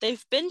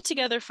 They've been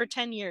together for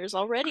 10 years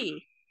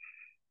already.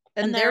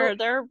 And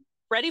they're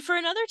ready for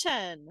another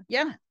 10.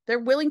 Yeah. They're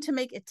willing to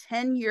make a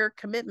 10-year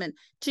commitment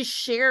to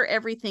share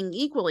everything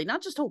equally,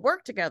 not just to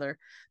work together,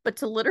 but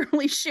to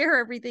literally share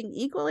everything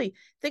equally.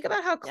 Think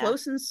about how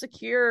close and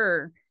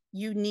secure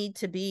you need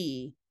to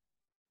be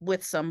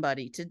with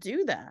somebody to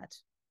do that.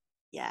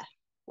 Yeah.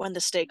 when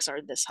the stakes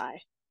are this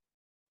high.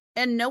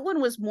 And no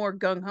one was more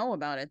gung-ho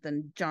about it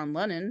than John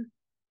Lennon.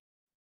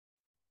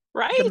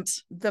 Right?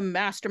 The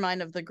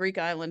mastermind of the Greek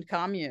island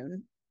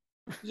commune.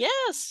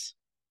 Yes.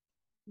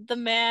 The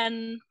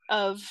man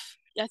of,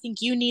 I think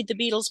you need the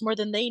Beatles more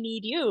than they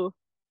need you.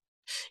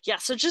 Yeah,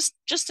 so just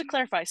to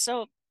clarify,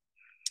 so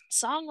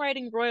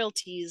songwriting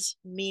royalties,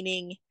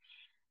 meaning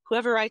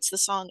whoever writes the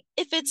song,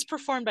 if it's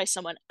performed by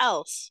someone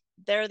else,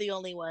 they're the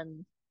only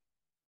one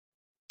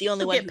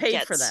who get paid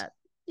gets for that.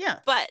 Yeah.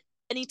 But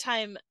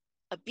anytime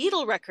a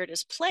Beatle record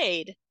is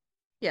played,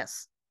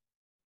 yes,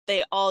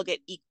 they all get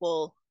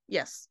equal.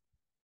 Yes.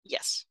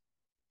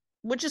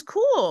 Which is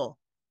cool.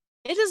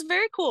 It is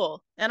very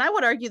cool. And I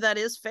would argue that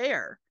is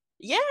fair.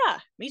 Yeah,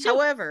 me too.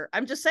 However,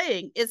 I'm just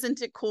saying,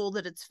 isn't it cool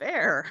that it's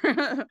fair?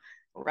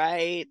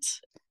 Right.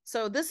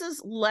 So this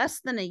is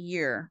less than a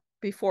year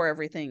before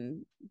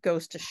everything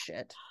goes to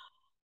shit.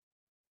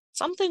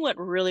 Something went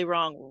really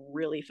wrong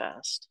really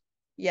fast.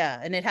 Yeah,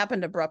 and it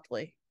happened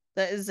abruptly.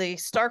 That is a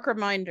stark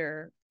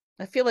reminder.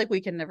 I feel like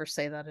we can never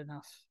say that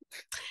enough.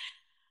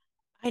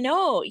 I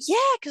know. Yeah,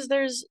 because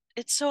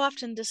it's so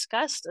often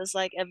discussed as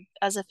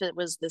if it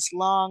was this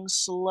long,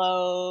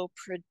 slow,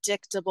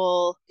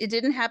 predictable. It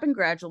didn't happen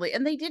gradually,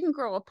 and they didn't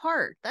grow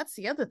apart. That's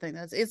the other thing.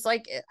 It's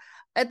like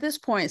at this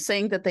point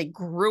saying that they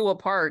grew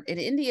apart in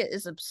India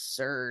is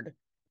absurd.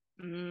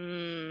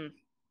 Well,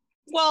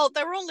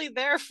 they were only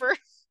there for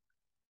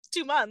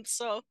 2 months,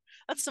 so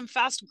that's some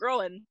fast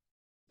growing.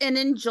 And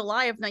in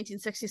July of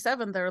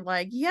 1967, they're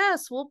like,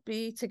 yes, we'll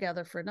be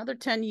together for another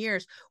 10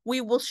 years.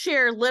 We will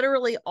share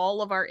literally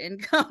all of our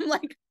income,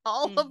 like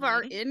all of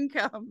our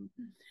income.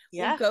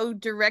 Yeah. Will go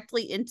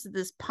directly into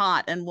this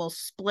pot and we'll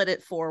split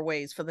it 4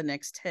 ways for the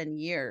next 10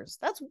 years.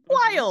 That's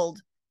wild.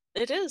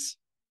 It is.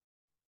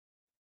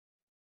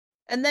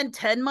 And then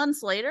 10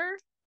 months later,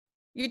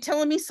 you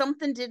telling me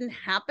something didn't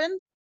happen?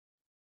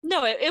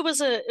 No, it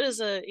was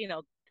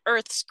a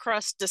Earth's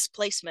crust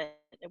displacement.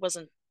 It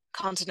wasn't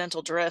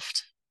continental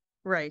drift.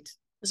 Right.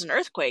 It was an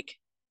earthquake.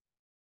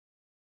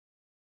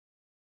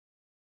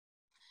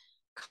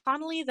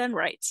 Connolly then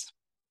writes,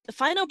 the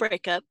final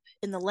breakup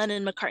in the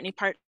Lennon-McCartney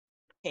part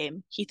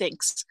came, he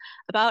thinks,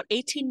 about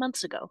 18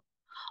 months ago,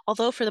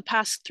 although for the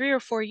past 3 or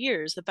 4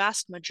 years, the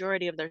vast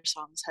majority of their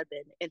songs had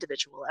been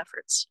individual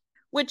efforts.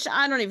 Which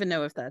I don't even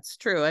know if that's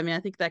true. I mean, I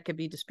think that could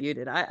be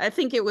disputed. I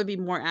think it would be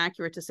more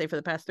accurate to say for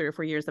the past 3 or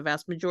 4 years, the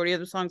vast majority of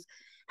the songs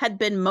had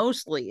been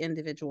mostly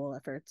individual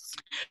efforts.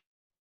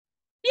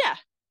 Yeah.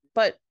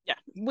 But yeah,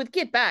 with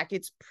Get Back,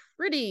 it's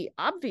pretty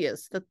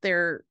obvious that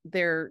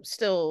they're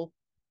still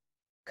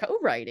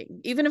co-writing,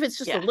 even if it's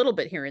just a little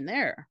bit here and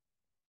there.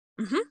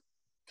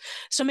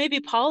 So maybe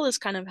Paul is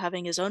kind of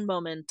having his own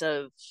moment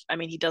of, I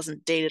mean, he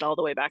doesn't date it all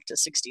the way back to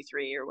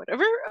 63 or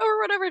whatever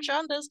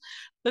John does,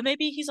 but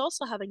maybe he's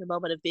also having a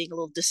moment of being a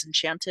little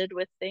disenchanted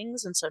with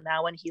things, and so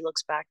now when he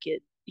looks back,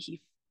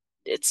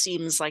 it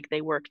seems like they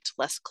worked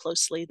less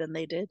closely than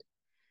they did.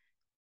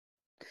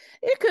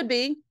 It could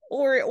be,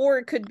 or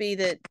it could be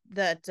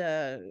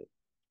that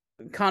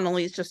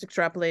Connolly is just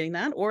extrapolating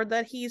that, or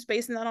that he's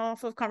basing that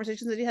off of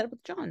conversations that he had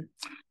with John.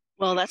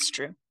 Well, that's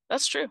true.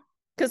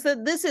 Because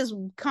this is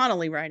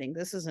Connolly writing.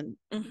 This isn't,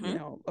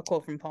 a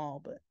quote from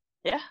Paul, but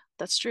yeah,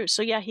 that's true.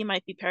 So yeah, he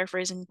might be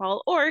paraphrasing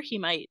Paul, or he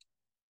might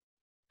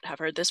have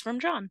heard this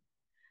from John,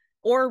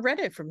 or read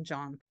it from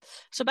John.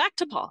 So back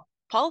to Paul.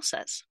 Paul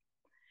says,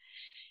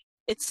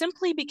 it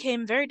simply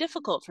became very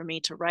difficult for me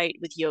to write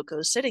with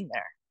Yoko sitting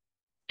there.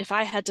 If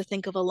I had to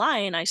think of a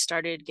line, I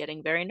started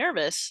getting very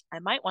nervous. I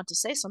might want to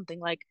say something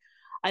like,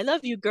 I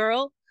love you,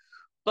 girl.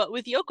 But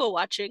with Yoko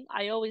watching,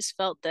 I always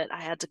felt that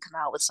I had to come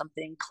out with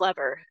something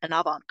clever and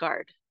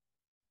avant-garde.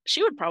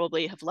 She would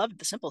probably have loved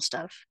the simple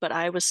stuff, but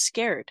I was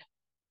scared.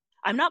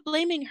 I'm not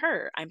blaming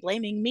her, I'm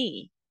blaming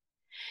me.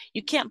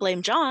 You can't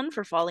blame John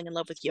for falling in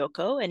love with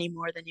Yoko any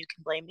more than you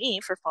can blame me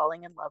for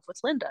falling in love with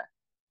Linda.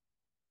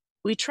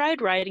 We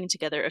tried writing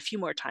together a few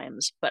more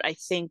times, but I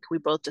think we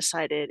both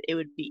decided it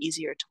would be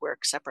easier to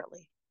work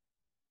separately.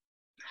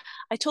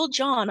 I told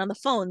John on the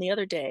phone the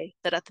other day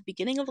that at the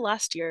beginning of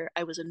last year,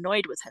 I was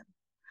annoyed with him.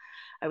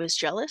 I was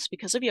jealous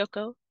because of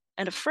Yoko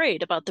and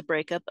afraid about the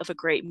breakup of a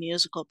great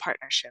musical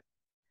partnership.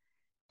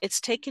 It's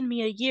taken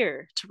me a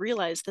year to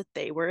realize that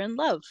they were in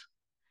love,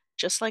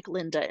 just like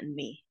Linda and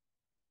me.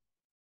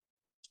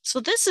 So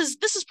this is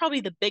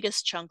probably the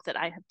biggest chunk that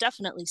I have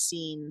definitely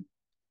seen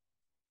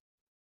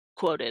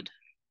quoted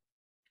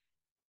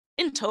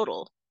in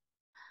total.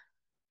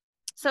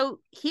 So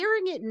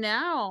hearing it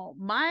now,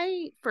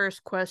 my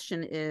first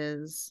question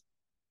is,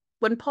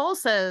 when Paul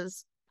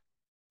says,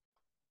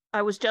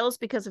 I was jealous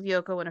because of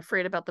Yoko and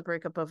afraid about the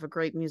breakup of a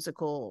great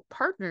musical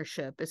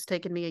partnership, it's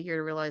taken me a year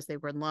to realize they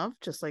were in love,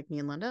 just like me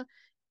and Linda.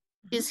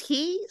 Is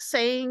he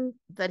saying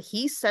that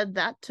he said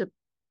that to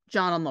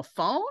John on the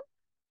phone?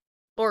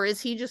 Or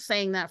is he just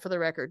saying that for the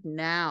record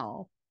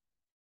now?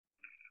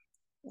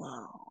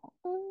 Wow.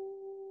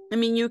 I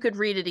mean, you could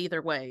read it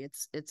either way.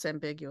 It's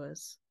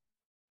ambiguous.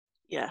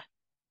 Yeah.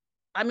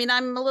 I mean,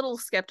 I'm a little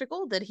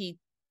skeptical that he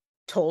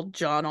told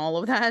John all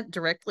of that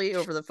directly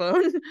over the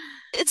phone.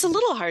 It's a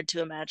little hard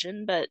to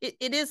imagine, but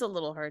it is a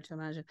little hard to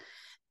imagine.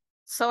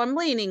 So I'm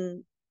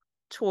leaning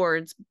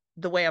towards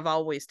the way I've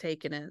always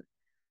taken it,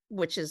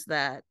 which is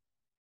that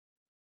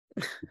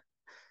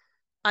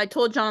I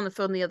told John on the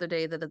phone the other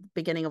day that at the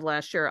beginning of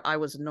last year, I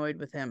was annoyed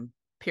with him,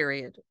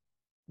 period.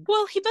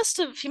 well, he must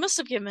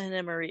have given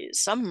him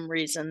some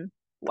reason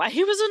why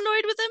he was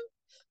annoyed with him.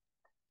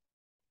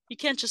 You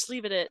can't just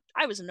leave it at,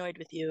 I was annoyed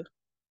with you.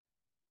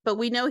 But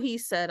we know he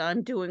said,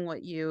 I'm doing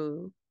what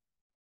you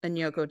and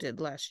Yoko did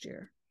last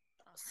year.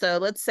 So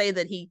let's say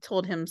that he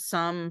told him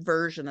some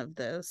version of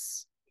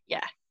this.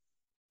 Yeah.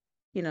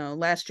 You know,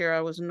 last year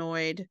I was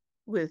annoyed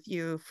with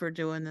you for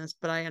doing this,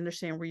 but I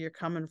understand where you're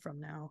coming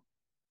from now.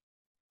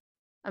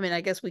 I mean,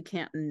 I guess we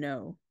can't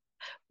know.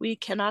 We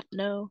cannot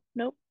know.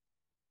 Nope.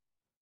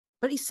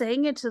 But he's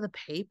saying it to the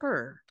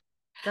paper.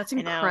 That's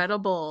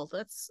incredible.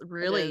 That's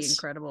really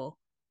incredible.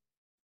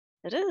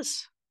 It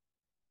is.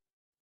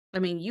 I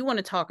mean, you want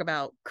to talk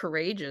about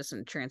courageous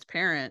and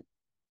transparent.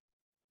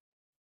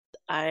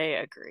 I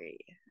agree.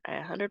 I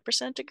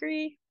 100%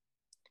 agree.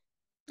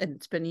 And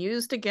it's been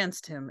used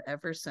against him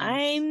ever since.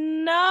 I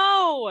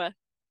know.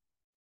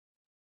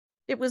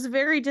 It was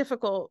very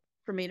difficult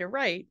for me to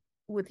write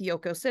with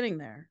Yoko sitting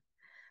there.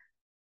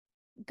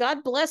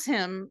 God bless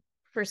him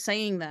for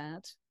saying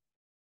that.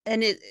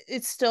 And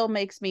it still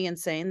makes me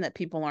insane that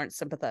people aren't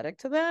sympathetic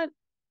to that.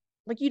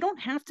 Like, you don't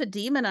have to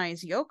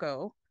demonize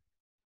Yoko.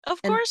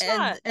 Of course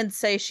not. And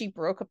say she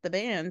broke up the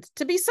band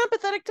to be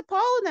sympathetic to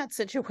Paul in that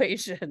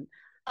situation.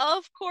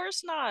 Of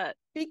course not.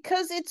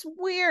 Because it's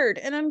weird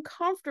and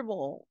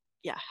uncomfortable.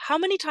 Yeah. How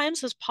many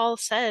times has Paul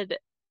said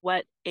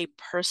what a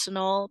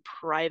personal,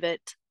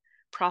 private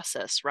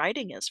process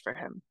writing is for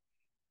him?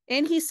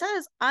 And he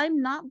says,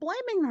 I'm not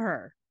blaming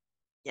her.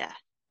 Yeah.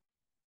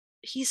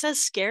 He says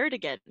scared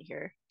again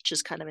here, which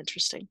is kind of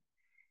interesting.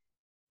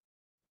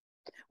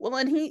 Well,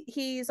 and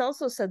he's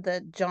also said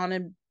that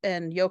John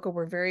and Yoko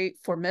were very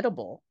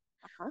formidable,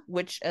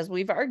 which, as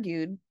we've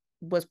argued,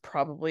 was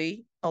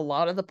probably a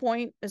lot of the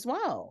point as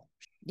well.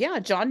 Yeah,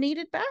 John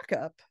needed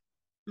backup.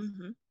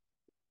 Mm-hmm.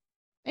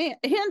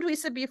 And we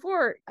said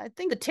before, I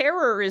think the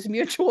terror is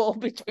mutual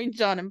between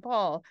John and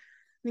Paul.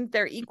 I think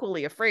they're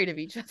equally afraid of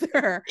each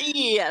other.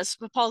 Yes,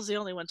 but Paul's the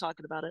only one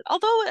talking about it.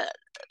 Although,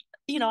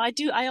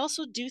 I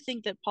also do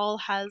think that Paul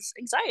has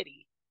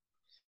anxiety.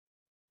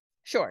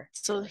 Sure.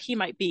 So he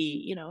might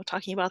be,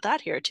 talking about that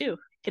here too.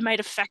 It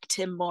might affect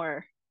him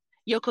more.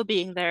 Yoko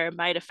being there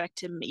might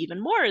affect him even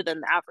more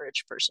than the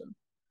average person.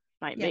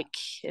 Might make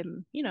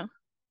him,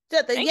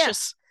 anxious.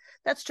 Yes,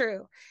 that's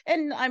true.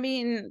 And I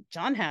mean,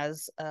 John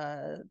has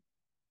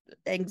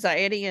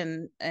anxiety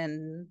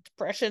and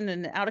depression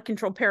and out of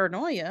control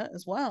paranoia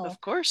as well. Of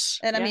course.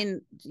 And I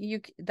mean,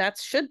 that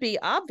should be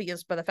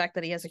obvious by the fact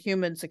that he has a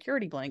human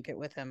security blanket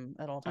with him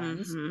at all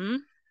times. Mm-hmm.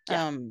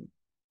 Yeah.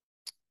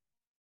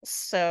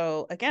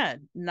 So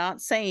again, not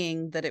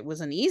saying that it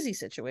was an easy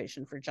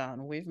situation for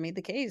John. We've made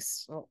the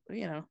case,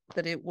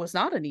 that it was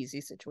not an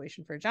easy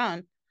situation for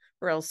John,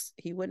 or else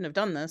he wouldn't have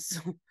done this.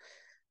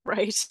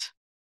 Right.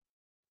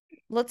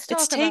 Let's talk.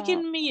 It's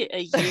taken me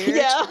a year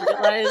to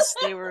realize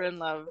they were in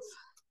love.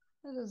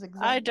 That is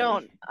exactly.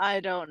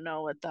 I don't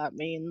know what that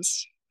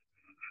means.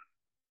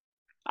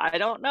 I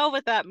don't know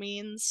what that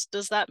means.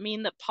 Does that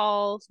mean that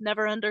Paul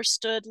never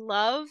understood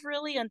love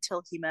really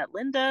until he met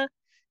Linda?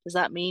 Does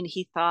that mean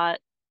he thought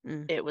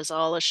it was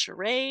all a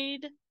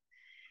charade?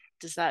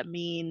 Does that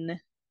mean,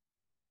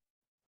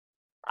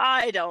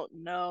 I don't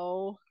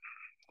know,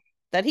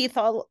 that he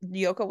thought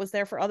Yoko was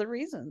there for other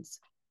reasons?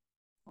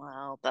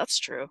 Well, that's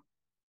true.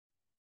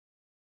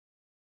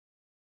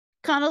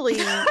 Connolly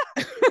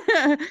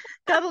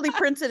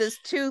prints it as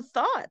two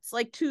thoughts,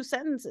 like two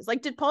sentences.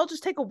 Like, did Paul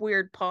just take a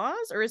weird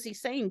pause, or is he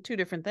saying two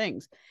different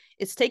things?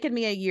 It's taken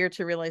me a year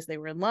to realize they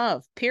were in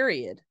love,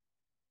 period.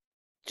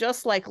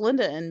 Just like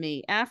Linda and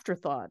me,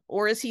 afterthought.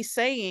 Or is he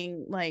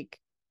saying, like,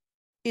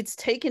 it's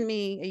taken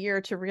me a year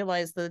to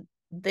realize that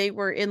they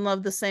were in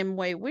love the same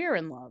way we're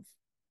in love?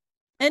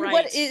 And right.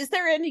 What is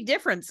there any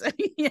difference? I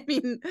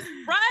mean,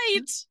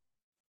 right.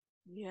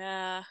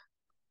 Yeah.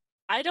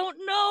 I don't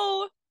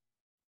know.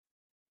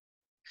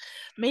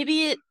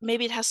 Maybe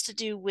it has to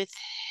do with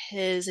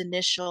his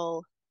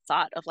initial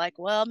thought of like,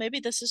 well, maybe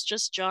this is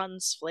just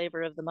John's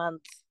flavor of the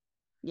month.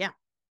 Yeah.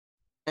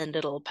 And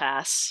it'll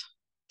pass.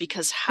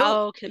 Because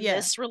how can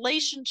this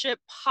relationship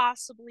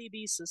possibly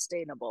be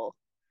sustainable?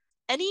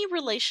 Any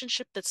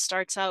relationship that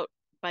starts out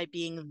by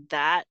being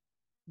that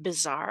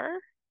bizarre,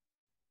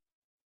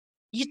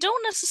 you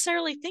don't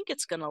necessarily think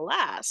it's going to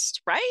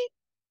last, right?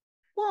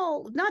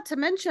 Well, not to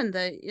mention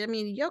that, I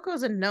mean,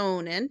 Yoko's a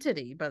known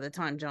entity by the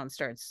time John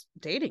starts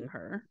dating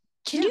her.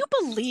 Can you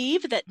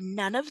believe that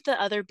none of the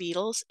other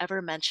Beatles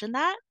ever mentioned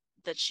that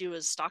she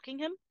was stalking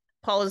him?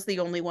 Paul is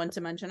the only one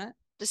to mention it.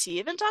 Does he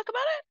even talk about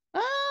it?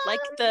 Like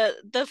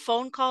the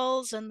phone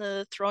calls and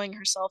the throwing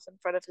herself in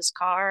front of his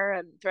car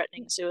and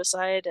threatening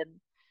suicide and.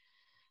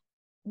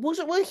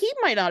 Well, he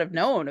might not have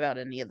known about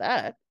any of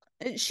that.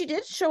 She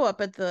did show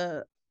up at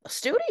the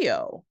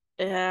studio.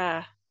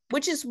 Yeah.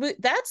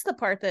 That's the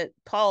part that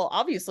Paul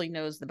obviously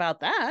knows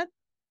about that.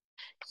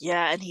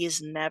 Yeah, and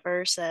he's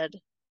never said.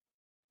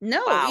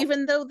 No, Wow.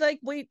 even though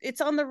it's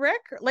on the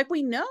record, like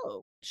we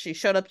know she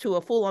showed up to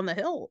a Fool on the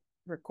Hill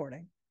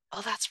recording.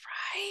 Oh, that's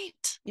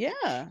right. Yeah.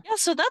 Yeah,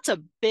 so that's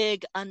a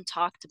big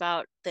untalked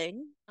about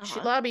thing. She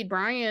lobbied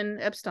Brian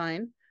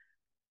Epstein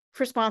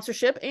for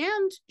sponsorship,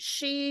 and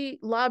she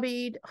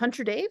lobbied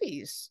Hunter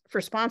Davies for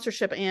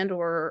sponsorship and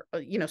or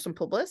some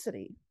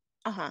publicity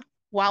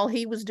while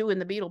he was doing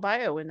the Beatle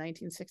bio in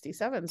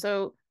 1967.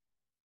 So,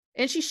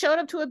 and she showed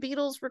up to a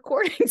Beatles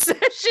recording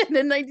session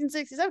in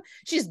 1967.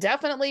 She's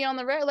definitely on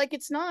the record. Like,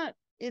 it's not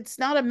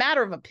a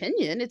matter of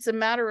opinion, it's a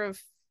matter of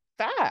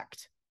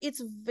fact.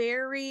 It's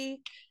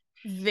very,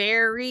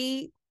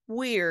 very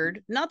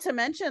weird, not to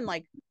mention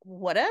like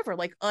whatever,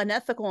 like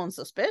unethical and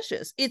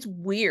suspicious. It's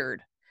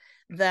weird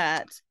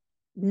that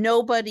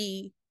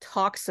nobody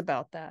talks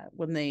about that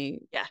when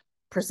they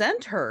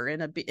present her in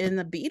the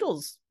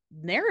Beatles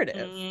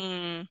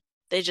narrative.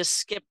 They just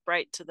skip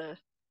right to the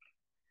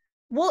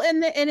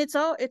and it's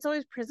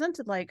always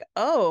presented like,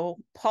 oh,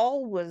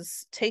 Paul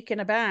was taken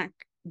aback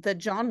that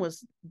John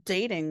was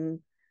dating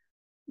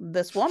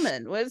this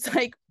woman. Was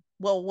like,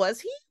 well,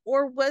 was he,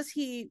 or was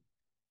he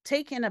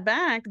taken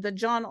aback that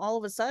John all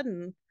of a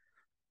sudden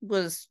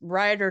was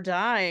ride or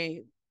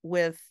die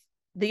with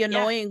the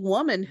annoying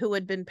woman who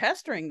had been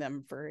pestering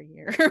them for a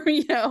year?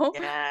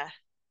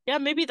 Yeah,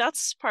 maybe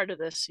that's part of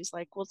this. He's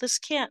like, well,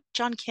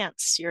 John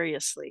can't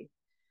seriously,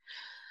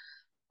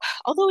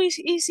 although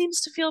he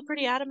seems to feel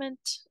pretty adamant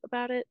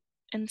about it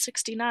in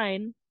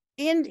 69,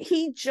 and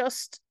he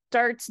just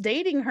starts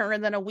dating her,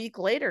 and then a week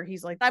later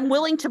he's like, I'm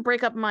willing to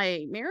break up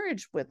my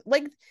marriage with,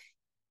 like,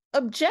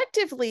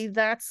 objectively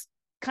that's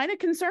kind of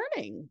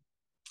concerning.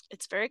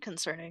 It's very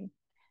concerning.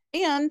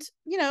 And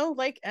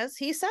like, as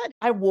he said,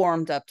 I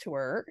warmed up to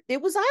her,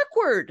 it was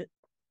awkward.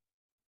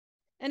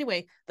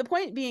 Anyway, the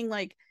point being,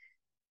 like,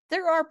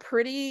 there are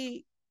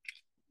pretty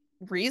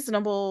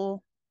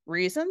reasonable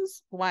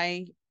reasons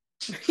why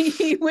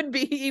he would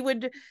be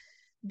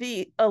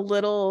a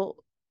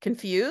little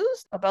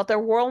confused about their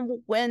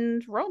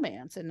whirlwind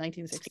romance in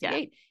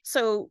 1968.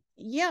 So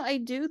I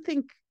do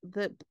think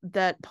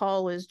that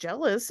Paul is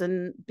jealous,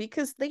 and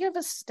because they have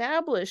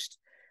established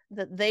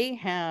that they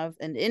have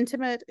an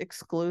intimate,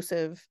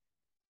 exclusive,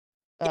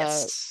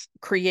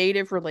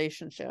 creative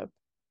relationship.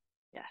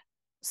 Yeah.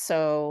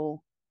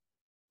 So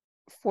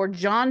for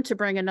John to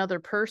bring another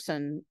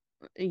person,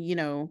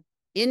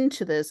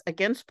 into this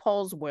against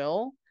Paul's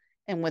will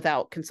and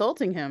without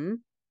consulting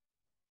him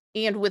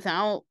and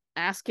without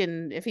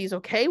asking if he's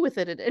okay with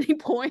it at any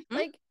point,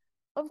 like,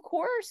 of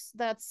course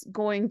that's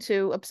going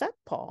to upset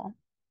Paul.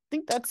 I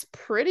think that's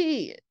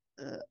pretty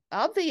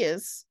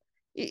obvious.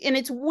 And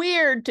it's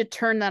weird to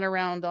turn that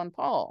around on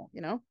Paul,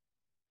 Yeah.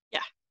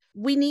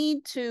 We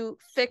need to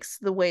fix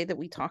the way that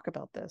we talk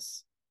about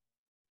this.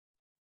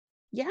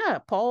 Yeah,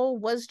 Paul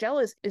was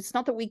jealous. It's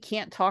not that we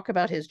can't talk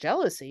about his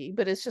jealousy,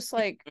 but it's just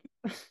like,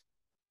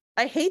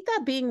 I hate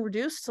that being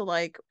reduced to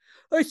like,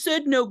 I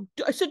said no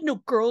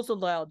girls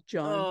allowed,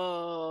 John.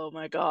 Oh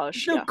my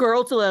gosh. No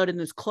girls allowed in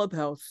this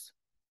clubhouse.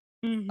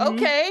 Mm-hmm.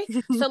 Okay,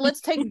 so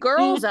let's take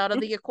girls out of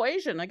the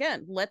equation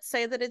again. Let's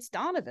say that it's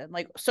Donovan.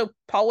 Like, so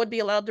Paul would be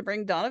allowed to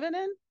bring Donovan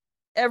in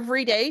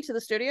every day to the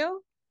studio,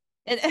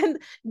 and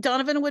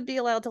Donovan would be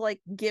allowed to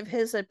like give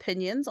his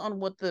opinions on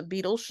what the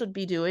Beatles should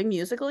be doing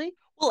musically.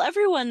 Well,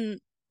 everyone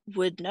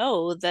would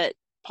know that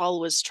Paul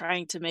was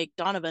trying to make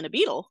Donovan a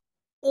Beatle,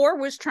 or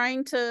was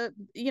trying to,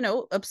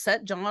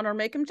 upset John or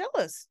make him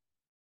jealous.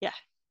 Yeah.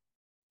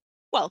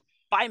 Well,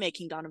 by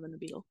making Donovan a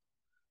Beatle.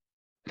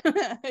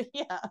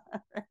 Yeah.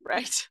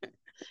 Right.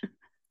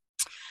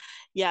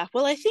 Yeah.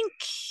 Well, I think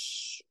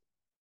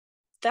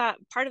that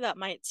part of that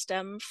might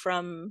stem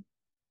from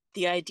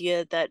the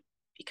idea that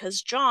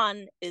because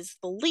John is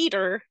the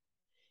leader,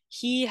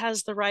 he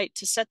has the right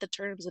to set the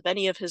terms of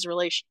any of his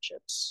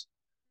relationships.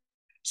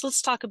 So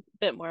let's talk a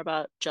bit more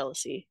about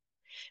jealousy,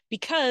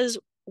 because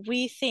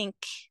we think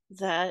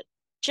that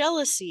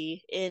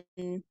jealousy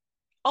in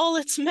all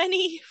its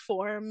many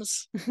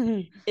forms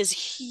is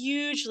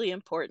hugely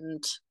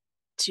important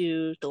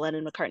to the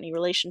Lennon-McCartney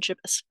relationship,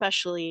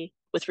 especially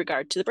with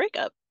regard to the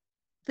breakup.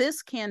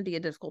 This can be a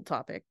difficult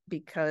topic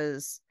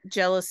because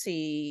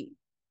jealousy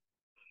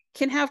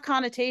can have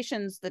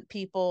connotations that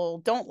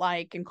people don't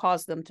like and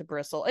cause them to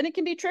bristle. And it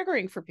can be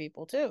triggering for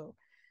people too,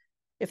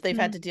 if they've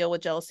had to deal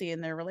with jealousy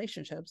in their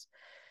relationships.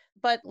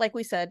 But like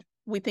we said,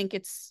 we think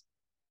it's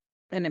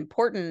an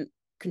important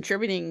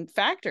contributing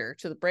factor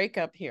to the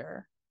breakup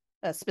here,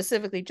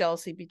 specifically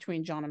jealousy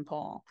between John and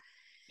Paul.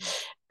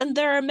 And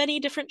there are many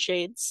different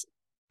shades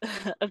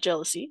of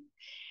jealousy.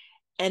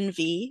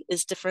 Envy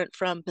is different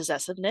from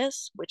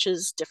possessiveness, which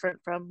is different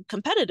from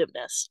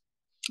competitiveness.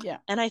 Yeah.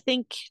 And I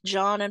think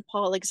John and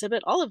Paul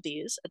exhibit all of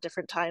these at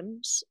different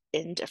times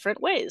in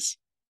different ways.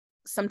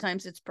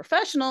 Sometimes it's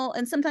professional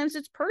and sometimes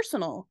it's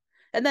personal.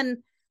 And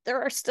then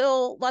there are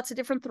still lots of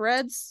different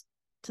threads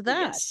to that.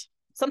 Yes.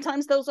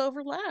 Sometimes those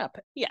overlap.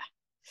 Yeah.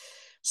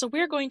 So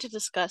we're going to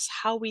discuss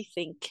how we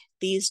think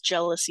these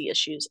jealousy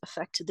issues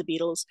affected the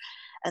Beatles,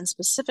 and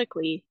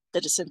specifically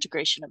the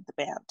disintegration of the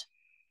band.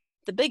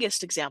 The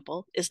biggest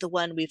example is the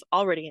one we've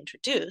already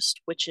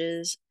introduced, which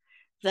is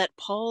that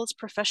Paul's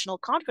professional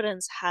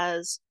confidence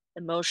has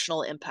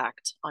emotional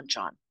impact on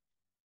John.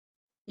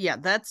 Yeah,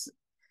 that's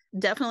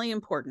definitely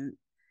important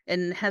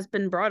and has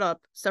been brought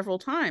up several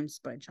times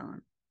by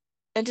John.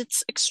 And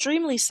it's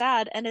extremely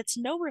sad, and it's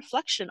no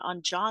reflection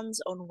on John's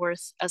own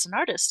worth as an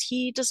artist.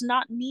 He does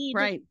not need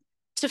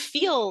to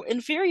feel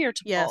inferior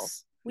to Paul.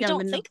 We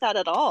don't think that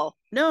at all.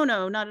 No,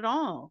 not at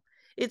all.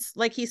 It's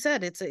like he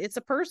said, it's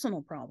a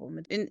personal problem.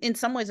 In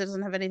some ways, it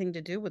doesn't have anything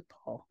to do with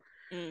Paul.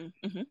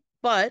 Mm-hmm.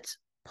 But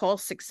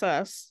Paul's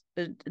success,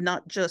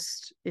 not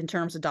just in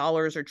terms of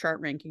dollars or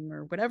chart ranking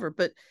or whatever,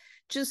 but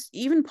just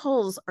even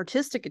Paul's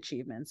artistic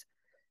achievements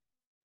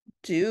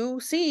do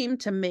seem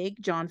to make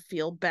John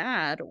feel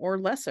bad or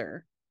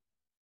lesser,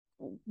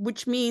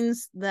 which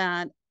means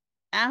that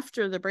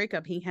after the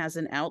breakup, he has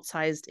an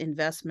outsized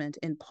investment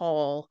in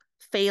Paul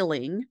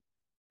failing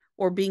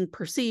or being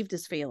perceived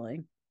as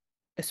failing,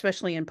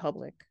 especially in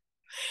public.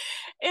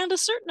 And a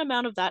certain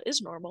amount of that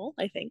is normal,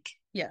 I think.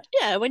 Yeah.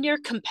 Yeah, when you're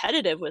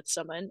competitive with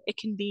someone, it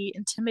can be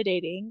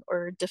intimidating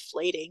or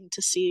deflating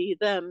to see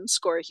them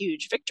score a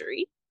huge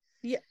victory.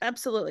 Yeah,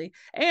 absolutely.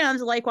 And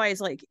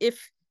likewise, like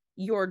if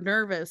you're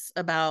nervous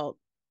about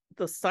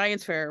the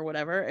science fair or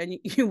whatever, and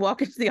you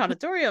walk into the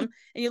auditorium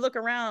and you look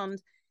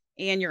around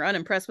and you're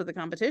unimpressed with the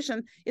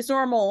competition, it's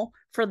normal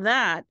for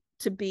that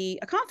to be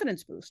a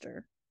confidence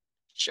booster.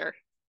 Sure.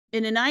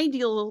 In an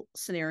ideal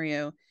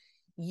scenario,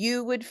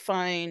 you would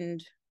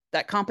find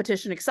that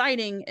competition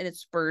exciting and it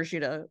spurs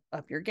you to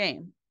up your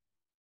game.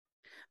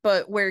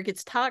 But where it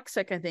gets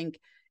toxic, I think,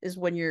 is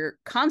when you're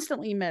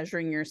constantly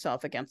measuring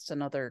yourself against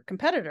another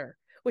competitor,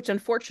 which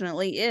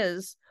unfortunately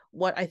is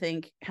what I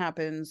think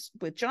happens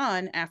with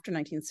John after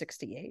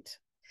 1968.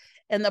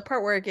 And the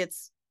part where it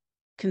gets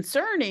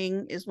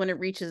concerning is when it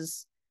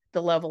reaches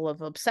the level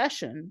of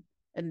obsession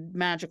and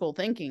magical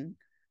thinking,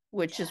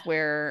 which is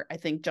where I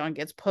think John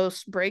gets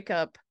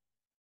post-breakup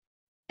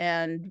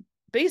and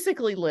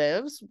basically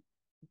lives,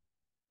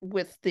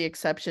 with the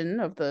exception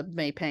of the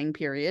May Pang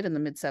period in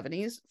the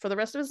mid-70s, for the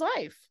rest of his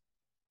life.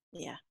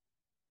 Yeah.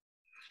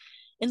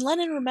 In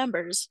Lennon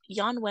Remembers,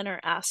 Jan Wenner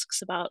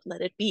asks about Let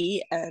It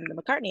Be and the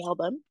McCartney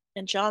album,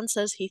 and John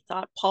says he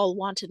thought Paul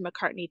wanted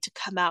McCartney to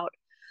come out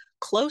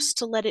close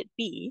to Let It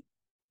Be,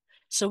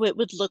 so it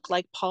would look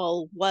like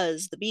Paul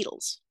was the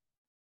Beatles.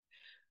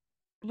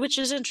 Which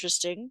is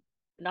interesting,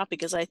 not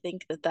because I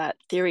think that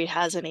theory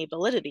has any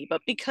validity,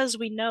 but because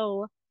we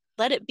know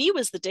Let It Be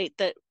was the date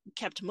that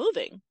kept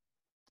moving.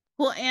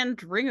 Well,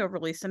 and Ringo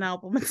released an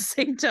album at the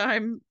same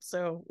time,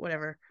 so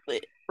whatever.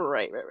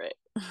 Right.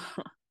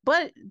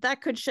 But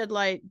that could shed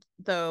light,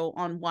 though,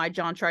 on why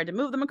John tried to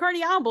move the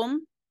McCartney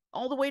album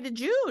all the way to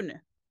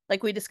June,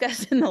 like we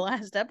discussed in the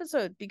last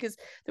episode, because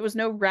there was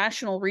no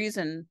rational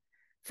reason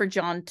for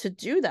John to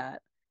do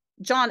that.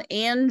 John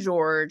and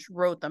George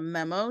wrote the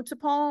memo to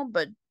Paul,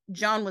 but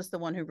John was the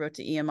one who wrote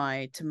to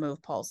EMI to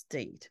move Paul's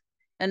date.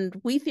 And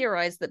we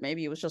theorized that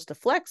maybe it was just a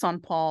flex on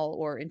Paul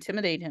or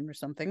intimidate him or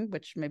something,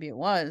 which maybe it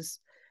was.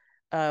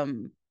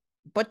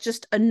 But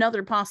just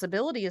another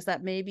possibility is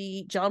that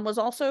maybe John was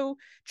also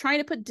trying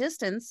to put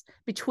distance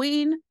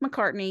between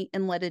McCartney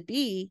and Let It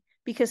Be,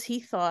 because he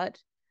thought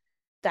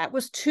that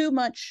was too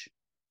much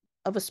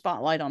of a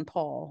spotlight on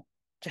Paul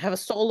to have a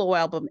solo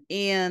album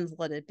and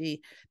Let It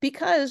Be,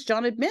 because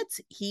John admits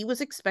he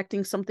was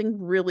expecting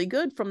something really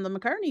good from the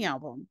McCartney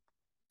album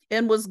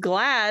and was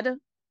glad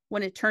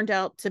when it turned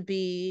out to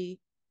be,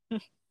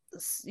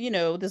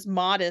 this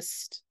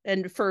modest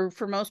and for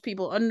most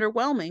people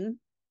underwhelming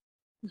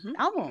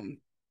album.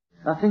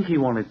 I think he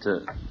wanted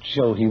to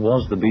show he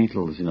was the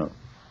Beatles,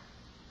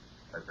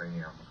 By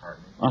bringing out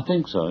McCartney? I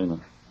think so,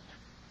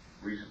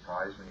 Were you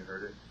surprised when you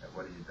heard it, at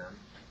what he had done?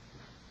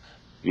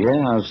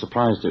 Yeah, I was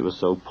surprised it was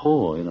so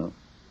poor, What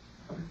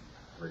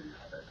do you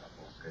expect, a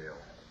full scale?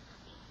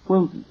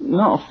 Well,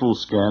 not a full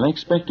scale. I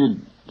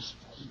expected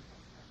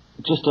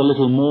just a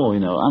little more,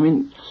 I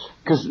mean,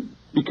 because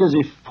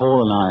if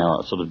Paul and I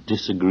are sort of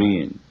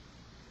disagreeing,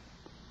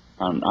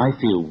 and I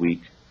feel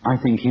weak, I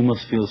think he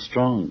must feel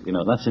strong.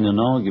 That's in an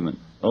argument.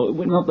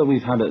 Not that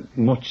we've had a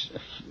much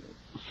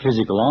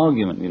physical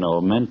argument,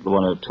 a mental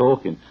one of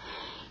talking,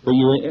 but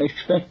you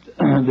expect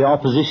the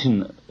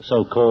opposition,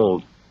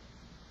 so-called.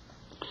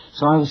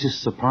 So I was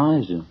just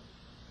surprised,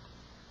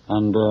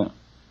 and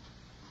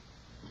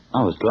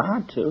I was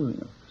glad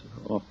too.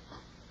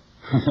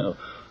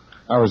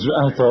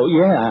 I thought,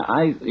 yeah,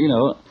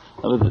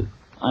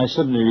 I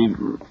suddenly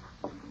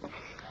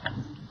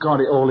got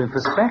it all in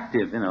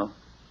perspective,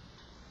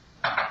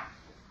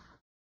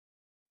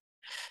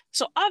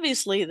 So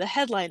obviously the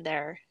headline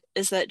there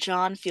is that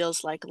John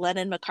feels like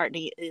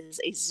Lennon-McCartney is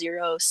a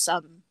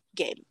zero-sum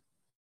game.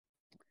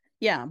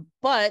 Yeah,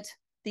 but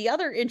the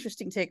other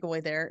interesting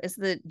takeaway there is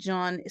that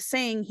John is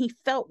saying he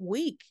felt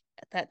weak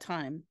at that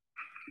time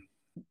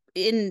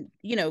in,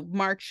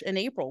 March and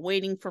April,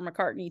 waiting for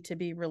McCartney to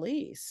be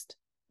released.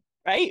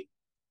 Right.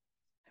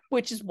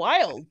 Which is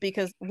wild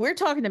because we're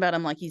talking about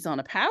him like he's on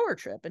a power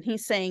trip, and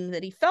he's saying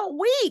that he felt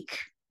weak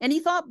and he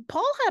thought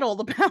Paul had all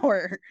the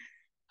power.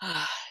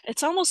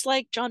 It's almost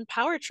like John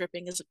power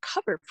tripping is a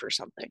cover for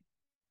something.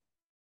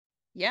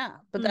 Yeah,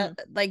 but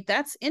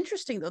that's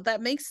interesting though.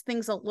 That makes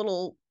things a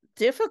little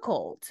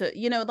difficult to,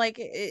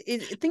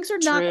 things are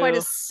not quite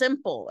as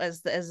simple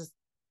as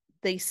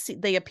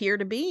they appear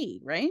to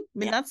be, right? I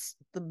mean, that's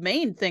the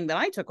main thing that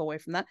I took away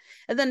from that.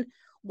 And then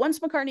once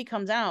McCartney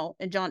comes out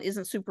and John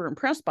isn't super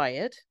impressed by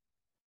it,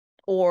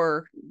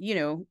 or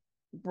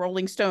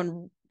Rolling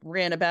Stone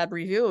ran a bad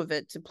review of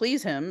it to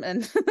please him,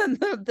 and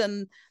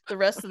then the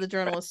rest of the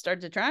journalists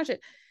started to trash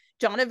it,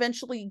 John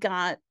eventually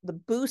got the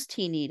boost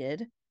he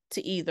needed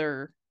to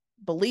either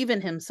believe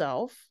in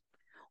himself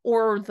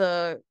or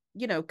the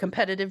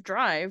competitive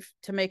drive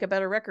to make a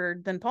better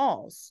record than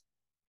Paul's.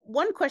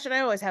 One question I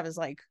always have is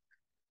like,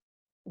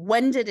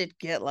 when did it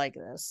get like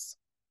this?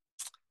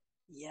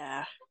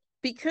 Yeah,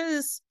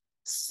 because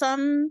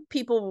some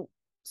people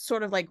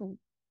sort of like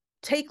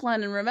take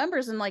Lennon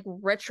Remembers and like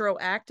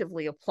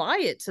retroactively apply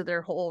it to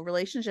their whole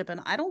relationship, and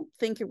I don't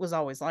think it was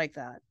always like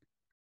that.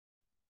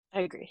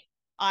 I agree.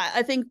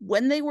 I think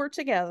when they were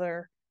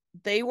together,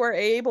 they were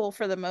able,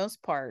 for the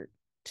most part,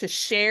 to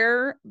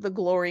share the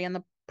glory and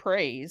the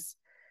praise,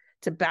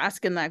 to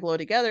bask in that glow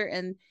together,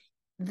 and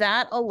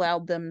that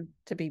allowed them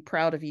to be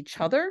proud of each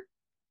other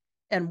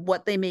and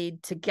what they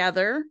made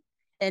together,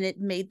 and it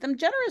made them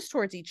generous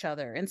towards each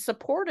other and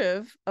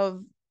supportive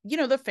of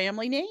the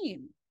family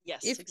name.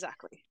 Yes,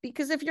 exactly.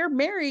 Because if you're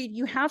married,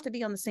 you have to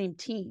be on the same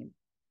team.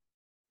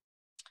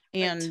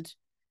 Right. And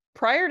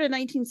prior to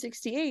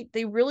 1968,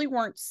 they really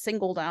weren't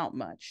singled out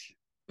much.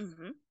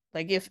 Mm-hmm.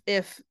 Like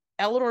if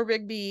Eleanor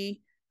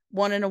Rigby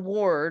won an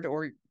award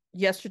or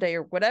Yesterday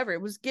or whatever,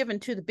 it was given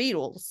to the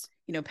Beatles.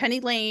 Penny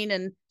Lane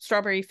and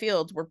Strawberry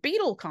Fields were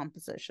Beatle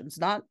compositions,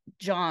 not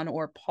John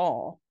or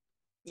Paul.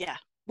 Yeah.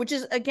 Which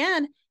is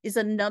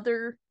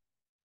another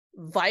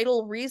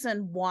vital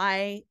reason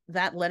why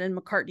that Lennon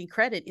McCartney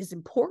credit is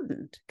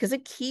important, because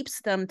it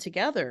keeps them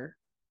together.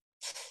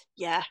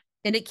 Yeah.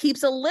 And it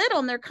keeps a lid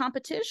on their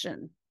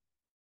competition.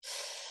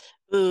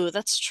 Ooh,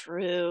 that's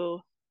true.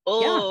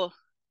 Oh, yeah.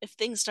 If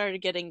things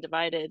started getting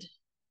divided.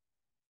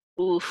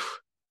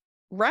 Oof.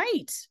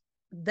 Right.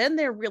 Then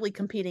they're really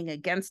competing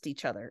against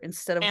each other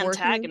instead of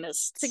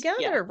antagonists working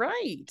together. Yeah.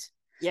 Right.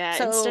 Yeah.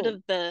 So, instead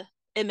of the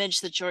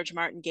image that George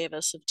Martin gave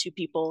us of two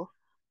people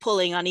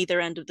pulling on either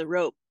end of the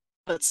rope,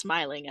 but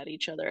smiling at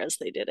each other as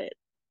they did it.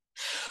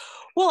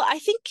 Well, I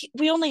think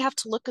we only have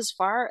to look as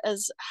far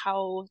as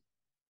how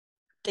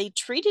they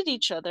treated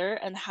each other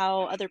and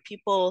how other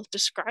people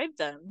described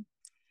them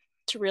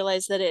to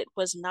realize that it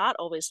was not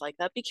always like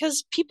that,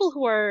 because people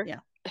who are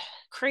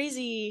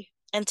crazy,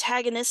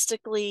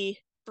 antagonistically,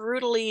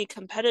 brutally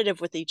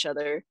competitive with each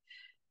other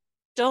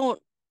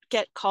don't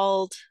get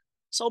called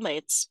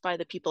soulmates by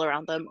the people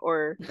around them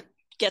or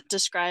get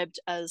described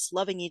as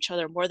loving each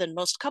other more than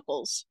most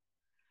couples.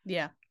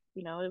 Yeah.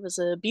 It was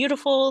a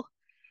beautiful,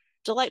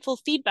 delightful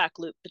feedback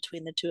loop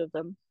between the two of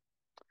them.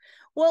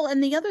 Well,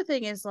 and the other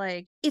thing is,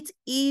 like, it's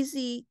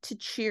easy to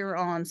cheer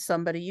on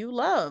somebody you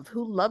love,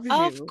 who loves you.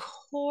 Of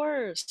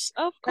course.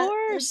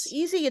 It's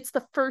easy. It's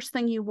the first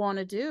thing you want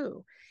to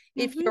do.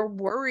 Mm-hmm. If you're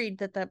worried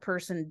that that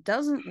person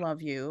doesn't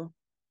love you,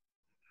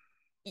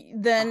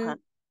 then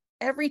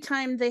every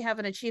time they have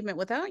an achievement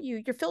without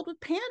you, you're filled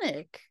with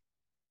panic.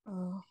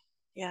 Oh,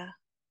 yeah.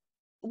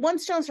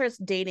 Once John starts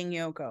dating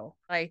Yoko,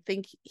 I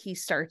think he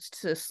starts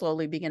to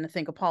slowly begin to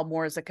think of Paul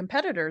more as a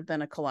competitor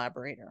than a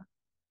collaborator.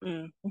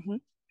 Mm-hmm.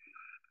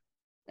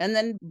 And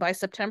then by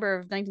September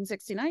of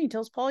 1969, he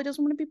tells Paul he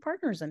doesn't want to be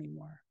partners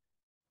anymore.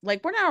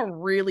 Like, we're now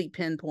really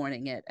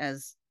pinpointing it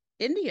as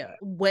India.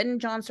 When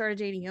John started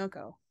dating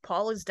Yoko,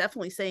 Paul is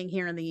definitely saying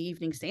here in the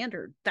Evening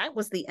Standard, that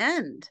was the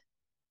end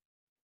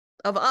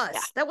of us.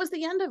 Yeah. That was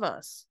the end of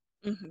us.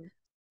 Mm-hmm.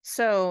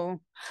 So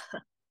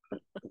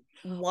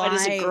why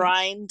does it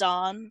grind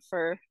on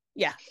for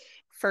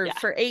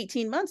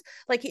 18 months?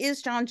 Like,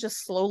 is John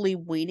just slowly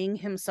weaning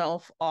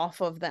himself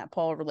off of that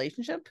Paul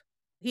relationship?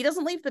 He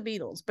doesn't leave the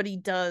Beatles, but he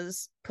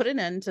does put an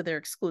end to their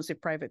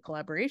exclusive private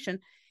collaboration.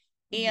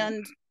 Mm-hmm.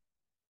 And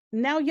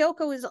now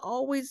Yoko is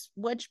always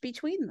wedged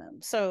between them.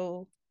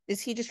 So is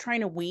he just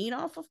trying to wean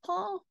off of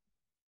Paul?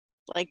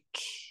 Like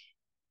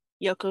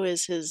Yoko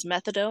is his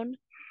methadone?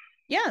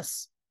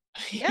 Yes.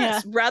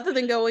 Yes. Rather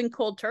than going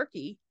cold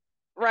turkey.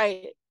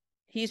 Right.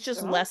 He's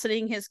just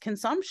lessening his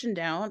consumption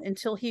down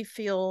until he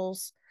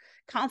feels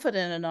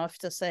confident enough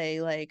to say,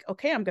 like,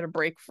 okay, I'm going to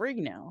break free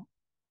now.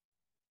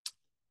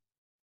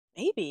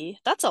 Maybe.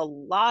 That's a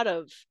lot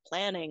of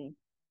planning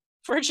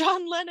for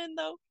John Lennon,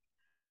 though.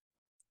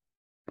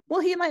 Well,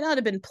 he might not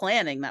have been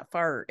planning that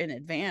far in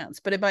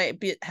advance, but it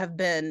might have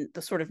been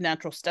the sort of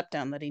natural step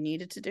down that he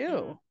needed to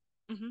do.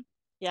 Mm-hmm.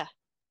 Yeah.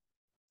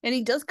 And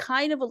he does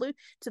kind of allude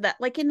to that.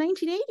 Like in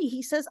 1980,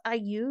 he says, I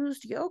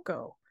used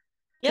Yoko.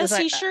 Yes,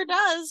 he sure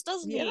does,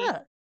 doesn't he? Yeah.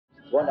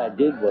 What I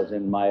did was,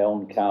 in my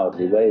own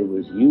cowardly way,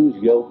 was use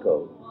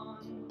Yoko.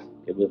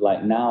 It was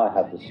like, now I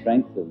have the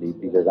strength to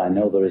leave because I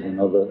know there is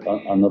another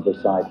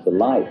side to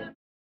life.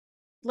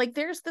 Like,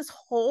 there's this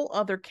whole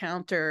other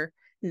counter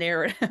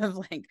narrative,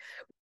 like,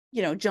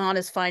 you know, John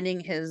is finding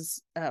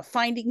his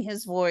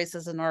voice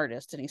as an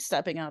artist, and he's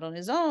stepping out on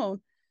his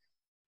own.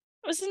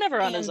 It was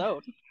never on his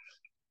own.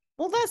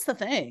 Well, that's the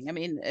thing. I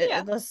mean,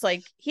 it's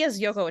like he has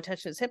Yoko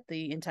attached to his hip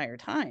the entire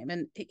time,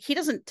 and he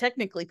doesn't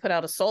technically put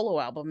out a solo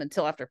album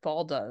until after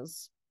Paul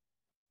does,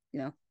 you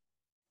know,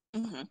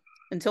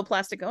 until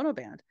Plastic Ono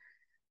Band.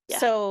 Yeah.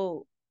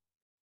 So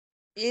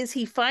is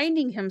he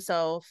finding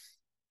himself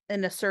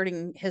and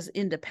asserting his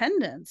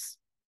independence,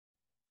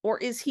 or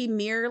is he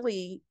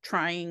merely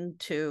trying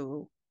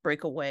to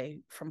break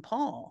away from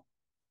Paul?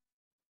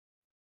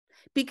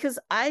 Because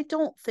I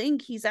don't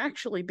think he's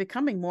actually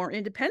becoming more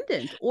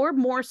independent or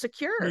more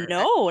secure.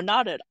 No,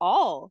 not at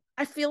all.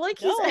 I feel like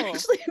he's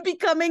actually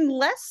becoming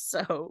less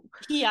so.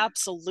 He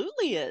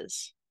absolutely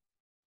is.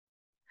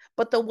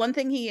 But the one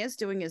thing he is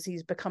doing is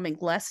he's becoming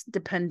less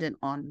dependent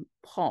on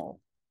Paul.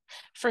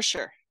 For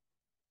sure.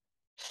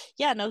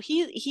 Yeah, no,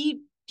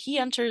 he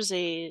enters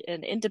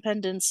an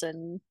independence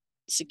and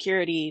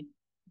security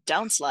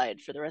downslide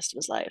for the rest of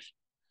his life.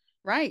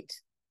 Right.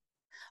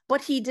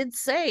 But he did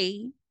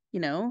say, you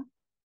know,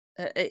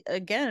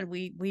 again,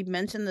 we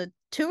mentioned the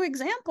two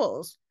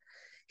examples.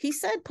 He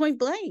said point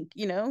blank,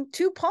 you know,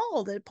 to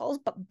Paul, that Paul's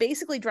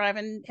basically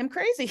driving him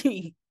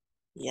crazy.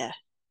 Yeah.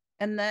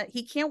 And that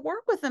he can't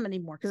work with him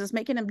anymore because it's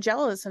making him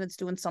jealous and it's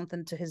doing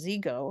something to his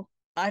ego.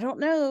 I don't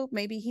know.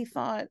 Maybe he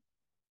thought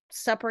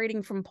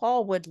separating from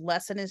Paul would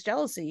lessen his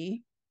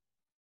jealousy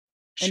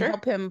and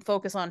help him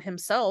focus on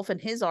himself and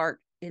his art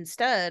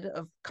instead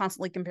of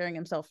constantly comparing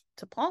himself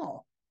to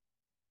Paul.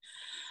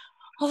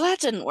 Well, that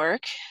didn't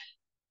work.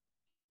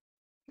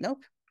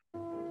 Nope.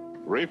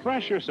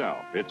 Refresh yourself.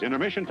 It's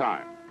intermission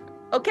time.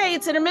 Okay,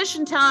 it's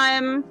intermission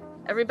time.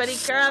 Everybody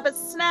grab a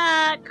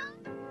snack.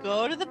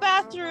 Go to the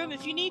bathroom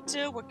if you need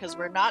to, because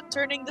we're not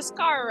turning this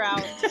car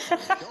around. The show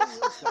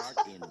will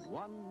start in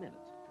 1 minute.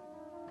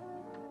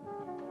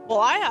 Well,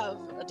 I have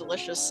a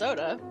delicious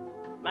soda.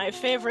 My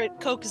favorite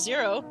Coke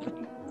Zero.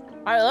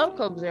 I love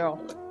Coke Zero.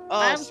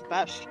 Oh, it's the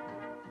best.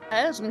 I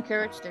have some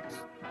carrot sticks.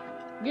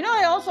 You know,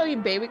 I also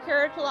eat baby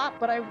carrots a lot,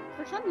 but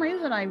for some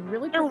reason, I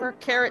really prefer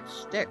carrot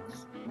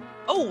sticks.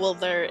 Oh, well,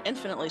 they're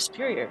infinitely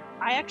superior.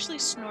 I actually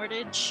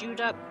snorted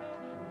chewed up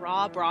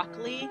raw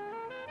broccoli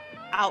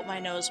out my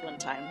nose one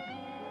time.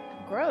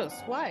 Gross.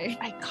 Why?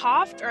 I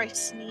coughed or I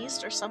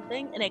sneezed or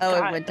something, and it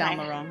went down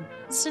the wrong.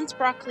 Since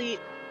broccoli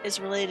is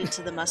related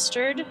to the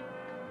mustard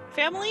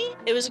family,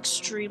 it was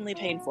extremely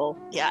painful.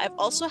 Yeah, I've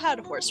also had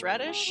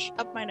horseradish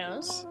up my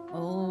nose.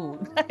 Oh,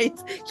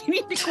 nice. You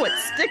need to quit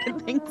sticking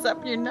things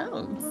up your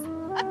nose.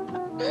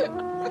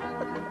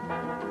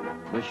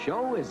 The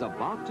show is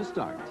about to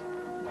start.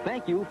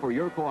 Thank you for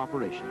your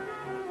cooperation.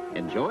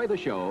 Enjoy the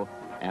show,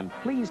 and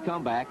please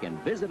come back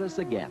and visit us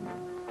again.